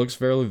still looks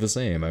fairly the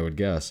same, I would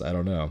guess. I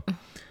don't know.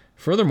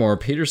 Furthermore,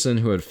 Peterson,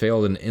 who had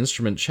failed an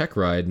instrument check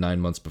ride 9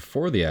 months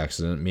before the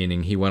accident,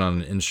 meaning he went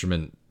on an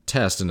instrument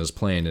test in his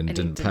plane and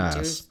didn't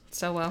pass.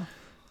 So well.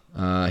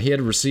 He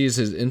had received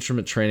his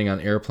instrument training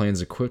on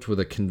airplanes equipped with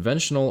a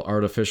conventional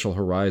artificial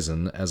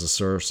horizon as a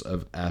source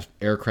of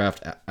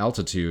aircraft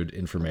altitude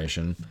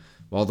information,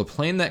 while the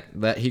plane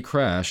that he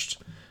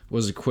crashed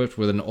was equipped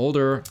with an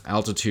older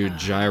altitude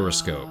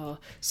gyroscope.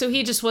 So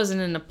he just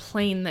wasn't in a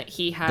plane that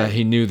he had. That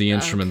he knew the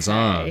instruments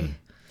on.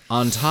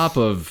 On top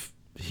of,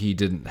 he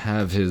didn't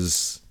have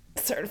his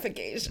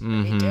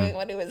certification to be doing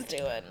what he was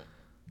doing.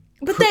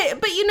 But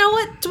you know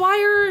what?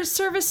 Dwyer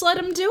Service let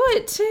him do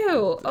it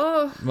too.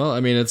 Oh. Well, I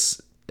mean, it's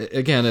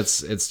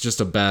just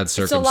a bad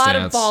circumstance. It's a lot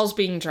of balls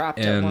being dropped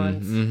at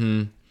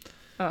once.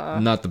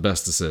 Not the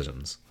best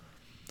decisions.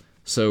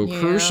 So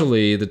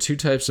crucially, the two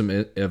types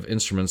of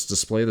instruments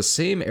display the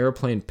same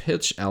airplane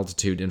pitch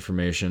altitude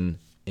information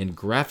in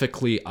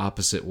graphically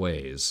opposite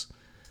ways.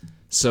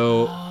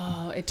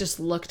 So it just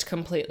looked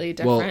completely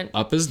different.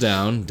 Well, up is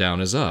down,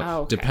 down is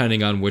up,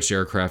 depending on which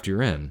aircraft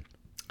you're in.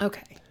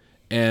 Okay.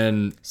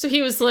 And so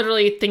he was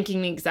literally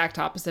thinking the exact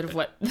opposite of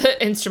what the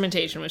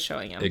instrumentation was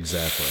showing him.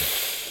 Exactly.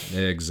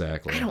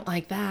 I don't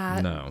like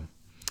that. No.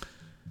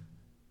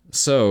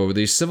 So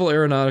the Civil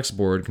Aeronautics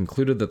Board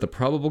concluded that the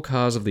probable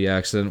cause of the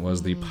accident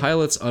was the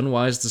pilot's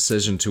unwise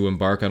decision to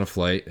embark on a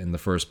flight in the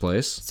first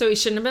place. So he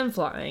shouldn't have been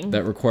flying.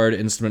 That required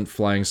instrument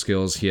flying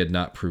skills he had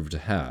not proved to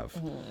have.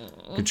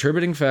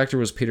 Contributing factor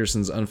was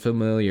Peterson's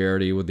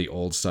unfamiliarity with the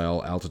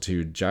old-style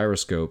altitude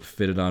gyroscope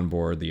fitted on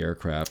board the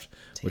aircraft,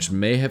 which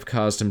may have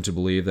caused him to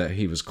believe that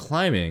he was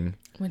climbing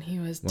when he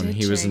was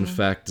in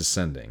fact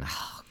descending,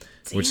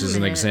 which is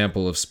an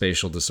example of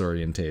spatial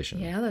disorientation.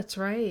 Yeah, that's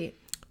right.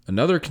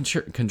 Another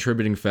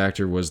contributing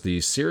factor was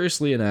the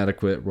seriously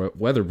inadequate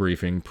weather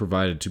briefing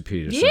provided to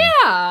Peterson.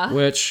 Yeah!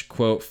 Which,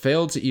 quote,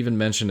 failed to even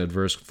mention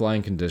adverse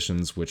flying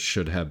conditions, which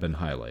should have been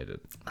highlighted.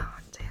 Oh,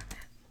 damn it.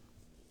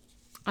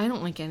 I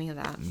don't like any of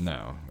that.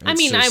 No. I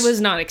mean, I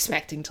was not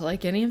expecting to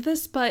like any of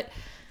this, but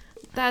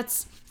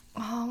that's...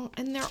 Oh,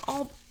 and they're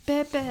all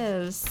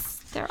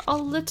bibbies. They're all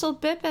little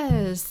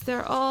bibbies.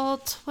 They're all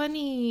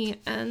 20,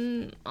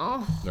 and...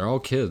 Oh. They're all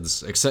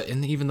kids,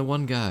 and even the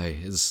one guy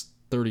is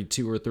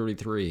 32 or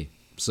 33.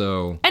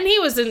 So, and he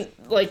wasn't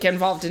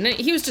involved in it.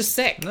 He was just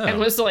sick and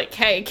was like,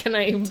 "Hey, can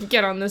I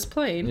get on this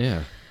plane?"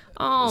 Yeah.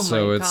 Oh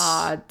my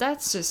god,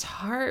 that's just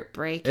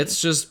heartbreaking. It's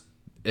just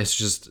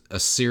a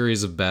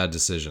series of bad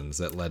decisions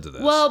that led to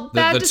this. Well,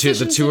 bad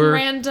decisions and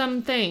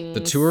random things. The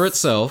tour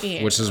itself,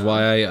 which is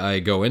why I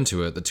go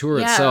into it, the tour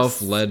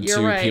itself led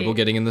to people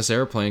getting in this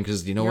airplane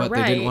because, you know what,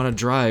 they didn't want to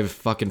drive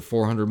fucking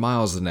 400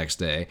 miles the next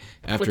day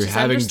after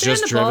having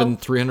just driven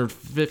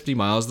 350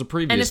 miles the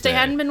previous day. And if they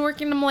hadn't been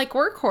working them like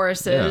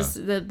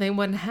workhorses, that they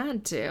wouldn't have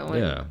had to.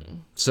 Yeah.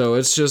 So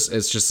it's just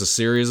a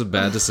series of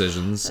bad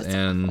decisions,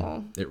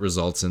 and it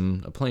results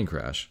in a plane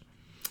crash.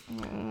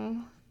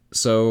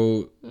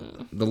 So,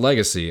 the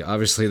legacy.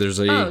 Obviously, there's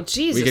a. Oh,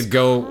 Jesus! We could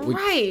go.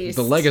 Christ.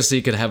 The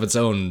legacy could have its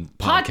own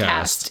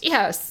podcast.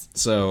 Yes.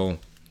 So,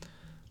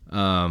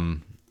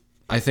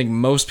 I think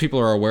most people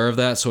are aware of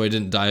that, so I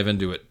didn't dive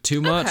into it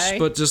too much.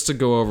 But just to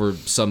go over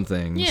some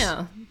things.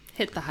 Yeah,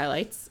 hit the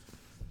highlights.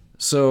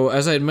 So,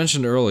 as I had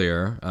mentioned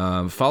earlier,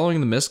 following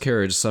the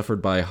miscarriage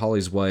suffered by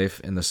Holly's wife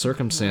and the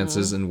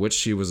circumstances in which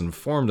she was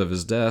informed of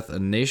his death, a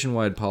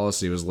nationwide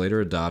policy was later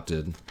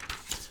adopted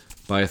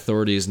by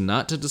authorities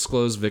not to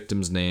disclose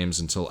victims' names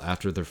until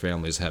after their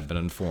families had been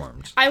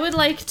informed. I would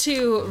like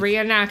to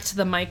reenact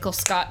the Michael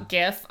Scott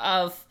gif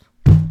of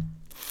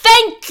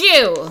 "Thank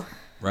you."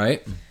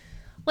 Right?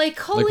 Like,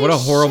 holy Like, what a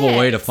horrible shit.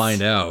 way to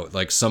find out.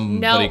 Like,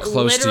 somebody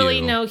close to you.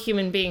 Literally no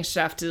human being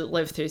should have to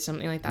live through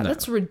something like that.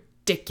 That's ridiculous.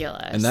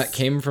 And that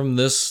came from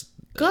this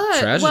Good.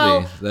 tragedy,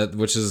 Well,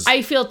 which is...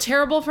 I feel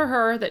terrible for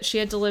her that she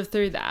had to live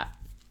through that.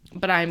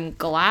 But I'm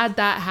glad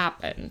that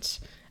happened.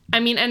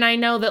 I mean, and I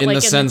know that in like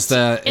the sense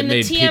that it in the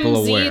made people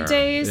TMZ aware.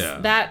 days, Yeah,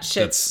 that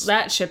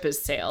ship has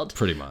sailed.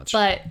 pretty much.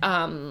 But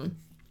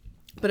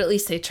at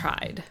least they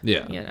tried.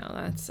 Yeah. You know,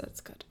 that's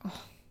good. Oh.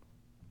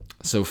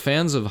 So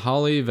fans of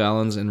Holly,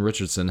 Valens, and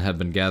Richardson have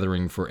been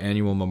gathering for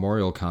annual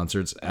memorial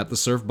concerts at the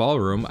Surf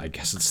Ballroom. I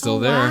guess it's still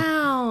there.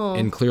 Wow.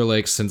 In Clear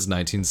Lake since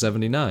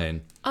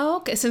 1979. Oh,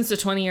 okay. Since the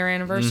 20-year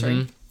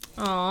anniversary.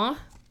 Aw.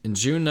 In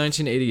June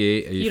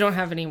 1988... You don't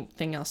have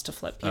anything else to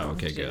flip. You Oh, don't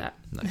okay, have to do good. that.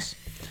 Nice.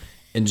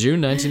 In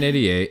June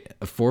 1988,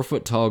 a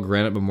 4-foot-tall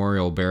granite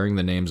memorial bearing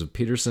the names of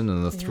Peterson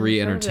and the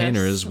three I've heard of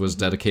entertainers this. was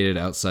dedicated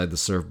outside the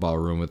Surf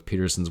Ballroom with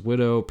Peterson's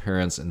widow,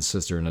 parents, and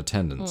sister in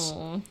attendance.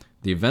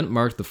 The event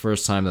marked the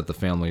first time that the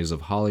families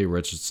of Holly,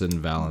 Richardson,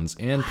 Valens,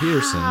 and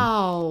Peterson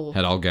Wow.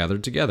 had all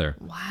gathered together.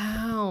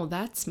 Wow,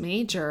 that's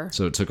major.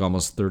 So it took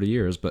almost 30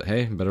 years, but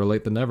hey, better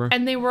late than never.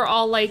 And they were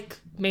all like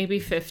maybe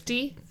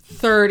 50,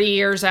 30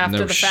 years after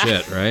No the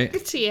shit, fact.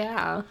 right?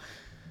 Yeah.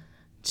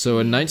 So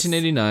in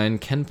 1989,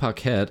 Ken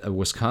Paquette, a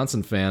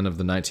Wisconsin fan of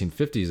the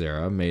 1950s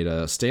era, made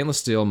a stainless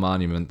steel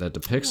monument that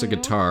depicts a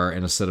guitar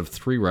and a set of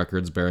 3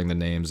 records bearing the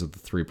names of the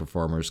 3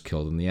 performers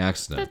killed in the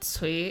accident. That's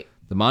sweet.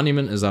 The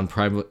monument is on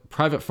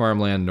private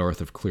farmland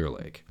north of Clear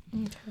Lake.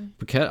 Okay.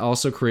 Paquette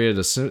also created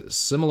a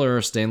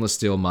similar stainless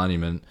steel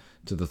monument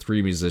to the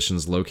 3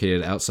 musicians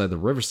located outside the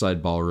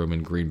Riverside Ballroom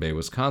in Green Bay,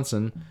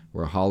 Wisconsin,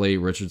 where Holly,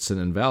 Richardson,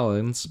 and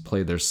Valens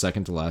played their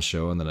second to last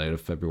show on the night of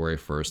February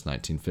 1st,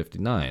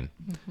 1959.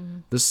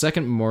 This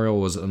second memorial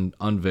was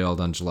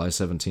unveiled on July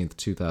 17th,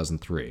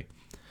 2003.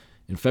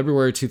 In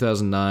February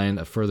 2009,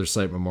 a further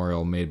site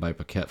memorial made by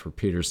Paquette for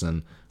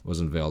Peterson was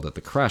unveiled at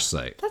the crash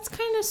site. That's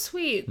kind of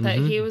sweet that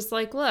he was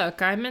like,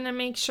 look, I'm going to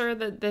make sure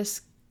that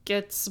this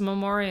gets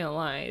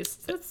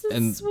memorialized.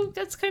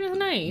 That's kind of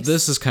nice.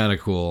 This is kind of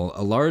cool.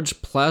 A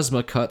large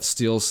plasma-cut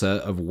steel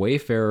set of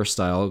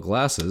Wayfarer-style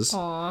glasses,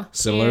 Aw,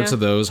 similar yeah. to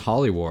those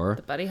Holly wore,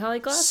 Buddy Holly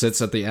glass?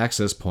 sits at the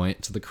access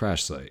point to the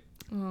crash site.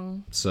 Oh,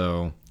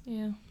 So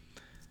yeah.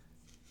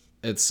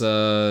 it's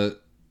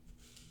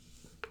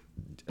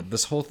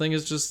this whole thing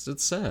is just,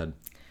 it's sad.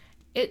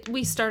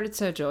 We started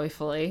so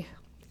joyfully.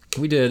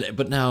 We did,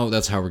 but now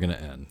that's how we're gonna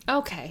end.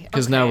 Okay.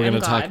 Because now we're I'm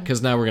gonna talk. glad.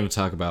 Because now we're gonna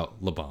talk about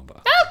La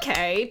Bamba.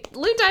 Okay,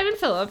 Lou Diamond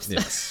Phillips.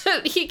 Yes.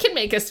 He can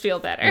make us feel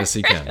better. Yes,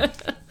 he can.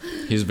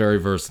 He's very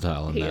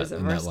versatile in He that. is a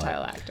in that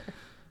versatile light. actor.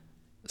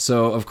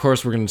 So, of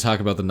course, we're going to talk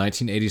about the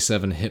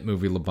 1987 hit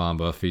movie La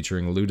Bamba,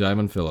 featuring Lou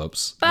Diamond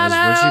Phillips as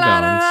Richie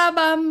Valens,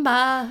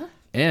 Ba-da-ba-da-ba-ba.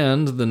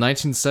 and the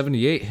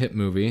 1978 hit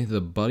movie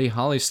The Buddy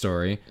Holly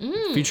Story,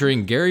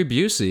 featuring Gary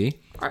Busey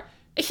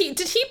Did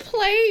he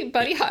play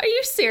Buddy Holly? Are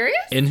you serious?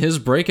 in his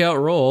breakout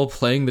role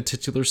playing the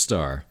titular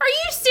star. Are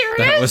you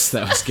serious?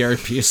 That was Gary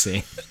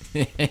Busey.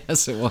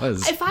 Yes, it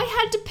was. If I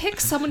had to pick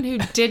someone who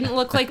didn't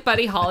look like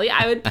Buddy Holly,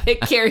 I would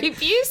pick Gary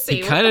Busey.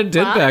 He kind of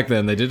did back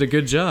then. They did a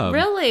good job.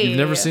 Really? You've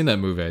never seen that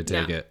movie, I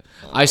take No. it.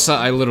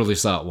 I literally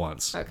saw it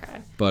once.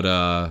 Okay.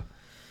 But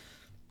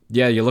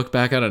yeah, you look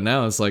back at it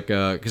now, it's like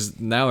because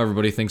now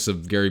everybody thinks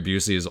of Gary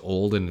Busey as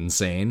old and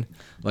insane.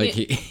 Like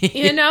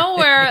You know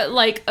where,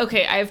 like,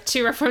 okay, I have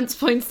 2 reference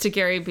points to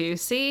Gary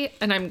Busey,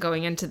 and I'm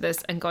going into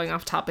this and going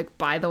off topic,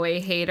 by the way,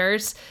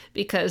 haters,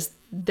 because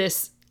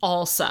this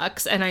all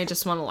sucks, and I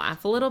just want to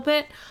laugh a little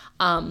bit.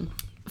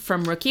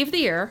 From Rookie of the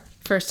Year,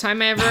 first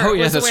time I ever oh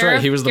yeah, was that's aware right.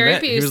 of He was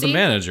Gary he was the Busey.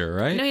 manager,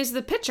 right? No, he's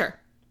the pitcher.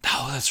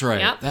 Oh, that's right.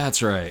 Yep.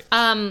 That's right.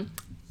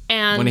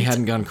 And When he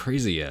hadn't gone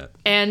crazy yet.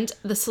 and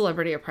The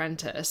Celebrity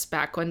Apprentice,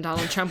 back when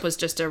Donald Trump was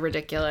just a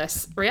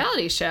ridiculous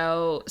reality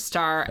show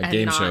star and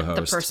game not show the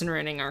host. person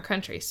ruining our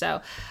country.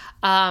 So,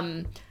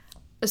 Well,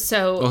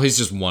 he's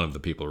just one of the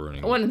people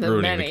ruining. one of the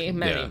ruining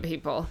many yeah.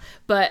 people,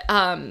 but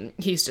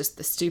he's just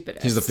the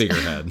stupidest. He's the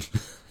figurehead.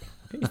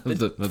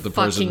 the person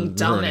fucking ruining.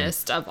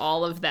 dumbest of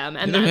all of them,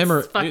 and know, that's him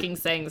or- fucking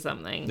saying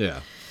something. Yeah.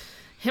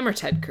 Him or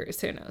Ted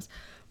Cruz, who knows?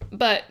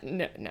 But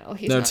no,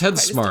 he's No, not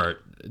Ted's quite as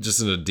smart,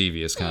 just in a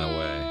devious kind of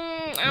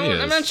way.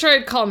 I'm not sure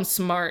I'd call him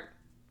smart.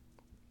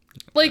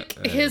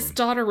 Like, his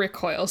daughter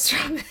recoils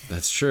from it.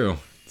 That's true.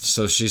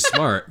 So she's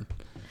smart.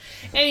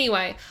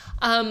 Anyway,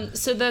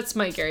 so that's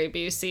my Gary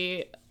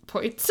Busey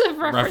points of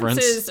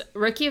references.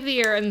 Rookie of the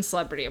Year and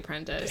Celebrity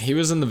Apprentice. He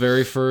was in the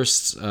very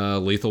first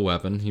Lethal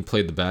Weapon. He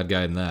played the bad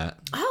guy in that.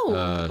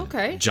 Oh,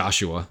 okay.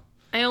 Joshua.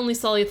 I only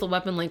saw Lethal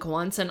Weapon like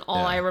once, and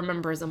all Yeah. I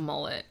remember is a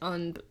mullet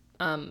on Ben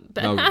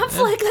Oh,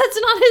 Affleck.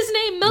 That's not his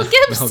name. Mel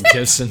Gibson. Mel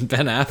Gibson,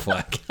 Ben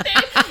Affleck.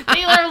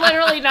 They are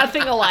literally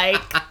nothing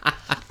alike.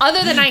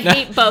 Other than I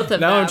hate both of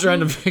them. Now I'm trying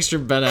to picture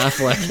Ben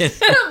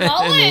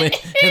Affleck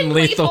in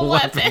Lethal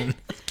Weapon.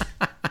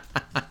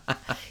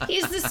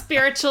 He's the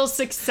spiritual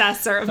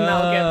successor of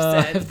Mel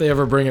Gibson. If they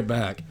ever bring it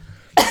back.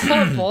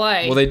 Oh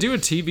boy. Well, they do a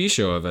TV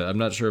show of it. I'm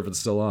not sure if it's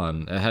still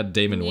on. It had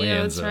Damon Wayans.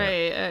 Yeah, that's in it.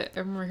 right. I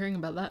remember hearing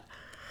about that.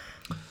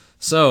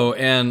 So,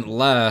 and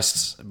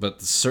last,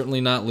 but certainly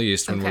not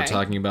least, when we're Okay.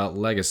 talking about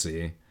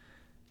legacy,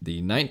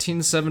 the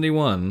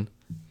 1971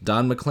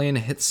 Don McLean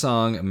hit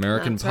song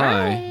American That's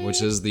Pie, right.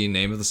 which is the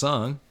name of the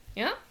song.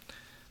 Yeah.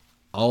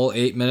 All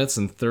 8 minutes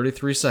and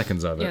 33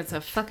 seconds of it. Yeah, it's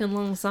a fucking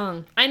long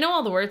song. I know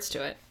all the words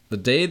to it. The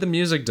Day the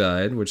Music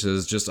Died, which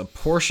is just a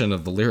portion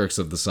of the lyrics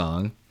of the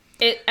song.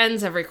 It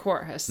ends every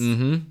chorus.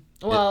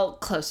 Mm-hmm. Well,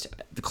 close to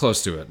it.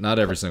 Close to it, not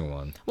every single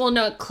one. Well,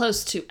 no,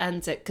 close to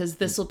ends it, because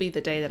this will be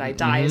the day that I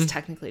die is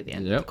technically the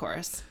end of Yep. the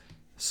chorus.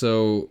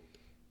 So,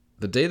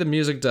 The Day the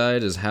Music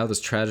Died is how this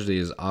tragedy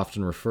is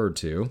often referred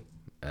to,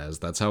 as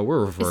that's how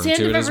we're It's referring the end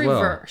to of it as every well.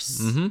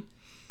 verse. Mm-hmm.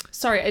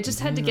 Sorry, I just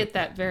had to get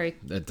that very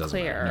It doesn't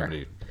clear. matter.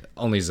 Nobody,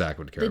 only Zach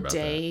would care The about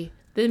day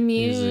the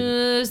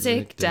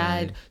music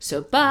died. died.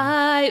 So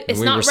bye. It's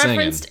we not were singing.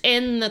 referenced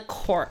in the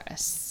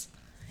chorus.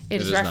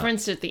 It is is not.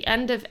 referenced at the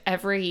end of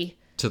every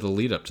that. To the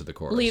lead up to the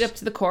chorus. lead up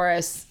to the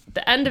chorus,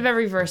 the end of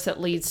every verse that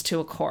leads to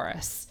a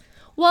chorus.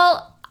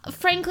 Well,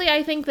 frankly,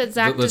 I think that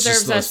Zach Let's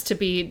just- deserves us to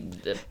be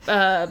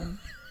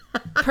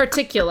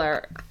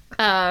particular,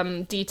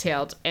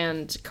 detailed,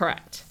 and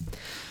correct.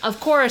 Of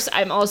course,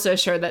 I'm also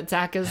sure that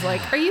Zach is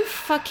like, are you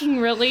fucking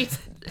really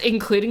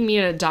including me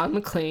in a Don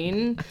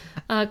McLean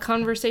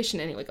conversation?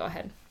 Anyway, go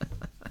ahead.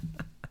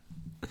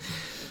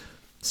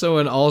 So,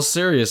 in all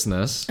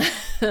seriousness,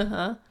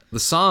 the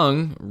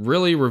song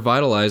really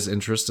revitalized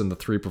interest in the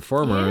three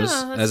performers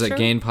Yeah, that's as it true.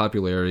 gained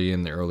popularity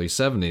in the early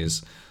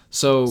 70s.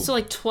 So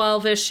like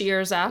 12-ish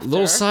years after.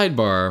 little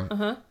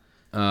sidebar.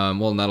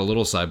 Well, not a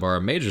little sidebar,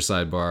 a major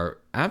sidebar.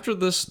 After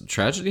this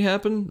tragedy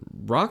happened,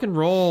 rock and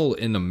roll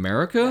in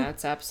America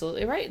That's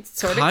absolutely right.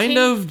 Sort kind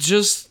of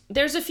just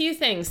There's a few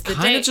things.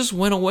 just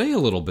went away a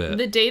little bit.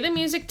 The Day the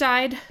Music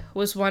Died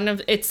was one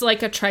of, it's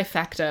like a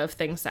trifecta of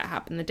things that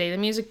happened. The Day the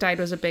Music Died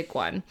was a big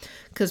one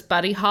because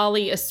Buddy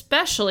Holly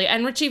especially,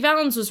 and Richie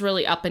Valens was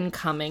really up and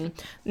coming.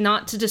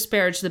 Not to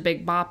disparage the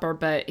Big Bopper,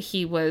 but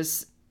he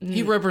was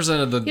he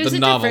represented he was the a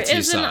novelty different, it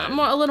was side.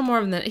 a little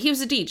more than he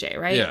was a DJ,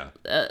 right?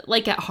 Yeah.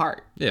 Like at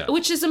heart. Yeah.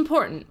 Which is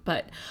important,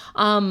 but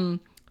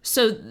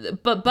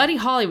but Buddy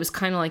Holly was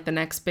kind of like the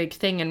next big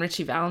thing, and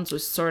Richie Valens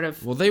was sort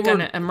of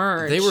gonna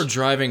emerge. They were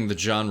driving the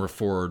genre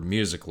forward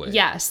musically.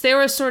 Yes, they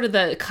were sort of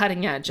the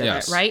cutting edge of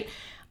Yes. it, right?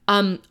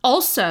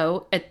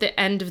 Also, at the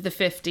end of the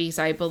 50s,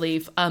 I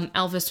believe,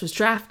 Elvis was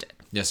drafted,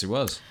 Yes, he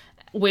was.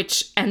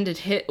 which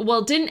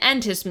didn't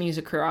end his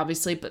music career,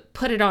 obviously, but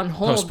put it on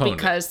hold Postponed it.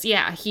 because,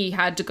 he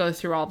had to go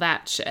through all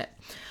that shit.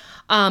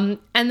 And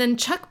then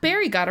Chuck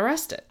Berry got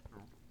arrested.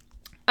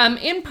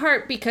 In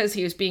part because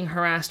he was being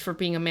harassed for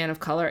being a man of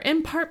color,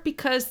 in part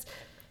because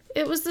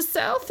it was the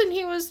South and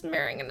he was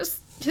marrying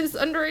his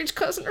underage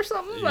cousin or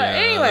something. But Yeah,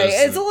 anyway,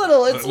 that's- it's a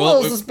little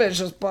well,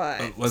 suspicious,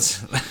 but...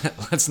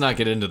 Let's not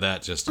get into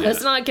that just yet.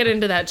 Let's not get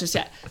into that just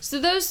yet. So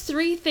those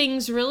three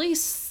things really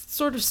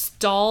sort of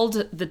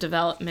stalled the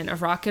development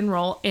of rock and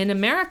roll in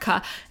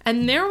America.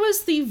 And there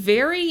was the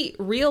very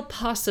real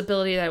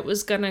possibility that it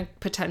was going to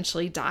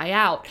potentially die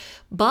out.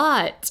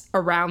 But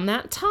around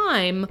that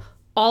time,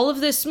 all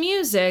of this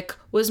music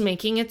was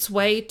making its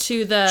way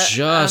to the...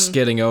 just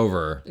getting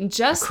over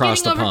just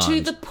across getting the over to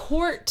pond. the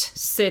port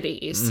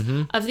cities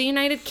Mm-hmm. of the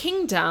United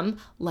Kingdom,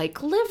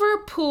 like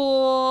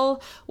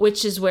Liverpool,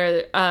 which is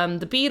where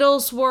the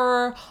Beatles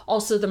were.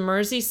 Also, the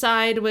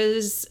Merseyside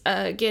was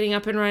getting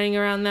up and running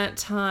around that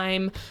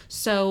time.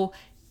 So,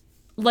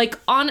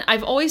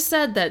 I've always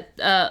said that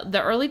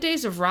the early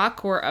days of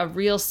rock were a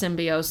real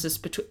symbiosis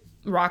between...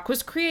 Rock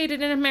was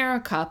created in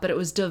America, but it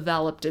was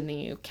developed in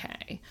the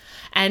UK.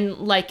 And,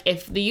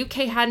 if the UK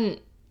hadn't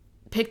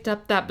picked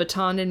up that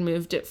baton and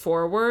moved it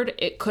forward,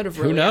 it could have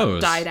Who really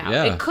knows? died out.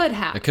 Yeah. It could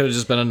have. It could have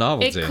just been a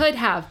novelty. It could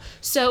have.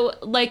 So,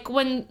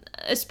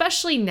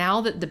 especially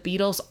now that the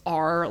Beatles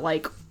are,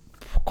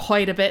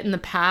 quite a bit in the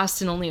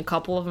past and only a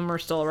couple of them are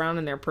still around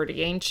and they're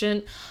pretty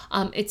ancient,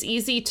 it's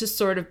easy to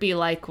sort of be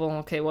like, well,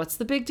 okay, what's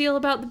the big deal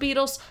about the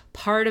Beatles?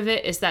 Part of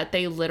it is that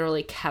they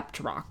literally kept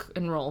rock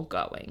and roll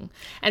going.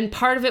 And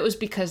part of it was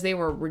because they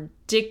were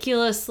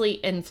ridiculously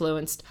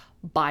influenced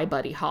by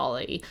Buddy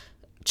Holly,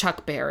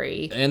 Chuck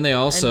Berry, And they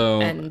also...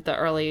 and the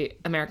early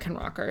American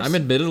rockers. I'm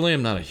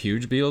not a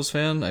huge Beatles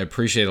fan. I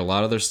appreciate a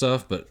lot of their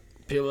stuff, but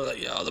people are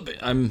like,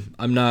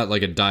 I'm not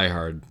like a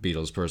diehard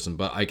Beatles person,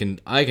 but I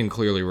can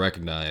clearly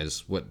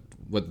recognize what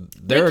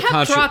they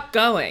kept rock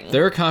going.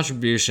 their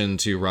contribution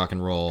to rock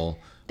and roll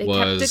They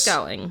was kept it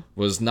going.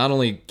 was not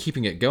only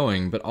keeping it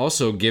going, but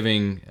also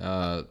giving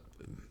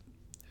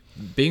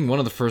being one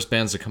of the first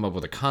bands to come up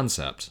with a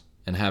concept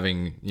and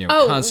having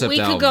Oh, concept we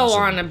albums. could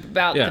go and- on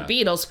about Yeah. the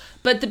Beatles,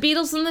 but the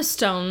Beatles and the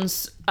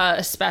Stones,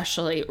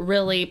 especially,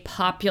 really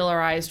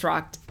popularized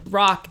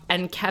rock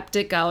and kept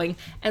it going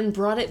and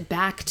brought it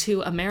back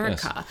to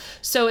America.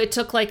 So it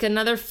took like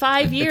another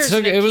 5 years.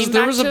 There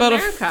back was to about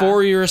America. a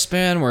 4-year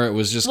span where it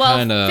was just Well,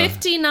 kind of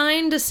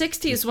 59 to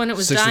 60 is when it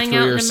was 63 dying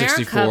out in or America,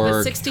 64 but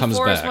comes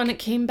 64 is back. when it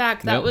came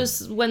back. That Yep.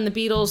 was when the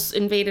Beatles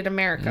invaded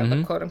America,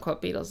 the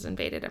quote-unquote Beatles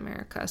invaded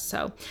America.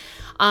 So,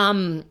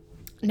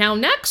 now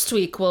next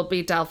week we'll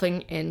be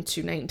delving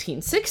into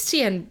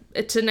 1960 and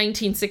to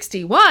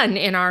 1961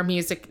 in our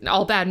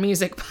all bad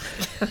music,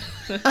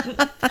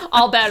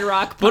 all bad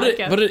rock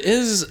podcast. But it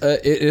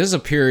is a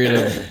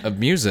period of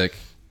music,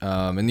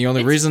 and the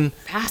only reason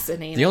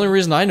Fascinating.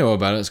 I know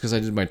about it is because I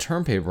did my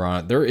term paper on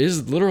it. There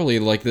is literally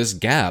like this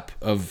gap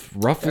of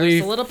roughly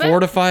There's a little 4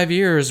 bit. to 5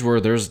 years where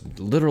there's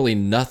literally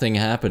nothing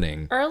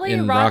happening Early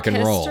in rock and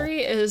roll.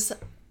 history is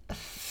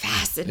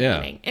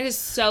fascinating. It is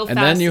so And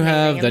fascinating.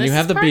 then you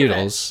have the part of it.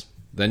 Beatles.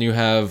 Then you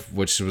have,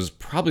 which was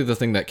probably the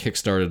thing that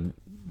kickstarted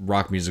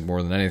rock music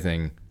more than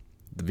anything,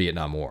 the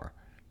Vietnam War.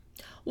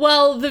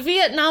 Well, the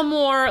Vietnam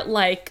War,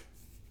 like,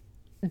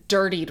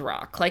 dirtied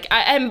rock. Like,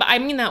 I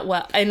mean that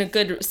well in a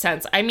good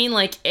sense. I mean,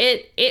 like,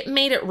 it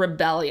made it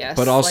rebellious,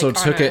 But also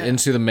like, took on it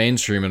into the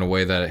mainstream in a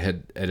way that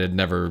it had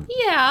never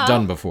Yeah.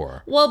 done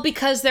before. Well,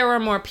 because there were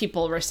more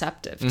people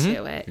receptive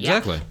to it.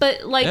 exactly. Yeah.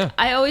 But like, Yeah.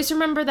 I always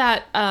remember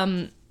that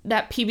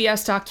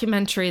PBS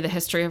documentary, The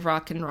History of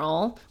Rock and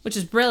Roll, which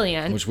is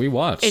brilliant. Which we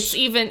watched. It's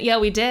even,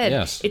 we did.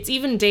 Yes. It's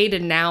even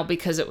dated now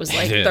because it was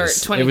like It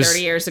is. 20, It was-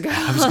 30 years ago.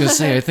 I was going to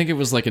say, I think it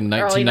was like in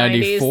Early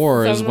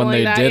 1994 is something when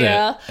they like that, did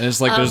yeah. it. And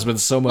it's like there's been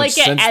so much like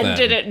it since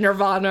ended then. at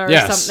Nirvana or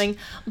Yes. something.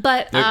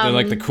 But They're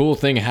like the cool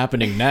thing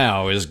happening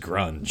now is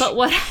grunge. But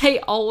what I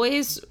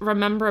always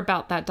remember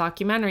about that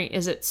documentary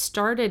is it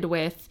started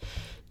with,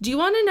 do you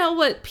want to know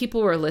what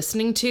people were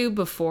listening to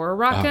before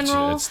rock and dude,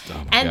 roll? oh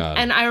my and God.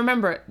 and I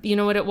remember, you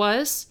know what it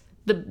was?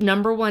 The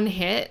number one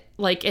hit,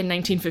 like in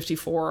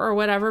 1954 or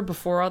whatever,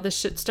 before all this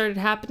shit started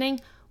happening,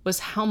 was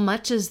How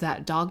Much Is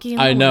That Doggy in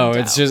the I know,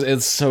 Window?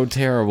 it's so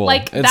terrible.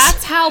 Like,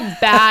 that's how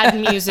bad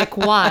music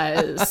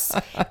was.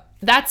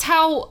 That's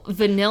how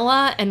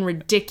vanilla and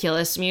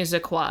ridiculous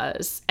music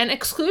was. And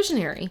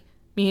exclusionary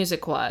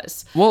music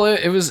was. Well,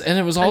 it was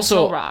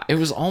also rock. it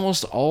was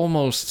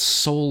almost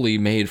solely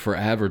made for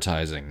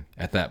advertising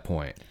at that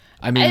point.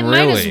 I mean, It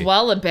really. might as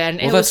well have been.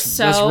 It was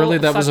so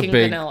that was a fucking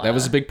big vanilla. that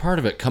was a big part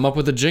of it. Come up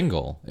with a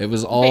jingle. It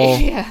was all.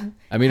 Yeah.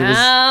 I mean, it was.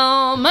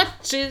 How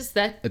much is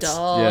that It's-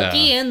 doggy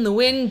yeah. in the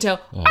window?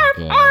 Oh, Arf,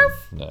 God.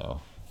 arf.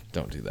 No,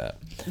 don't do that.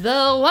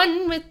 The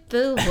one with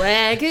the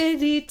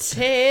waggedy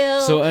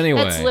tail. So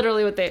anyway. That's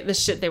literally what the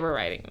shit they were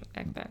writing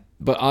back then.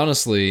 But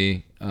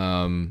honestly,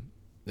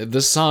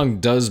 this song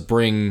does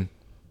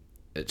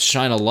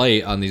shine a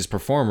light on these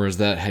performers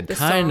that had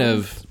kind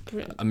of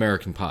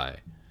American Pie.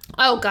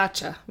 Oh,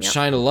 gotcha. Yep.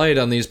 Shine a light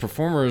on these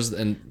performers,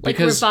 and Like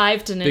because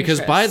revived an because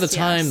by the interest,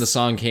 time yes. the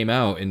song came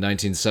out in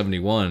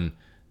 1971,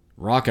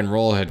 rock and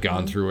roll had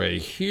gone through a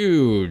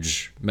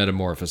huge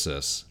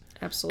metamorphosis,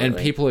 Absolutely. and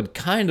people had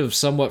kind of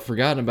somewhat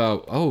forgotten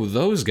about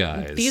those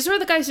guys. These were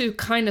the guys who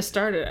kind of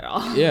started it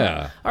all.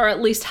 yeah, Or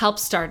at least helped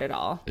start it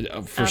all.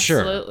 for sure.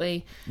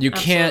 Absolutely. You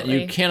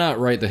Absolutely. cannot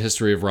write the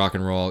history of rock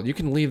and roll. You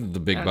can leave the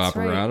Big That's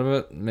Bopper right. out of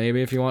it,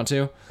 maybe if you want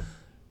to.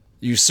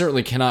 You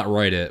certainly cannot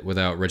write it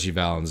without Richie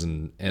Valens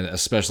and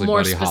especially More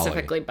Buddy Holly.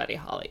 specifically, Buddy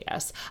Holly,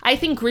 yes. I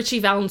think Richie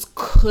Valens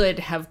could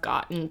have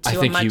gotten to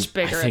a think much he-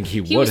 I bigger. think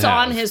he He would was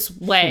on have. his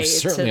way He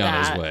was certainly to on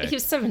his that. way. He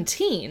was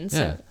 17, so.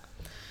 Yeah.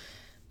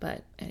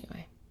 But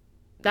anyway,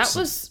 that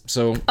was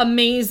So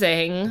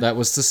amazing. that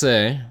was to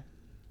say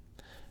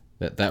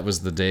that was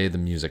the day the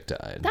music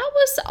died. That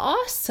was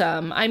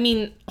awesome. I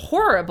mean,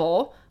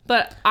 horrible,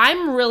 but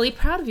I'm really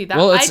proud of you. That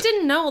Well, I it's-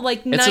 didn't know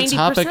like 90% It's a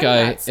topic of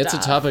that it's a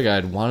stuff. topic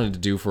I'd wanted to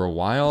do for a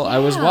while. I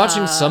was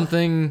watching Yeah.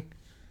 something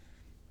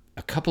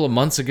a couple of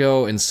months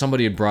ago and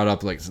somebody had brought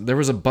up like there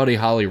was a Buddy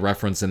Holly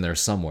reference in there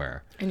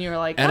somewhere. And you were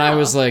like, And oh.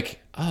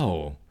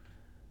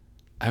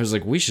 I was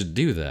like, we should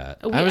do that.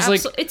 I was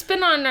like it's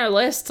been on our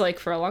list like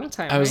for a long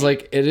time. I was right?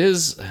 like, it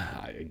is,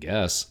 I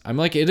guess. I'm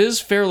like, it is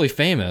fairly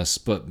famous,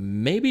 but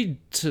maybe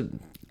to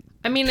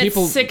I mean,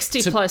 people- it's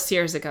 60 to- plus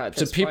years ago at to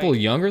this people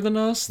point, younger than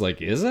us,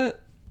 like, is it?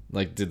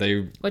 Like, did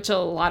they? which a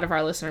lot of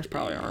our listeners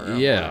probably are.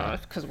 Yeah.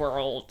 because we're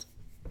old.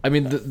 I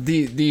mean,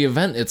 the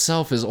event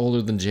itself is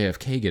older than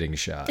JFK getting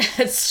shot.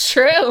 It's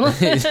true.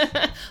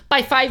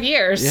 By 5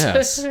 years.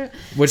 Yes,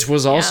 which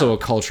was also Yeah. a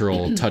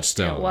cultural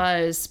touchstone. It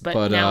was, but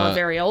But, now a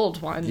very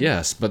old one.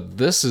 Yes, but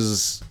this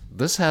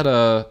had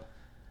a.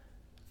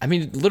 I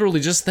mean, literally,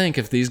 just think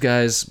if these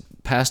guys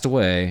passed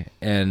away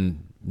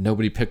and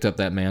nobody picked up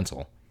that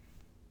mantle.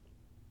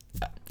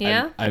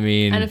 Yeah. I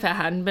mean, And if it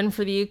hadn't been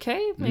for the UK,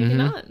 maybe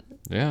not.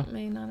 yeah.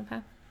 May not have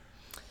happened.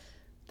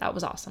 That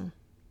was awesome.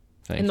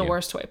 Thank In the you.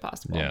 worst way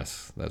possible.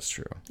 Yes, that's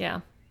true. Yeah.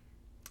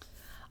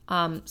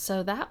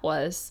 So that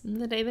was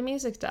the day the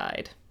music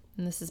died.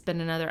 And this has been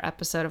another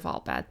episode of All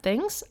Bad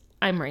Things.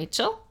 I'm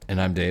Rachel.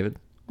 And I'm David.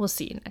 We'll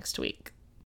see you next week.